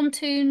bays,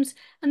 pontoons,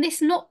 and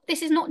this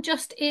is not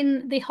just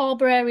in the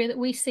harbour area that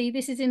we see.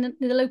 This is in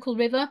the local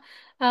river,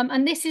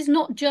 and this is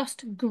not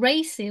just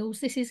grey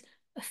seals. This is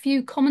a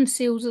few common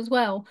seals as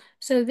well.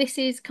 So this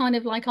is kind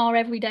of like our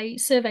everyday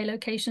survey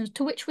locations,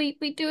 to which we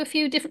do a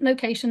few different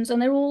locations, and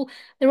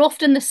they're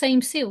often the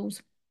same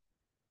seals.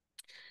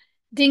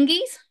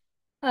 Dinghies,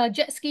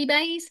 jet ski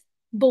bays,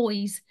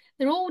 buoys.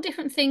 They're all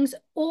different things,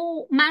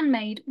 all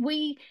man-made.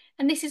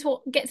 And this is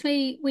what gets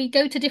me, we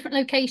go to different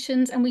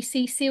locations and we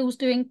see seals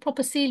doing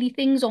proper sealy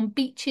things on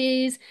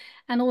beaches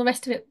and all the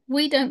rest of it.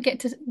 We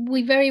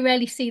very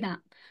rarely see that.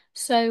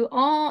 So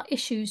our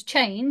issues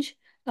change.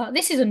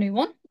 This is a new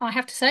one, I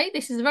have to say.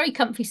 This is a very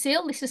comfy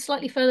seal. This is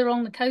slightly further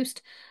along the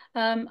coast.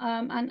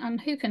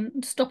 And who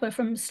can stop her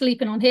from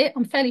sleeping on here?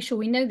 I'm fairly sure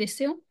we know this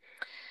seal.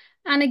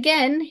 And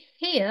again,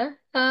 here,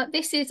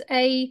 this is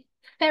a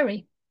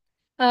ferry.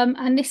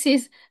 And this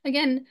is,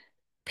 again,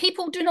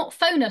 people do not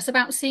phone us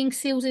about seeing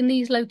seals in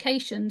these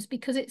locations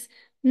because it's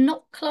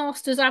not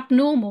classed as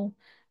abnormal,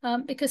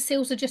 because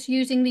seals are just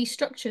using these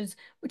structures,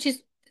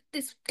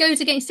 this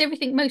goes against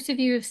everything most of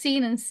you have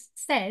seen and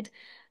said.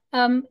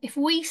 If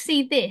we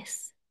see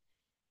this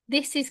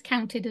is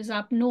counted as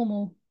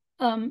abnormal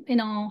in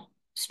our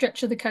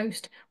stretch of the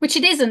coast, which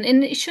it isn't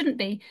and it shouldn't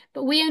be,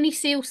 but we only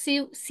see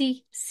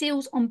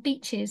seals on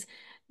beaches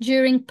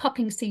during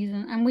pupping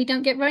season, and we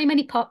don't get very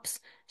many pups,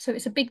 so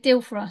it's a big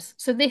deal for us.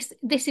 So this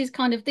is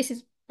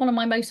one of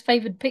my most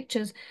favoured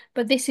pictures,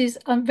 but this is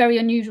very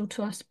unusual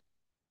to us.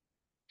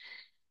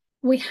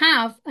 We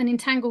have an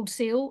entangled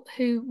seal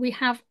who we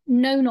have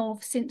known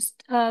of since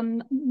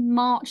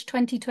March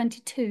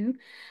 2022.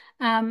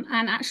 And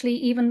actually,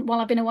 even while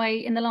I've been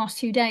away in the last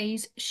few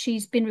days,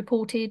 she's been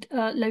reported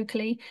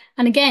locally,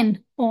 and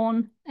again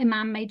on a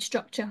man-made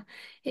structure.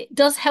 It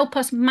does help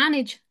us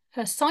manage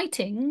her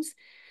sightings,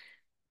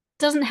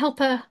 doesn't help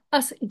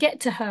us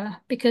get to her,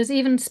 because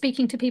even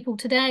speaking to people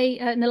today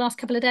in the last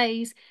couple of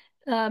days,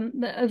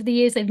 over the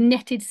years they've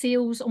netted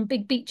seals on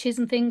big beaches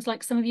and things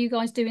like some of you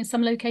guys do in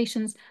some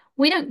locations.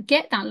 We don't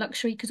get that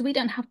luxury because we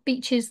don't have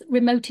beaches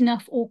remote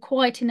enough or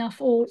quiet enough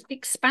or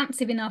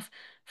expansive enough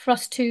for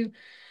us to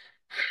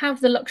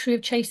have the luxury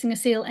of chasing a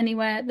seal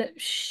anywhere that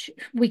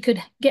we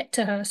could get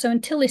to her. So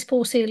until this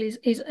poor seal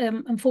is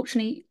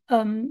unfortunately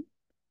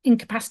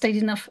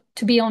incapacitated enough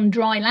to be on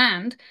dry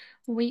land,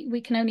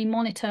 we can only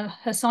monitor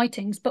her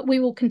sightings, but we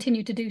will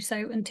continue to do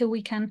so until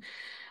we can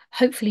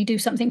hopefully do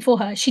something for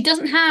her. She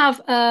doesn't have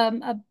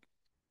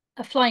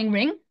a flying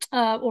ring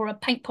or a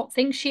paint pot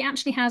thing. She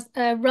actually has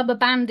a rubber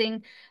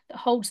banding that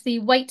holds the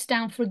weight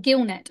down for a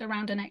gill net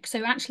around her neck.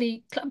 So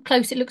actually up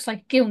close it looks like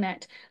a gill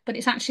net, but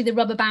it's actually the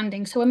rubber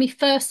banding. So when we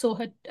first saw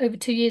her over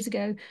 2 years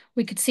ago,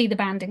 we could see the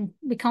banding.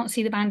 We can't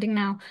see the banding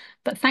now,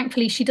 but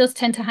thankfully she does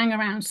tend to hang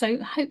around.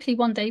 So hopefully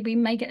one day we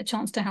may get a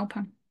chance to help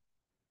her.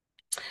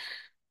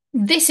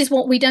 This is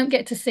what we don't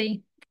get to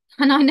see.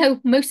 And I know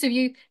most of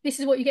you, this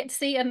is what you get to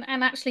see. And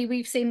actually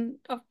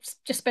I've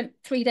just spent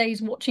 3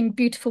 days watching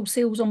beautiful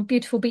seals on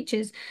beautiful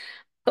beaches.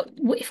 But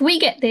if we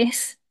get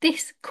this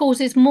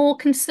causes more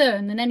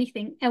concern than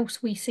anything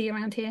else we see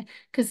around here,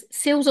 because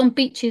seals on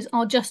beaches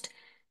are just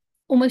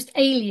almost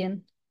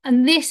alien.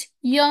 And this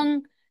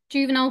young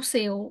juvenile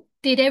seal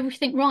did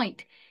everything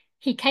right.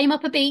 He came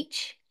up a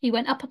beach, he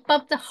went up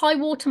above the high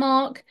water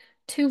mark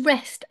to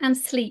rest and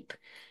sleep.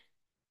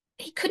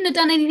 He couldn't have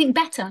done anything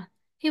better.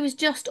 He was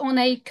just on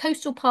a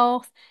coastal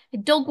path, a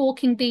dog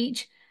walking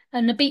beach,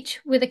 and a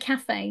beach with a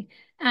cafe.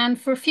 And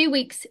for a few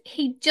weeks,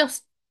 he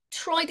just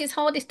tried his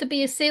hardest to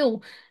be a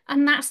seal.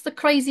 And that's the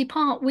crazy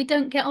part. We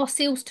don't get our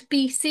seals to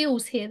be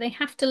seals here. They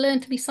have to learn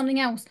to be something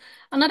else.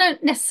 And I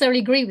don't necessarily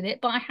agree with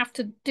it, but I have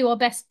to do our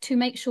best to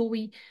make sure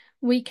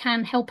we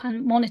can help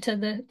and monitor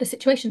the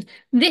situations.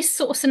 This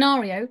sort of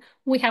scenario,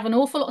 we have an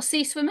awful lot of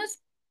sea swimmers.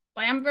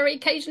 I am very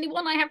occasionally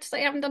one, I have to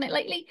say, I haven't done it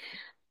lately.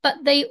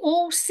 But they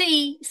all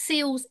see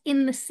seals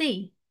in the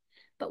sea.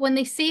 But when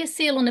they see a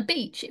seal on a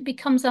beach, it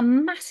becomes a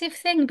massive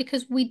thing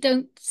because we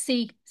don't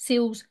see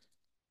seals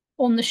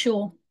on the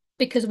shore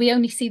because we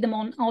only see them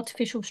on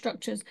artificial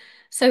structures.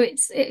 So I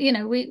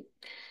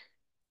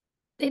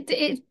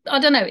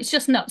don't know, it's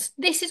just nuts.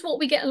 This is what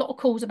we get a lot of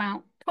calls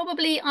about.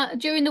 Probably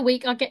during the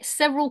week, I get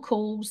several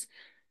calls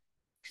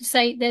to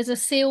say there's a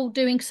seal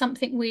doing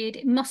something weird.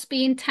 It must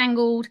be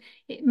entangled.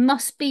 It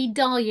must be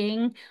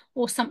dying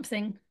or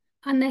something.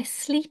 And they're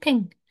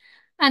sleeping.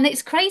 And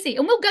it's crazy.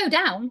 And we'll go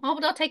down.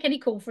 I'll take any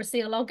call for a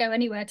seal. I'll go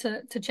anywhere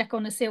to check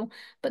on a seal.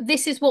 But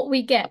this is what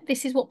we get.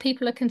 This is what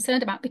people are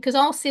concerned about because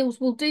our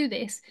seals will do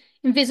this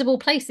in visible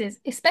places,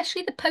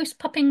 especially the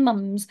post-pupping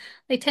mums.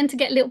 They tend to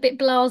get a little bit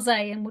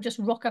blasé and will just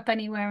rock up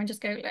anywhere and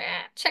just go,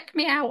 check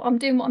me out. I'm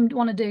doing what I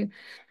want to do.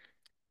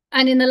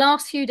 And in the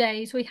last few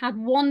days, we had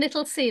one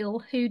little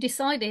seal who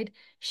decided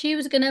she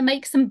was going to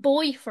make some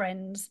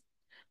boyfriends,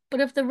 but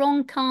of the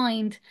wrong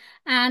kind.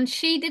 And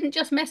she didn't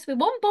just mess with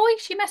one boy,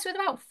 she messed with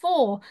about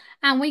 4.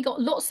 And we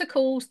got lots of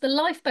calls. The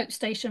lifeboat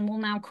station will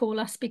now call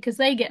us because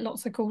they get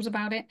lots of calls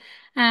about it.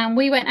 And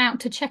we went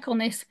out to check on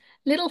this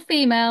little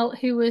female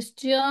who was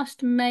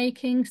just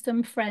making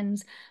some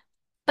friends.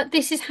 But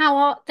this is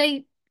how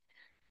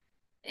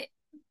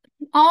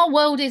our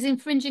world is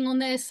infringing on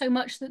theirs so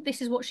much that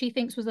this is what she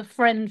thinks was a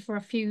friend for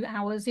a few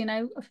hours,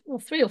 or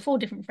 3 or 4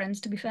 different friends,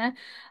 to be fair.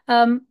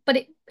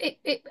 But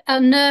it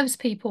unnerves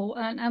people,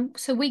 and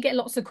so we get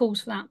lots of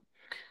calls for that.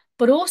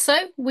 But also,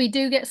 we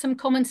do get some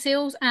common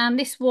seals, and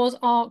this was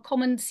our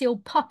common seal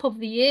pup of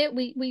the year.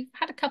 We've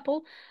had a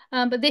couple,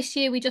 but this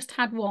year we just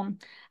had one.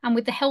 And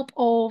with the help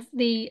of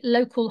the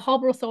local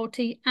harbour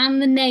authority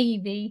and the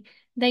Navy,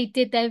 they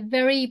did their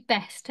very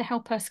best to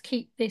help us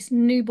keep this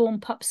newborn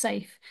pup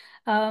safe.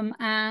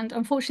 And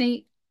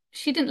unfortunately,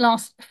 she didn't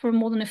last for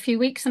more than a few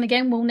weeks. And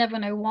again, we'll never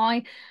know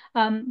why.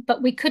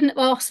 But we couldn't have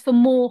asked for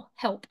more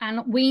help.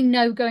 And we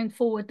know going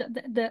forward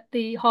that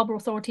the harbour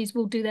authorities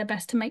will do their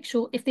best to make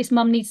sure if this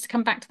mum needs to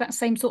come back to that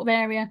same sort of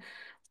area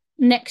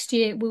next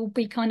year, we'll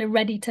be kind of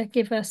ready to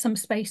give her some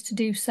space to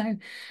do so.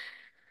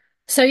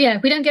 So yeah,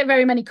 we don't get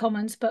very many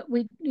comments, but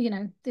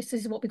this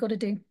is what we've got to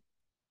do.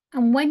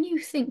 And when you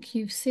think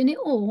you've seen it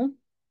all,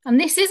 and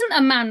this isn't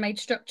a man-made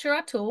structure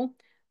at all,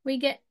 we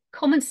get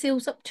common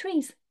seals up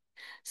trees.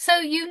 So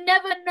you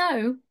never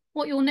know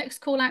what your next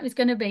call out is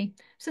going to be.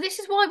 So this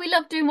is why we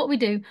love doing what we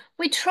do.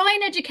 We try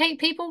and educate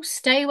people,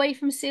 stay away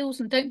from seals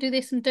and don't do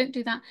this and don't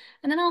do that.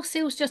 And then our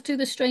seals just do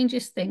the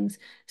strangest things.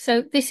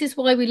 So this is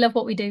why we love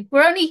what we do.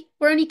 We're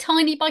only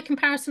tiny by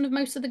comparison of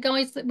most of the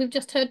guys that we've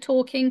just heard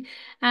talking,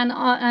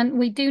 and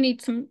we do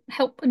need some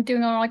help in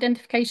doing our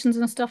identifications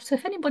and stuff. So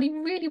if anybody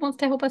really wants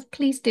to help us,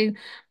 please do.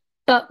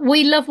 But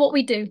we love what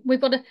we do.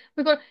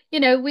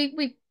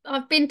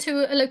 I've been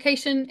to a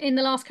location in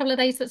the last couple of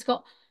days that's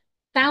got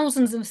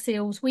thousands of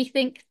seals. We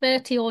think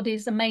 30 odd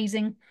is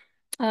amazing.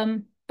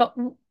 But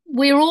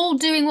we're all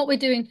doing what we're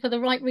doing for the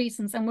right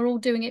reasons, and we're all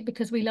doing it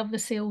because we love the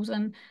seals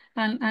and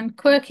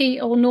quirky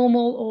or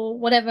normal or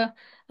whatever.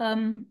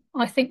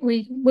 I think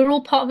we're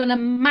all part of a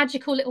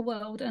magical little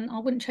world, and I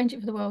wouldn't change it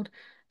for the world.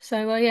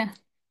 So yeah,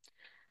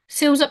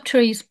 seals up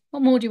trees.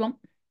 What more do you want?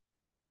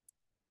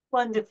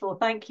 Wonderful.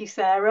 Thank you,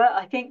 Sarah.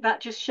 I think that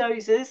just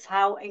shows us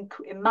how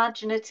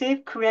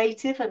imaginative,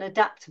 creative and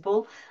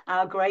adaptable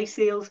our grey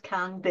seals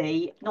can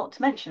be, not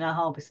to mention our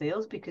harbour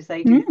seals because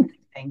they do the same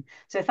thing.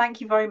 So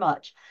thank you very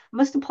much. I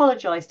must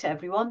apologise to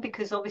everyone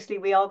because obviously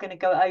we are going to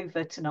go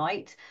over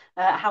tonight.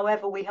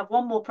 However, we have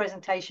one more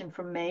presentation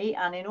from me,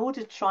 and in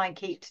order to try and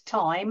keep to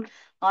time,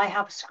 I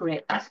have a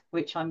script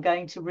which I'm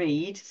going to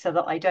read so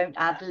that I don't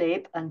ad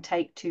lib and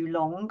take too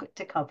long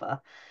to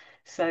cover.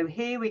 So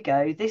here we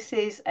go. This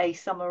is a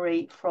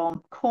summary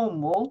from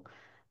Cornwall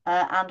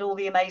and all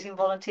the amazing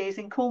volunteers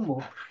in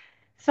Cornwall.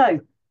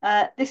 So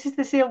this is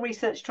the Seal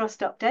Research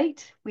Trust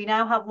update. We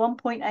now have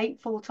 1.8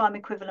 full-time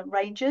equivalent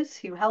rangers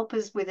who help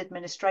us with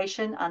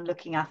administration and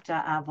looking after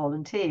our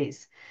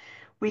volunteers.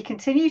 We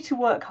continue to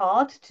work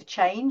hard to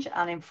change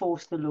and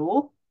enforce the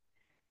law.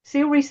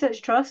 Seal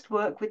Research Trust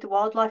work with the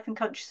Wildlife and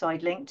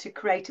Countryside Link to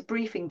create a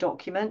briefing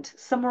document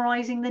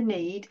summarising the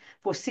need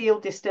for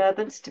seal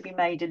disturbance to be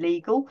made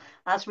illegal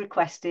as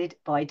requested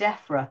by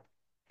DEFRA.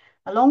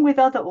 Along with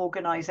other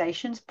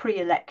organisations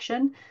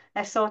pre-election,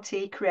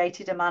 SRT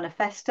created a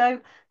manifesto,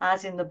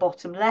 as in the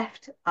bottom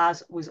left,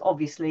 as was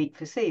obviously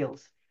for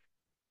seals.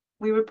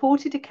 We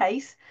reported a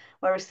case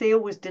where a seal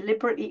was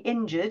deliberately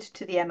injured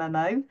to the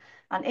MMO,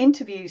 and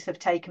interviews have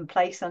taken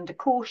place under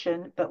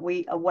caution, but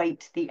we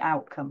await the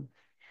outcome.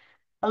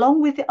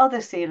 Along with the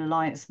other Seal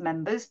Alliance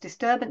members,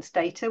 disturbance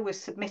data was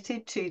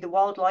submitted to the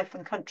Wildlife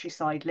and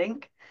Countryside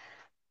Link.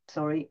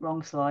 Sorry,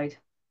 wrong slide.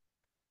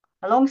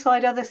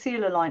 Alongside other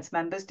Seal Alliance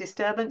members,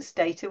 disturbance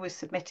data was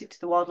submitted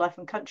to the Wildlife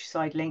and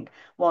Countryside Link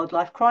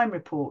Wildlife Crime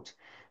Report.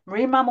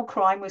 Marine mammal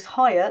crime was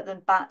higher than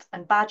bat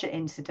and badger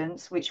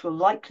incidents, which will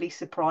likely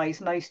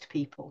surprise most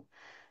people.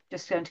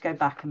 Just going to go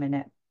back a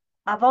minute.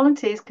 Our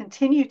volunteers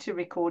continue to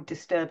record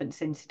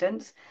disturbance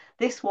incidents,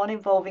 this one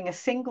involving a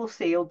single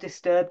seal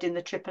disturbed in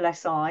the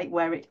SSSI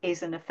where it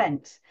is an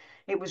offence.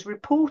 It was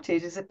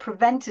reported as a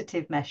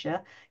preventative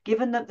measure,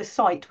 given that the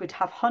site would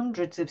have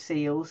hundreds of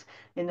seals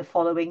in the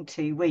following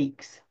 2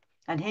 weeks.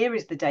 And here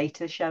is the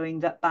data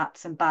showing that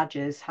bats and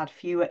badgers had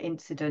fewer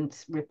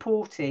incidents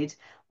reported,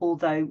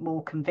 although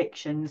more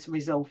convictions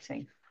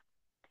resulting.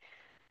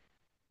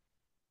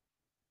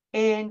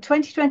 In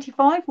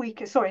 2024,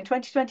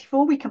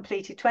 we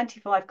completed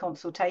 25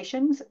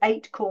 consultations,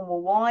 8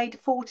 Cornwall-wide,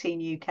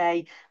 14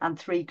 UK and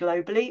 3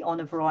 globally on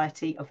a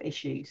variety of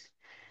issues.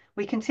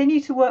 We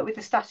continue to work with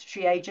the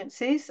statutory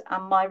agencies,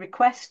 and my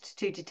request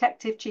to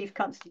Detective Chief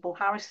Constable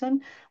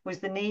Harrison was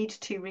the need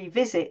to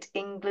revisit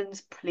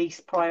England's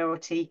police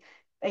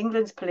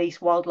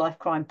wildlife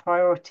crime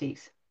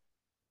priorities.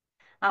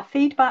 Our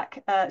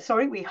feedback,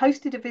 we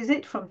hosted a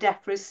visit from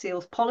DEFRA's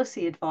Seals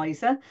Policy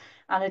Advisor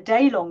and a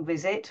day-long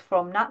visit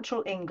from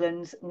Natural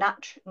England's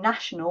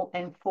National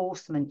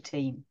Enforcement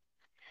Team.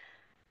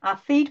 Our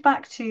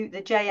feedback to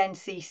the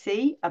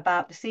JNCC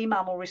about the Sea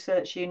Mammal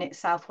Research Unit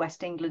South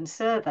West England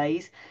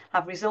surveys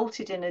have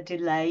resulted in a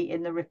delay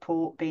in the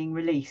report being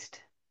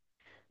released.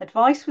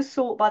 Advice was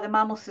sought by the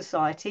Mammal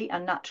Society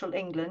and Natural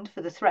England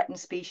for the threatened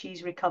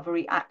species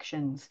recovery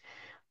actions.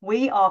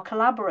 We are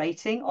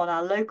collaborating on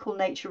our local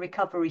nature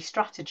recovery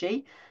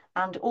strategy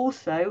and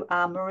also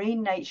our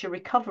marine nature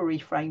recovery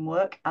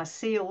framework, as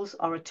seals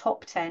are a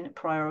top 10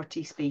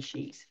 priority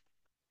species.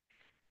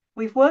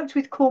 We've worked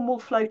with Cornwall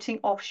Floating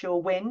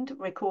Offshore Wind,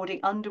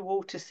 recording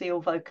underwater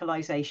seal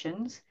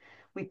vocalisations.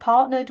 We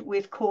partnered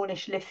with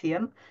Cornish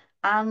Lithium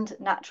and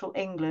Natural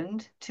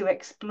England to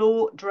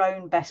explore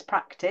drone best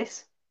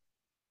practice.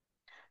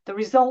 The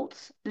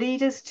results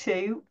lead us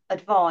to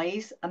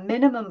advise a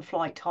minimum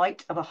flight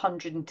height of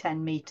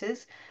 110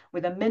 metres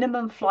with a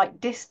minimum flight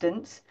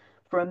distance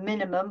for a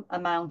minimum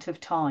amount of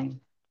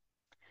time.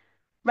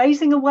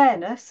 Raising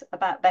awareness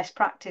about best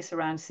practice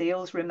around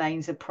seals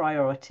remains a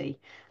priority,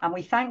 and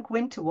we thank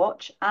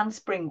Winterwatch and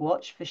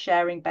Springwatch for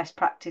sharing best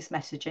practice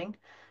messaging.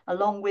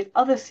 Along with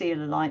other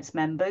Seal Alliance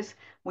members,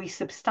 we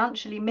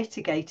substantially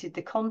mitigated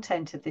the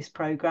content of this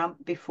programme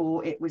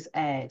before it was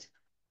aired.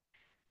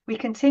 We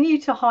continue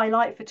to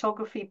highlight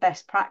photography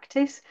best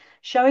practice,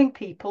 showing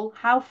people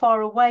how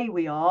far away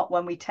we are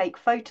when we take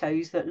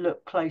photos that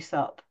look close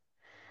up.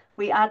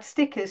 We add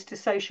stickers to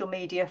social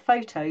media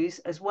photos,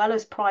 as well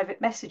as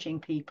private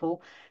messaging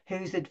people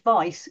whose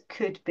advice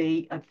could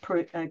be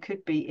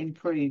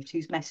improved,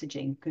 whose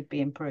messaging could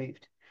be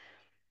improved.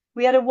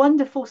 We had a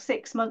wonderful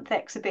 6-month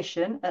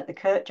exhibition at the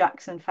Kurt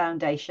Jackson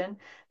Foundation,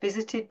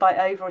 visited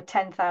by over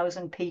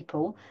 10,000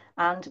 people,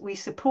 and we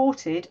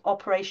supported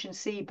Operation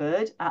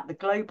Seabird at the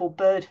Global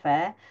Bird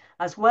Fair,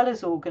 as well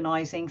as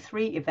organising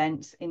 3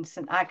 events in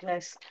St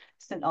Agnes,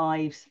 St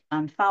Ives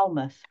and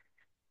Falmouth.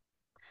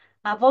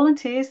 Our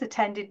volunteers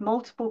attended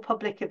multiple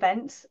public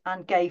events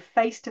and gave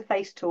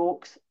face-to-face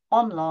talks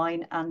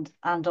online and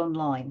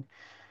online.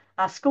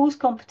 Our schools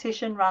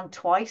competition ran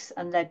twice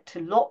and led to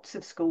lots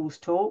of schools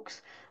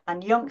talks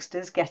and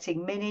youngsters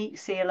getting mini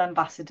Seal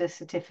Ambassador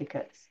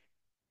certificates.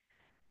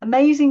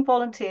 Amazing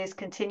volunteers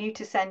continue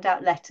to send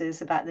out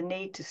letters about the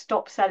need to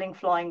stop selling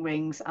flying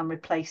rings and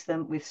replace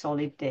them with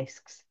solid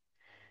discs.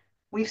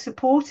 We've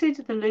supported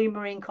the Loo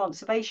Marine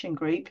Conservation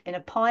Group in a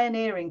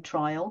pioneering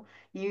trial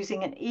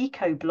using an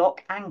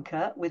eco-block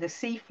anchor with a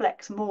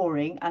C-flex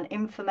mooring and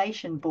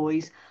information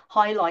buoys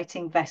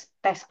highlighting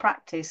best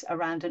practice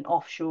around an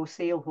offshore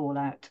seal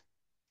haul-out.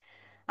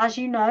 As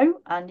you know,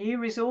 our new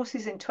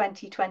resources in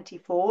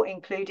 2024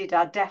 included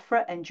our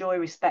DEFRA Enjoy,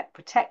 Respect,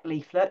 Protect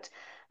leaflet,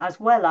 as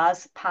well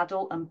as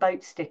paddle and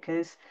boat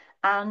stickers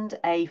and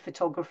a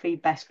photography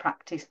best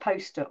practice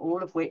poster,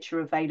 all of which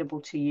are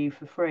available to you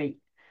for free.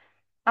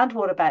 And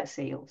what about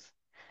seals?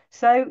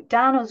 So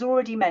Dan has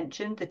already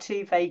mentioned the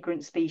two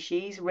vagrant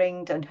species,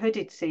 ringed and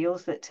hooded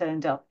seals, that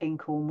turned up in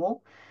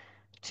Cornwall.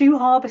 Two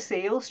harbour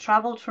seals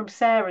travelled from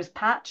Sarah's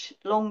Patch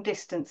long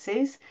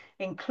distances,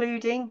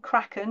 including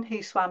Kraken,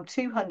 who swam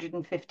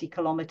 250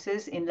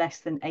 kilometres in less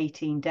than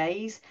 18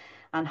 days,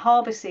 and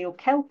harbour seal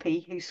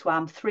Kelpie, who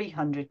swam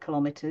 300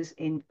 kilometres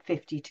in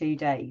 52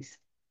 days.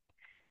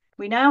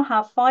 We now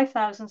have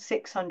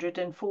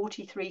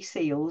 5,643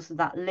 seals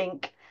that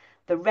link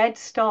the red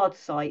starred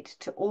site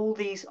to all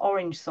these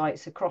orange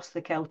sites across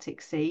the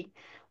Celtic Sea,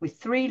 with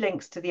 3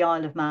 links to the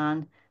Isle of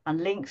Man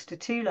and links to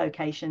 2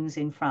 locations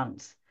in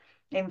France.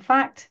 In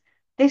fact,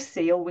 this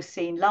seal was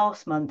seen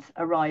last month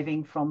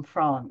arriving from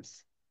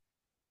France.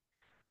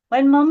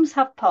 When mums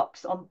have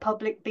pups on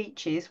public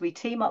beaches, we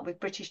team up with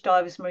British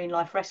Divers Marine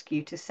Life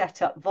Rescue to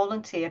set up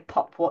volunteer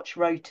pup watch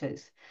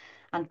rotas.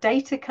 And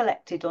data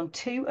collected on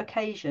 2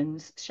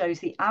 occasions shows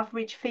the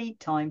average feed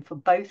time for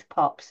both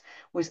pups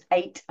was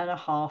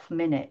 8.5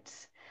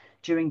 minutes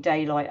during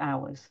daylight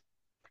hours,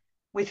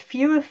 with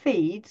fewer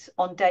feeds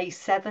on days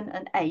 7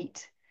 and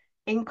 8,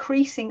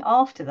 increasing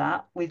after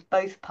that, with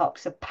both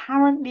pups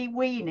apparently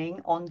weaning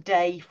on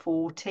day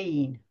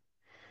 14.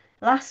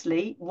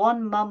 Lastly,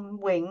 one mum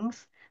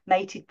wings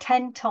mated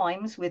 10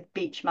 times with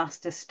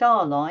Beachmaster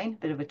Starline,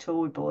 bit of a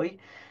toy boy,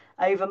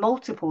 over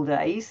multiple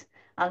days,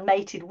 and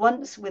mated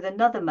once with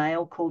another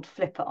male called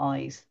Flipper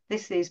Eyes.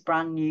 This is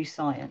brand new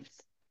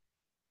science.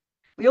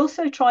 We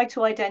also tried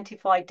to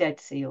identify dead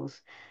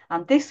seals,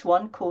 and this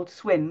one, called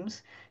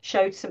Swims,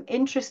 showed some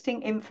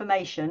interesting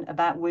information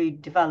about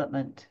wound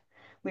development.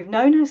 We've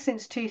known her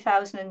since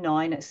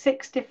 2009 at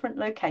 6 different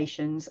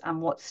locations,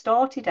 and what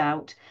started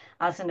out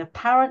as an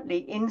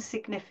apparently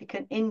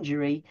insignificant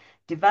injury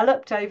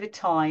developed over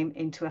time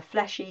into a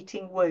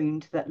flesh-eating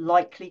wound that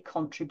likely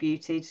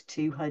contributed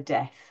to her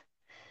death.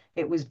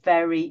 It was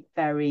very,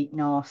 very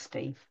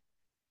nasty.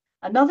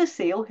 Another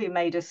seal who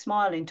made us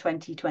smile in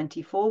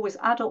 2024 was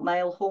adult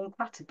male horn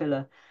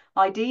caterpillar,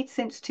 ID'd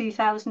since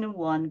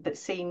 2001 but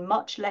seen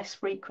much less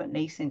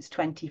frequently since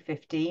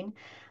 2015,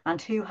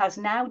 and who has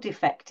now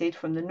defected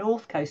from the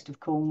north coast of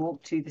Cornwall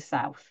to the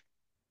south.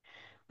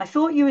 I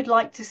thought you would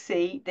like to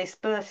see this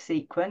birth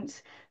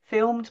sequence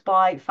filmed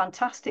by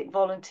fantastic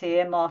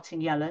volunteer Martin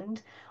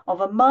Yelland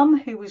of a mum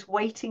who was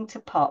waiting to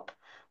pup,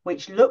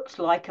 which looked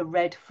like a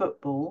red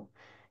football,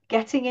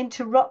 getting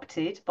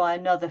interrupted by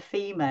another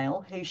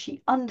female who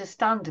she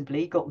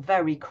understandably got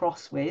very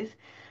cross with,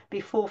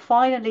 before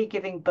finally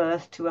giving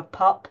birth to a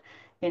pup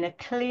in a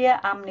clear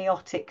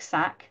amniotic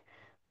sac,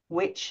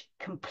 which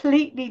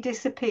completely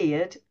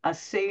disappeared as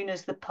soon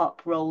as the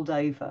pup rolled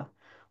over.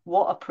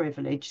 What a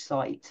privileged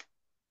sight.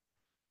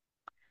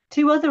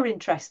 2 other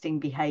interesting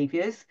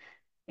behaviours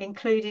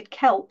included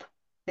kelp,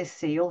 this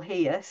seal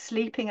here,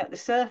 sleeping at the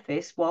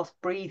surface whilst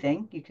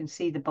breathing, you can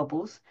see the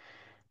bubbles,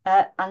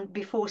 and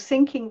before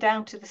sinking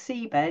down to the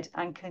seabed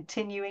and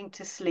continuing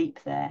to sleep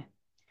there.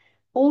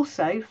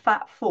 Also,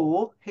 Fat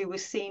 4, who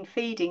was seen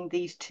feeding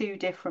these 2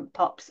 different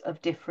pups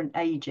of different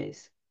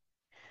ages.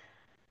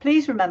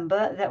 Please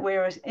remember that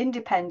we're an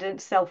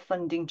independent,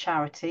 self-funding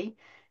charity,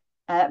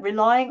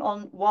 relying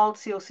on wild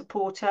seal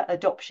supporter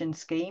adoption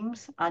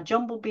schemes, our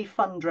Jumblebee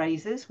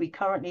fundraisers. We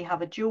currently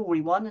have a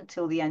jewellery one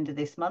until the end of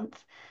this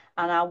month,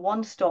 and our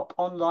one-stop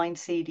online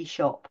CD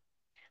shop.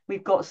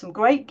 We've got some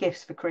great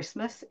gifts for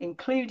Christmas,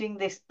 including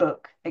this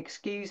book,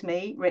 Excuse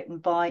Me,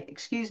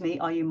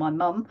 Are You My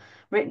Mum?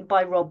 Written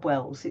by Rob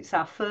Wells. It's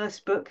our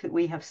first book that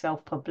we have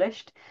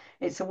self-published.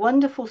 It's a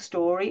wonderful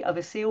story of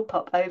a seal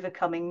pup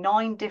overcoming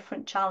 9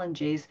 different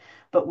challenges,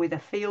 but with a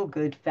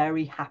feel-good,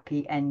 very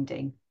happy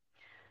ending.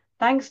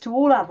 Thanks to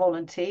all our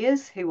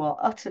volunteers who are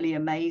utterly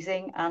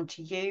amazing, and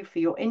to you for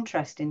your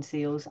interest in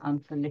seals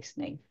and for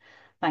listening.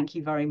 Thank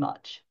you very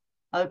much.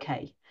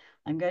 Okay.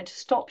 I'm going to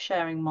stop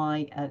sharing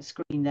my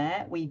screen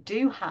there. We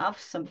do have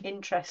some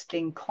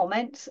interesting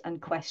comments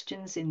and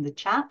questions in the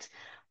chat.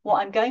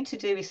 What I'm going to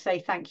do is say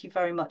thank you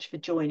very much for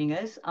joining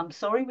us. I'm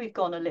sorry we've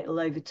gone a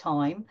little over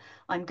time.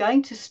 I'm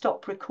going to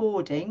stop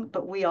recording,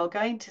 but we are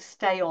going to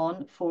stay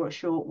on for a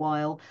short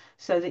while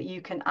so that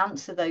you can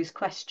answer those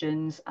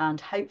questions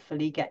and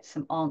hopefully get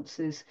some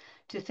answers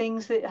to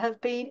things that have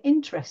been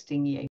interesting you.